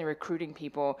constantly recruiting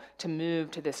people to move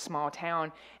to this small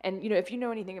town. And if you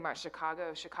know anything about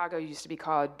Chicago, Chicago used to be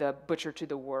called the butcher to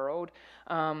the world.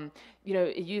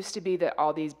 It used to be that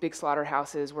all these big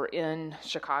slaughterhouses were in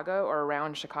Chicago or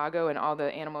around Chicago, and all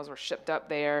the animals were shipped up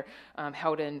there,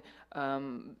 held in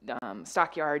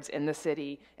stockyards in the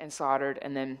city and slaughtered,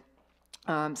 and then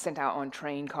sent out on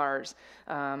train cars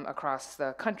across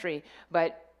the country.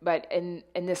 But in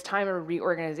this time of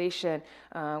reorganization,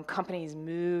 companies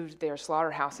moved their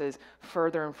slaughterhouses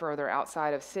further and further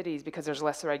outside of cities because there's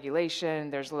less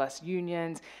regulation, there's less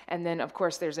unions, and then of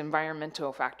course there's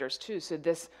environmental factors too. So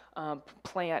this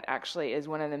plant actually is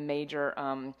one of the major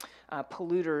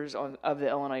polluters of the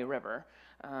Illinois River.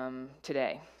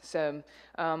 today. So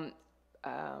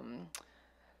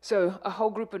a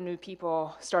whole group of new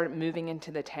people started moving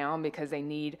into the town because they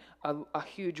need a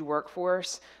huge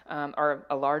workforce, or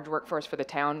a large workforce for the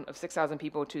town of 6,000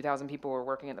 people. 2,000 people were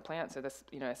working at the plant, so that's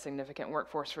a significant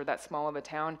workforce for that small of a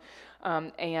town.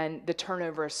 And the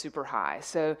turnover is super high.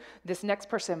 So this next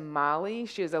person, Molly,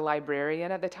 she was a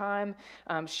librarian at the time.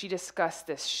 She discussed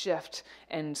this shift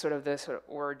and sort of the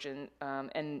origin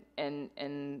and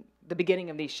the beginning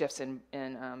of these shifts in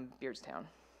Beardstown.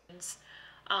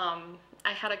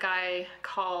 I had a guy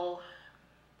call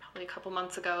probably a couple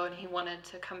months ago, and he wanted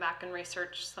to come back and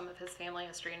research some of his family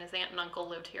history, and his aunt and uncle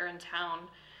lived here in town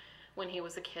when he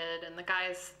was a kid, and the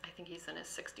guy's, I think he's in his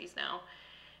 60s now,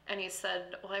 and he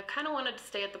said, well, I kind of wanted to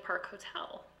stay at the Park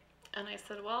Hotel. And I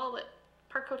said, well, the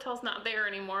Park Hotel's not there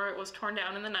anymore. It was torn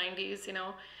down in the 90s,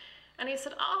 And he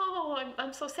said, oh,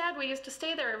 I'm so sad. We used to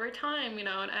stay there every time, And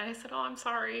I said, oh, I'm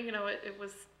sorry. It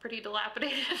was pretty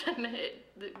dilapidated, and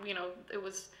it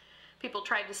was, people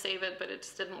tried to save it, but it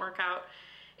just didn't work out.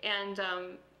 And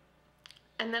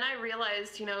then I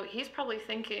realized, he's probably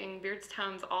thinking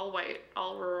Beardstown's all white,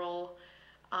 all rural.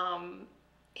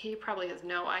 He probably has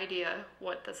no idea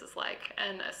what this is like.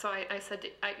 And so I said,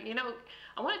 I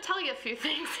want to tell you a few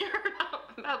things here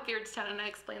about Beardstown. And I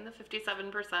explained the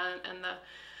 57% and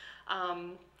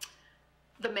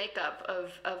the makeup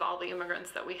of all the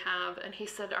immigrants that we have. And he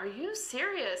said, are you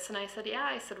serious? And I said, yeah.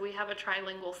 I said, we have a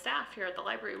trilingual staff here at the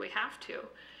library. We have to.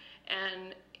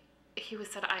 And he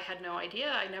said, I had no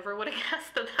idea. I never would have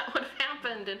guessed that would have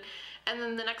happened. And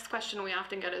then the next question we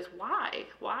often get is why?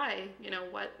 Why?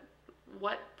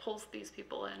 What pulls these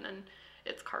people in? And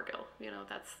it's Cargill.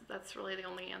 That's really the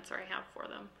only answer I have for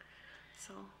them.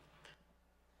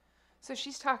 So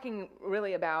she's talking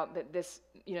really about that this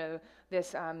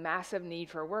massive need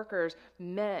for workers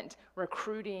meant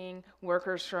recruiting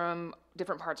workers from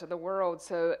different parts of the world.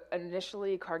 So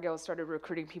initially, Cargill started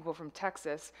recruiting people from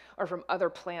Texas or from other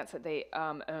plants that they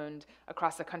owned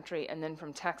across the country, and then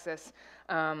from Texas,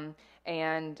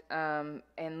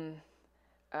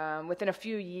 within a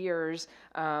few years,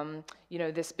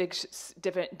 this big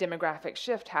different demographic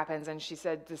shift happens, and she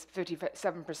said this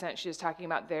 57%. She was talking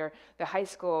about the high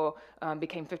school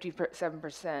became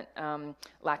 57%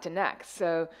 Latinx.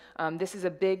 So this is a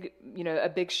big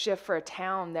shift for a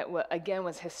town that again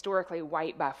was historically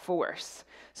white by force.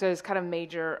 So it's kind of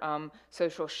major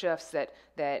social shifts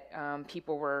that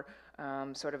people were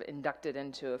sort of inducted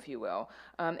into, if you will.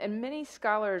 And many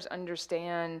scholars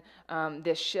understand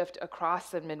this shift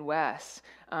across the Midwest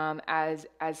as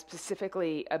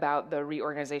specifically about the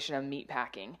reorganization of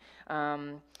meatpacking.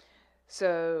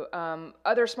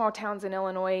 Other small towns in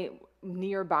Illinois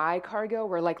nearby Cargill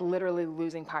were like literally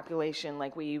losing population.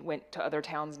 Like we went to other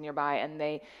towns nearby, and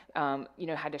they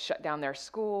had to shut down their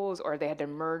schools, or they had to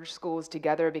merge schools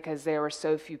together because there were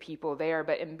so few people there.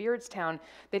 But in Beardstown,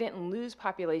 they didn't lose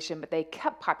population, but they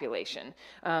kept population.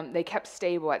 They kept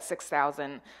stable at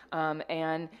 6,000.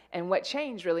 And what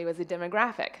changed really was the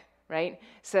demographic, right?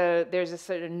 So there's a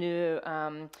sort of new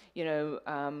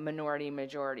minority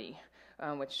majority,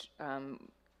 which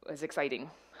was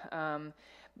exciting.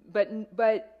 But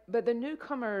the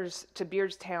newcomers to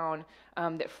Beardstown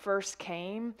that first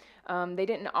came, they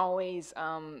didn't always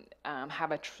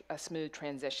have a smooth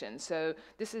transition. So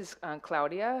this is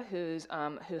Claudia, whose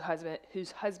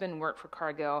husband worked for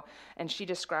Cargill, and she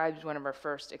describes one of her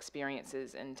first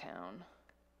experiences in town.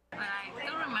 But I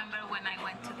do remember when I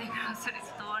went to the grocery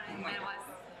store, and I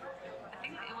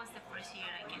think it was the first year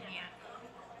I came here.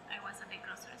 I was at the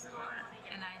grocery store,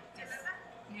 and I just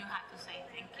knew how to say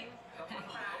thank you.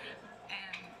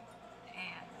 and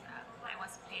I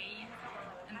was paying,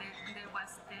 and there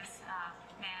was this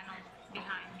man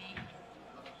behind me,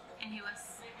 and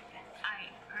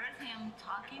I heard him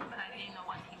talking, but I didn't know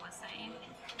what he was saying.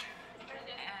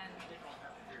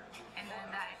 And then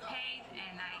I paid,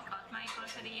 and I got my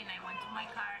grocery, and I went to my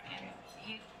car, and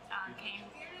he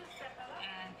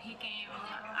came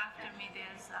after me.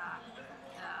 There's the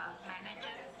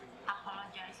manager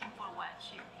apologizing for what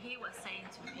he was saying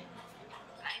to me.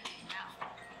 I didn't know.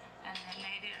 And then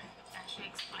later, she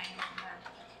explained that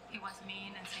he was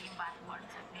mean and saying bad words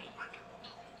at me, like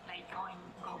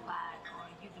go back, or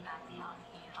you do not belong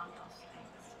here, all those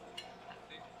things.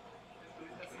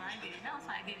 So I didn't know, so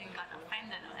I didn't get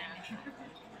offended or anything.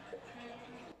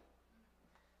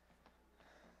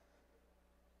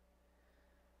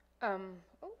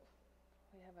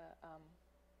 We have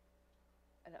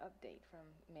an update from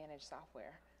Manage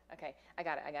Software. Okay, I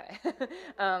got it.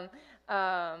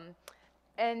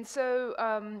 And so,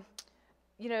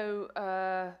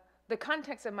 the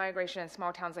context of migration in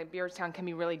small towns like Beardstown can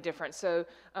be really different. So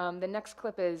the next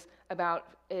clip is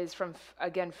from,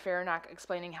 again, Faranack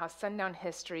explaining how sundown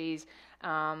histories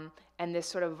and this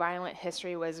sort of violent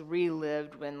history was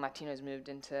relived when Latinos moved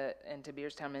into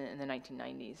Beardstown in the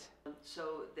 1990s.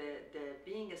 So the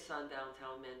being a sundown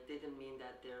town didn't mean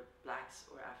that their blacks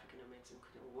or African Americans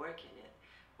couldn't work in it,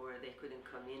 or they couldn't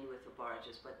come in with the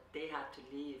barges, but they had to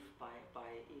leave by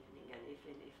evening, and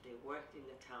even if they worked in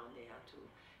the town, they had to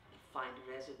find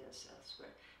residence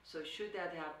elsewhere. So should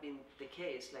that have been the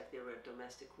case, like there were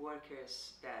domestic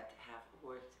workers that have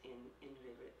worked in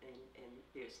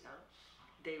Beardstown,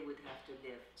 they would have to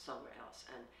live somewhere else.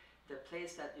 And the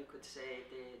place that you could say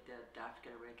the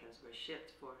African Americans were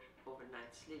shipped for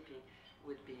overnight sleeping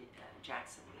would be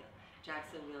Jacksonville.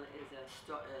 Jacksonville is a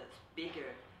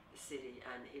bigger city,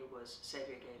 and it was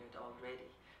segregated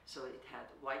already. So it had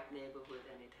white neighborhood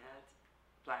and it had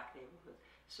black neighborhood.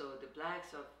 So the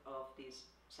blacks of these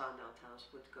sundown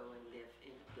towns would go and live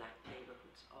in the black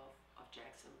neighborhoods of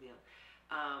Jacksonville.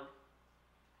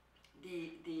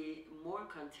 The more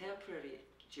contemporary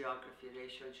geography,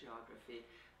 racial geography,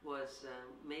 was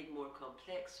made more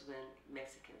complex when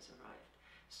Mexicans arrived.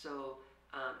 So,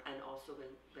 and also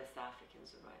when West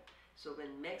Africans arrived. So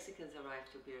when Mexicans arrived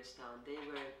to Beardstown, they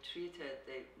were treated,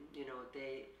 they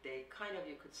kind of,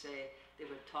 you could say, they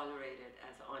were tolerated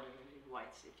as honorary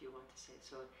whites, if you want to say.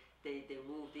 So they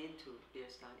moved into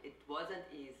Beardstown. It wasn't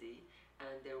easy,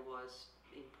 and there was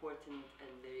important and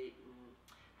very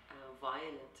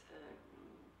violent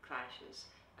clashes.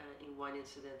 In one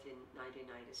incident in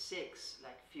 1996,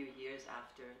 like a few years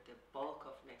after the bulk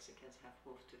of Mexicans have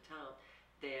moved to town,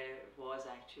 there was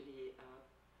actually a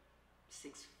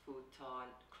 6-foot tall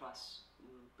cross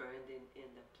burned in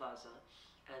the plaza,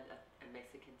 and a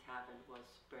Mexican tavern was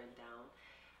burned down.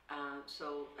 And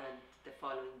the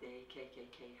following day,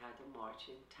 KKK had a march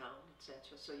in town,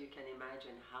 etc. So you can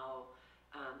imagine how,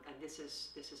 and this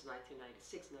is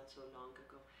 1996, not so long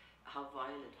ago, how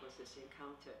violent was this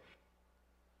encounter.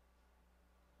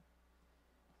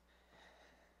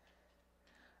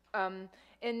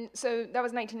 And so that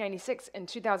was 1996. In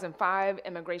 2005,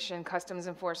 Immigration Customs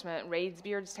Enforcement raids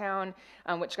Beardstown,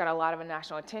 which got a lot of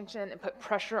national attention and put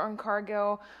pressure on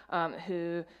Cargill,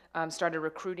 who started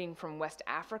recruiting from West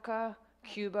Africa,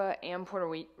 Cuba, and Puerto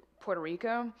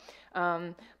Rico.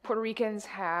 Puerto Ricans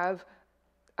have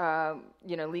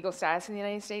legal status in the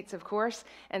United States, of course,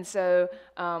 and so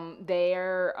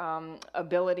their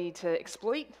ability to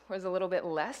exploit was a little bit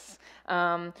less.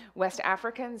 West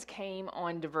Africans came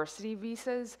on diversity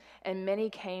visas, and many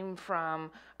came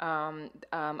from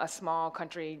a small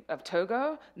country of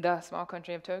Togo, the small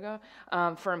country of Togo,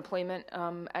 for employment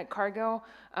at Cargill,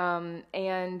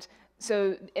 and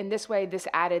so in this way, this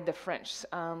added the French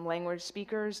language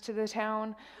speakers to the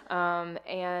town,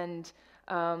 and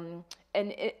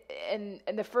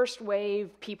the first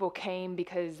wave, people came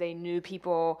because they knew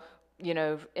people,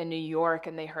 in New York,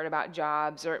 and they heard about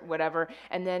jobs or whatever.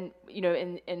 And then,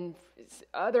 in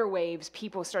other waves,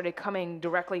 people started coming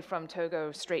directly from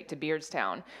Togo straight to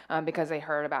Beardstown because they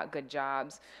heard about good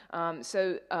jobs. And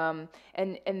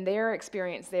their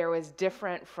experience there was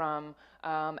different from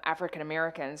African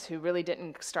Americans, who really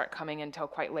didn't start coming until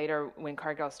quite later when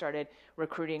Cargill started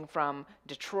recruiting from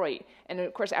Detroit. And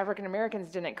of course, African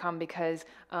Americans didn't come because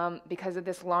of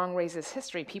this long racist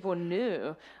history. People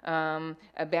knew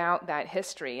about that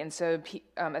history. And so,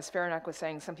 as Faranack was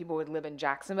saying, some people would live in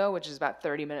Jacksonville, which is about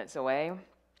 30 minutes away.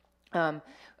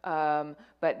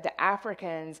 But the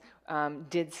Africans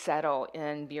did settle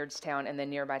in Beardstown and the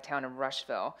nearby town of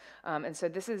Rushville. And so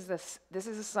this is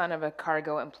the son of a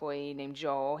Cargill employee named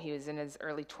Joel. He was in his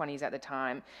early 20s at the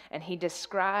time, and he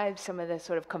described some of the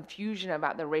sort of confusion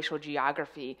about the racial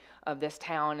geography of this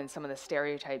town and some of the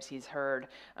stereotypes he's heard,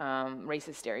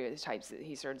 racist stereotypes that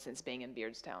he's heard since being in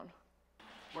Beardstown.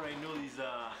 What I know is,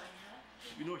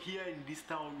 here in this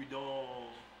town, we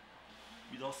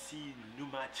don't see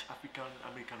much African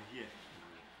American here.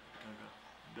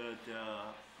 But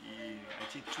I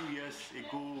think 2 years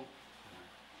ago,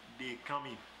 they come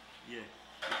in. Yeah,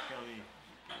 they come in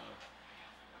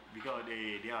because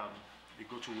they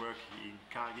go to work in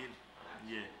Cargill.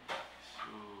 Yeah.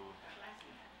 So,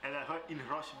 and I heard in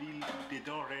Rushville they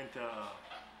don't rent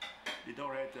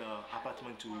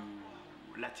apartment to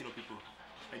Latino people.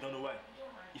 I don't know why.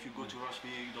 If you go to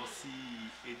Rushville, you don't see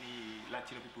any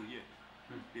Latino people here.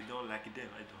 They don't like them.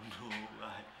 I don't know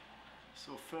why.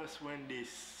 So first, when they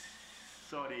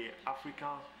saw the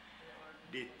African,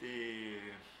 they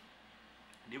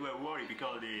were worried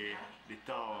because they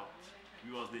thought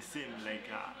we was the same like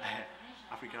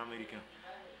African American.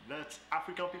 But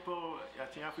African people, I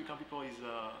think African people is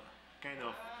kind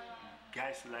of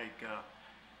guys like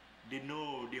they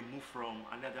know they move from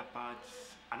another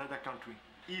parts, another country.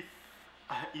 If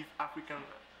African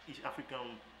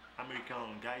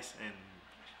American guys and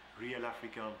real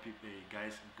African people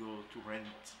guys go to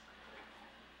rent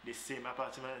the same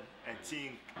apartment, I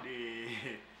think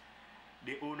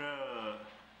the owner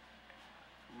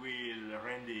will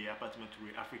rent the apartment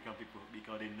to African people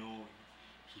because they know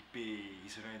he pay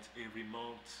his rent every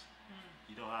month.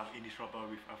 You don't have any trouble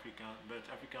with African, but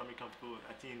African American people,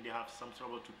 I think they have some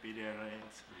trouble to pay their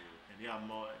rent, and they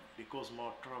cause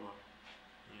more trouble.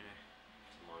 Yeah.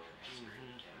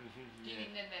 Do you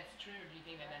think that that's true, or do you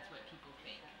think that that's what people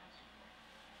think?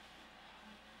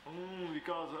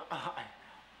 Because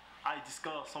I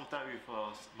discuss sometimes with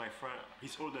my friend.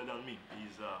 He's older than me.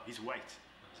 He's white.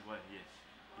 He's white. Yes.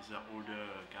 He's an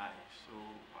older guy. So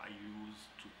I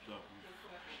used to talk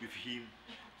with him.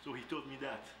 So he told me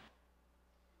that.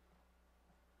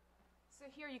 So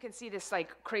here you can see this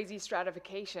like crazy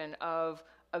stratification of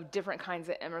different kinds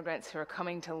of immigrants who are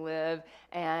coming to live,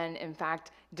 and in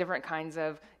fact different kinds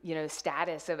of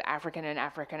status of African and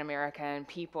African American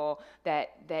people that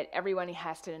everyone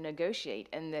has to negotiate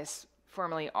in this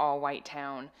formerly all white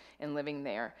town and living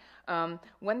there.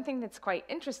 One thing that's quite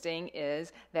interesting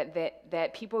is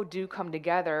that people do come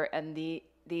together and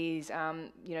these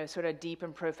sort of deep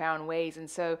and profound ways. And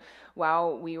so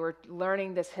while we were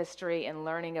learning this history and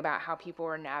learning about how people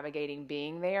were navigating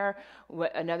being there,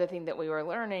 another thing that we were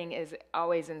learning is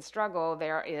always in struggle,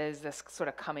 there is this sort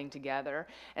of coming together.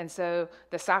 And so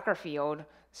the soccer field,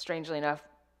 strangely enough,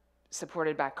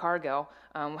 supported by Cargill,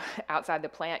 outside the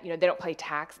plant, they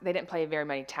didn't pay very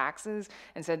many taxes,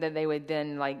 and so then they would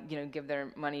then give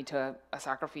their money to a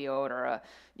soccer field or a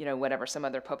whatever, some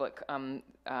other public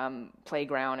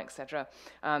playground, etc.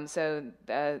 So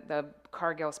the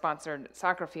Cargill sponsored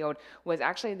soccer field was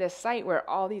actually this site where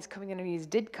all these communities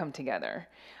did come together,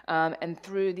 and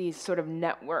through these sort of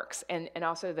networks, and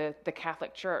also the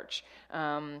Catholic Church,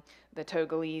 the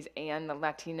Togolese and the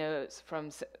Latinos from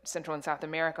Central and South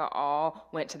America all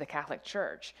went to the Catholic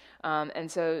Church.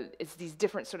 And so it's these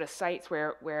different sort of sites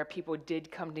where people did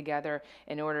come together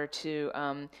in order to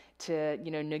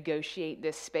negotiate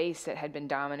this space that had been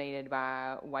dominated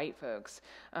by white folks.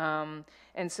 And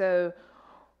so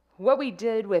what we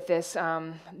did with this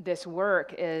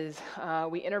work is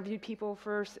we interviewed people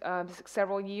for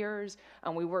several years.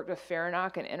 We worked with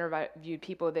Faranock and interviewed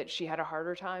people that she had a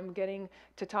harder time getting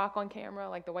to talk on camera,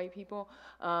 like the white people.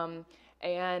 And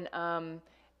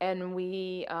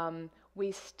we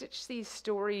stitched these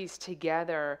stories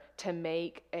together to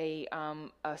make a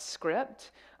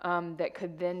script that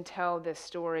could then tell this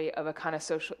story of a kind of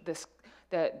social,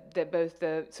 that both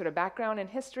the sort of background and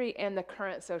history and the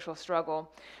current social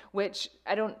struggle, which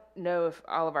I don't know if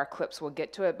all of our clips will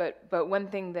get to it, but one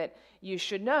thing that you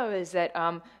should know is that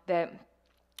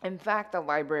in fact, the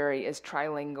library is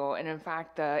trilingual, and in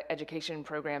fact, the education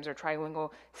programs are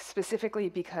trilingual specifically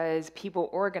because people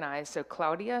organize. So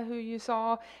Claudia, who you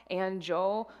saw, and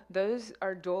Joel, those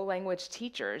are dual language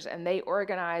teachers, and they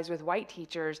organize with white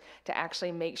teachers to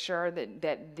actually make sure that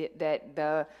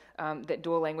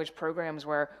dual language programs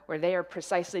were there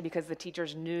precisely because the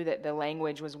teachers knew that the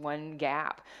language was one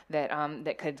gap that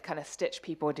could kind of stitch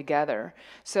people together.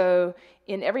 So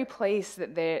in every place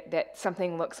that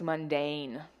something looks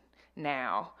mundane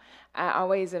now, I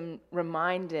always am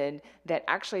reminded that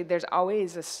actually there's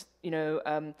always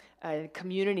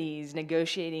communities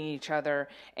negotiating each other,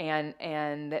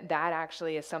 and that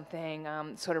actually is something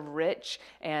sort of rich,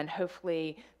 and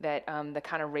hopefully that the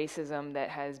kind of racism that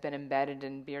has been embedded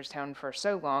in Beardstown for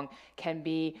so long can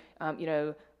be I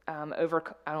don't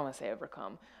want to say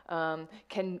overcome. That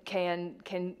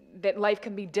life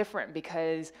can be different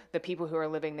because the people who are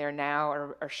living there now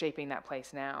are shaping that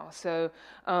place now. So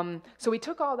we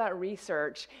took all that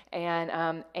research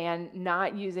and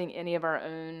not using any of our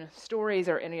own stories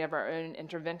or any of our own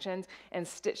interventions, and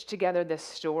stitched together this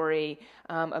story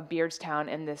of Beardstown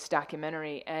in this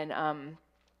documentary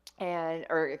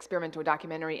or experimental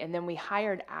documentary, and then we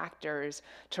hired actors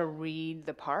to read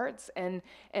the parts, and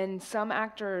some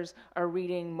actors are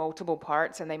reading multiple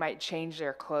parts, and they might change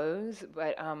their clothes,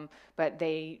 but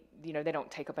they don't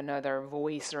take up another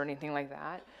voice or anything like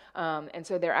that, and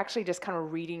so they're actually just kind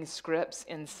of reading scripts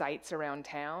in sites around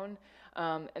town.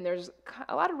 And there's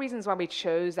a lot of reasons why we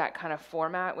chose that kind of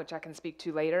format, which I can speak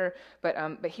to later. But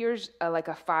here's like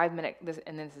a 5-minute,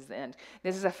 and this is the end.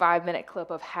 This is a 5-minute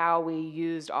clip of how we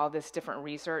used all this different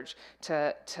research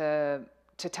to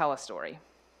tell a story.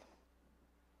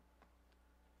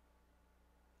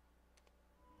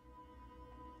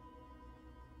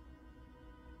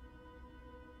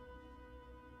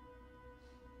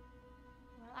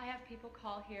 Well, I have people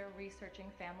call here researching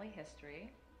family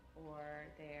history, or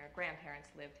their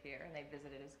grandparents lived here and they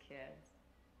visited as kids.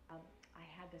 I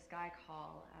had this guy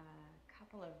call a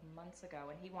couple of months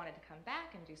ago, and he wanted to come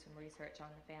back and do some research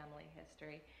on the family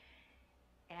history.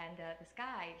 And this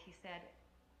guy, he said,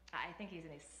 I think he's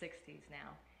in his 60s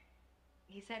now,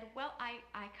 he said, well, I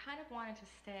kind of wanted to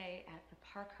stay at the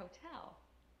Park Hotel.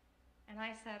 And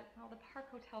I said, well, the Park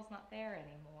Hotel's not there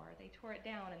anymore. They tore it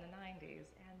down in the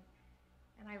 90s.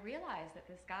 And I realized that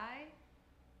this guy,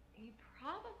 he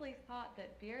probably thought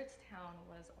that Beardstown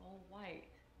was all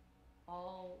white,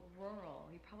 all rural.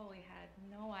 He probably had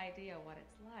no idea what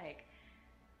it's like.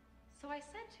 So I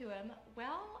said to him,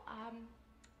 well,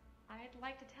 I'd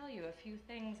like to tell you a few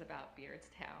things about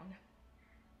Beardstown.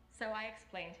 So I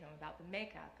explained to him about the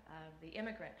makeup of the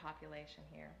immigrant population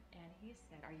here. And he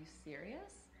said, are you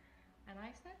serious? And I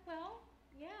said, well,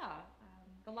 yeah,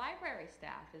 the library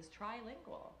staff is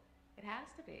trilingual. It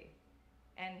has to be.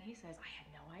 And he says, I had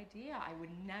no idea. I would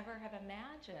never have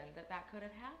imagined that that could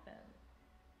have happened.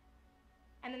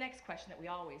 And the next question that we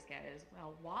always get is,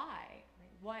 well, why? I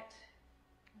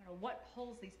mean, what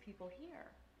pulls these people here?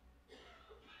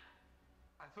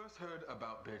 I first heard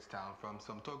about Beardstown from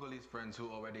some Togolese friends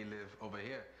who already live over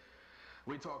here.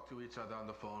 We talked to each other on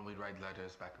the phone, we'd write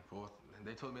letters back and forth, and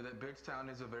they told me that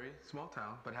Beardstown is a very small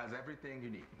town, but has everything you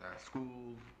need.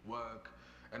 School, work,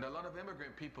 and a lot of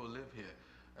immigrant people live here,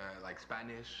 like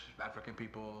Spanish, African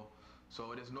people,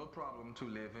 so it is no problem to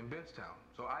live in Beardstown.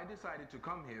 So I decided to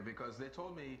come here because they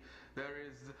told me there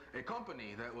is a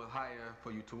company that will hire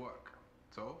for you to work.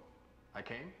 So I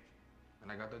came,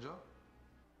 and I got the job.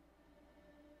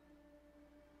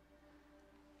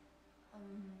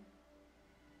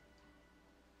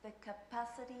 The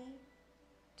capacity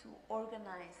to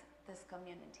organize this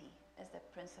community is the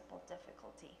principal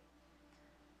difficulty.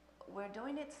 We're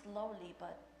doing it slowly,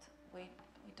 but we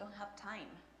don't have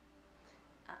time.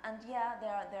 And yeah,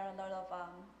 there are a lot of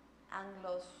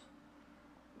Anglos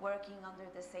working under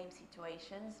the same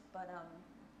situations,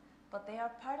 but they are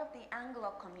part of the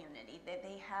Anglo community.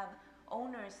 They have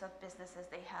owners of businesses,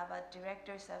 they have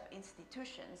directors of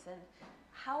institutions, and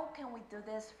how can we do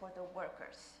this for the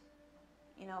workers?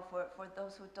 You know, for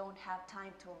those who don't have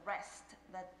time to rest,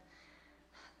 that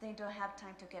they don't have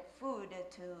time to get food,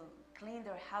 to clean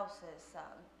their houses,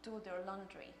 do their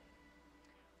laundry.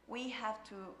 We have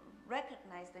to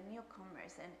recognize the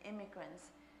newcomers and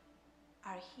immigrants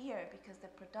are here because the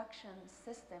production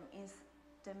system is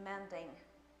demanding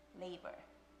labor.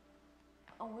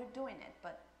 And we're doing it,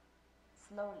 but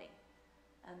slowly,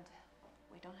 and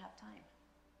we don't have time.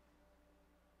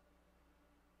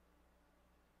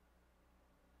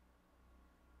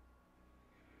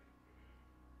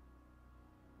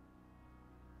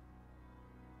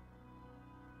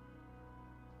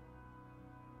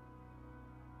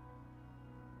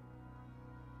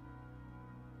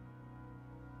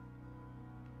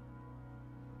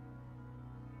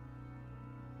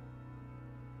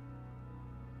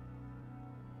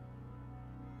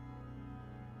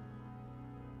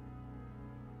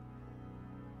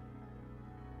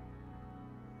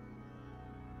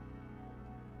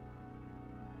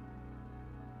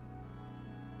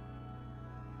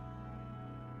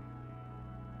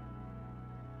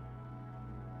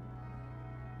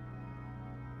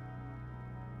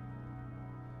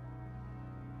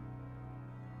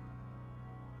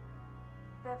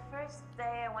 The first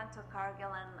day I went to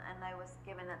Cargill and I was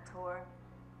given a tour,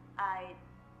 I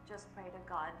just prayed to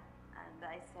God and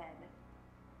I said,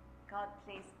 God,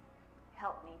 please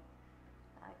help me.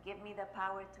 Give me the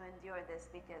power to endure this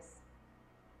because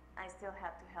I still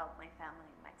have to help my family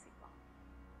in Mexico.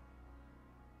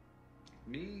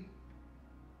 Me,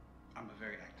 I'm a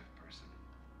very active person.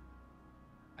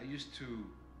 I used to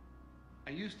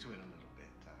it a little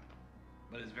bit,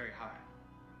 but it's very hard.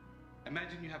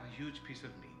 Imagine you have a huge piece of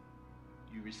meat.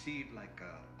 You receive like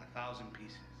 1,000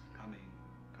 pieces coming,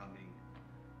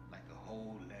 like the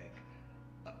whole leg,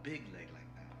 a big leg like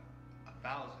that,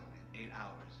 1,000 in 8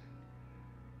 hours.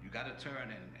 And you gotta turn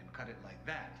and cut it like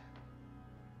that,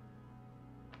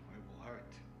 or it will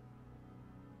hurt.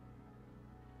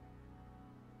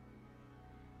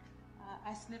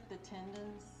 I snip the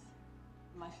tendons.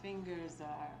 My fingers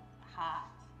are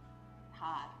hot.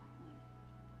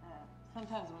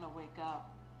 Sometimes when I wake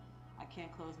up, I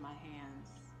can't close my hands.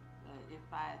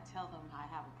 If I tell them I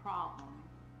have a problem,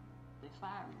 they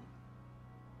fire me.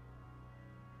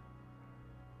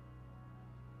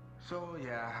 So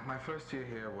yeah, my first year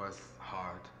here was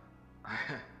hard.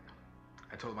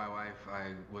 I told my wife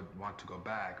I would want to go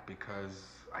back because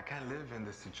I can't live in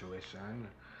this situation.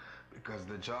 because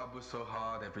the job was so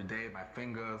hard every day. My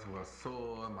fingers were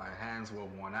sore, my hands were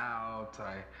worn out.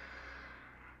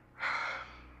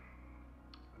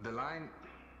 The line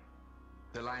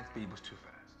speed was too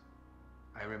fast.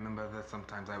 I remember that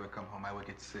sometimes I would come home, I would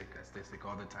get sick. I stay sick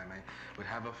all the time. I would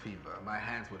have a fever. My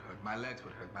hands would hurt. My legs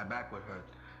would hurt. My back would hurt.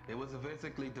 It was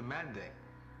physically demanding.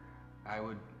 I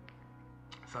would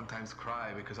sometimes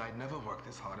cry because I'd never worked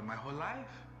this hard in my whole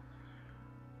life.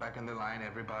 Back in the line,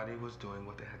 everybody was doing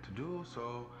what they had to do,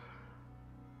 so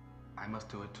I must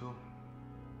do it too.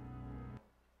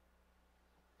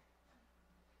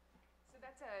 So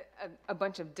that's a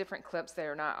bunch of different clips.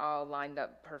 They're not all lined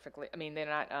up perfectly. I mean, they're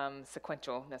not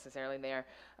sequential necessarily there.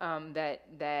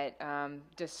 That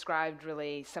described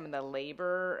really some of the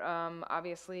labor,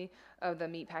 obviously, of the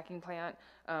meatpacking plant.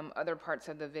 Other parts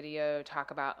of the video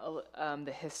talk about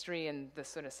the history and the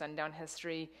sort of sundown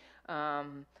history.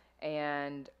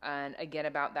 And again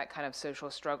about that kind of social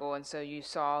struggle. And so you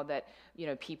saw that, you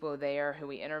know, people there who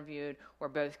we interviewed were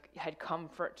both had come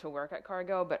to work at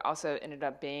Cargill, but also ended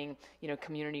up being, you know,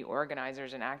 community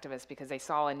organizers and activists because they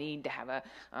saw a need to have a,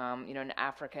 you know, an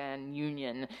African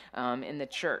union in the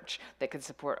church that could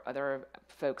support other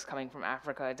folks coming from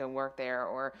Africa to work there,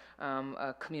 or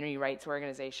a community rights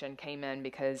organization came in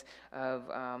because of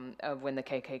when the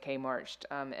KKK marched,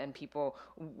 and people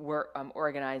were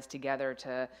organized together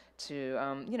to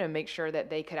you know, make sure that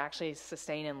they could actually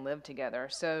sustain and live together.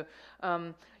 So,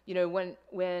 you know,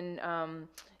 when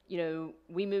you know,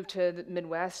 we moved to the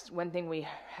Midwest, one thing we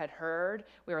had heard,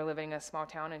 we were living in a small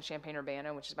town in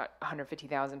Champaign-Urbana, which is about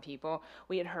 150,000 people.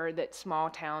 We had heard that small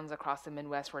towns across the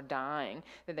Midwest were dying,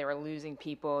 that they were losing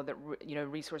people, that, you know,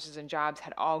 resources and jobs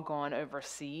had all gone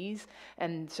overseas.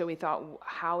 And so we thought,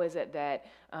 how is it that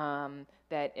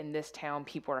that in this town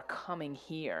people are coming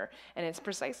here? And it's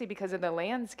precisely because of the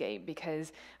landscape,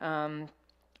 because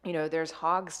you know, there's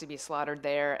hogs to be slaughtered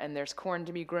there, and there's corn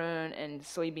to be grown, and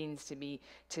soybeans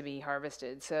to be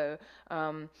harvested. So,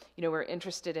 you know, we're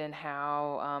interested in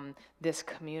how this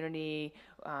community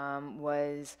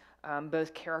was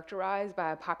both characterized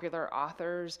by popular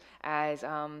authors as,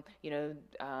 you know,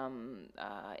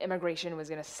 immigration was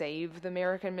going to save the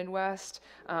American Midwest,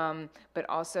 but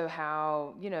also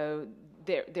how, you know,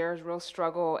 there's real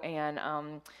struggle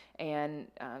and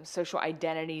social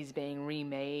identities being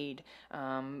remade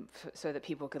so that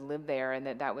people could live there, and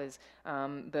that was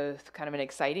both kind of an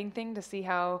exciting thing to see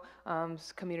how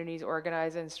communities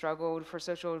organized and struggled for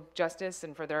social justice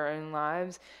and for their own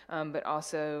lives, but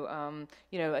also,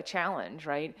 you know, a challenge,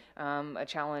 right? A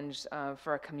challenge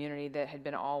for a community that had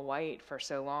been all white for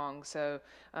so long. So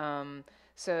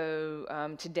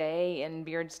today in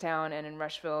Beardstown and in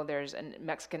Rushville, there's a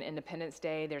Mexican Independence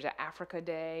Day, there's an Africa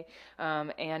Day,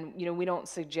 and you know, we don't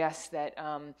suggest that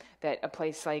that a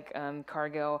place like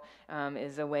Cargill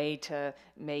is a way to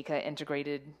make an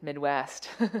integrated Midwest,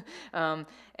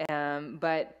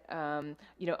 but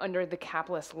you know, under the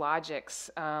capitalist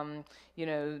logics, you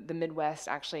know, the Midwest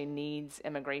actually needs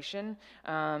immigration,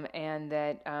 and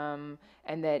that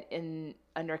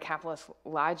under capitalist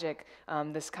logic,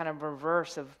 this kind of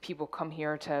reverse of people come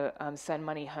here to send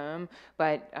money home,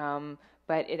 but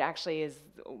it actually is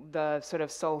the sort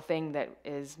of sole thing that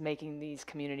is making these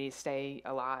communities stay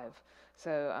alive.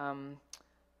 So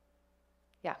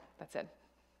yeah, that's it.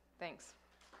 Thanks.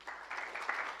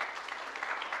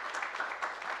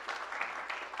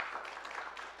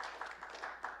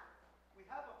 We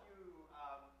have a few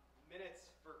minutes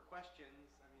for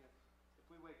questions. I mean, if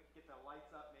we would get the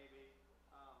lights up, maybe.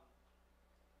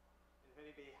 If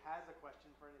anybody has a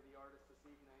question for any of the artists this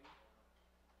evening.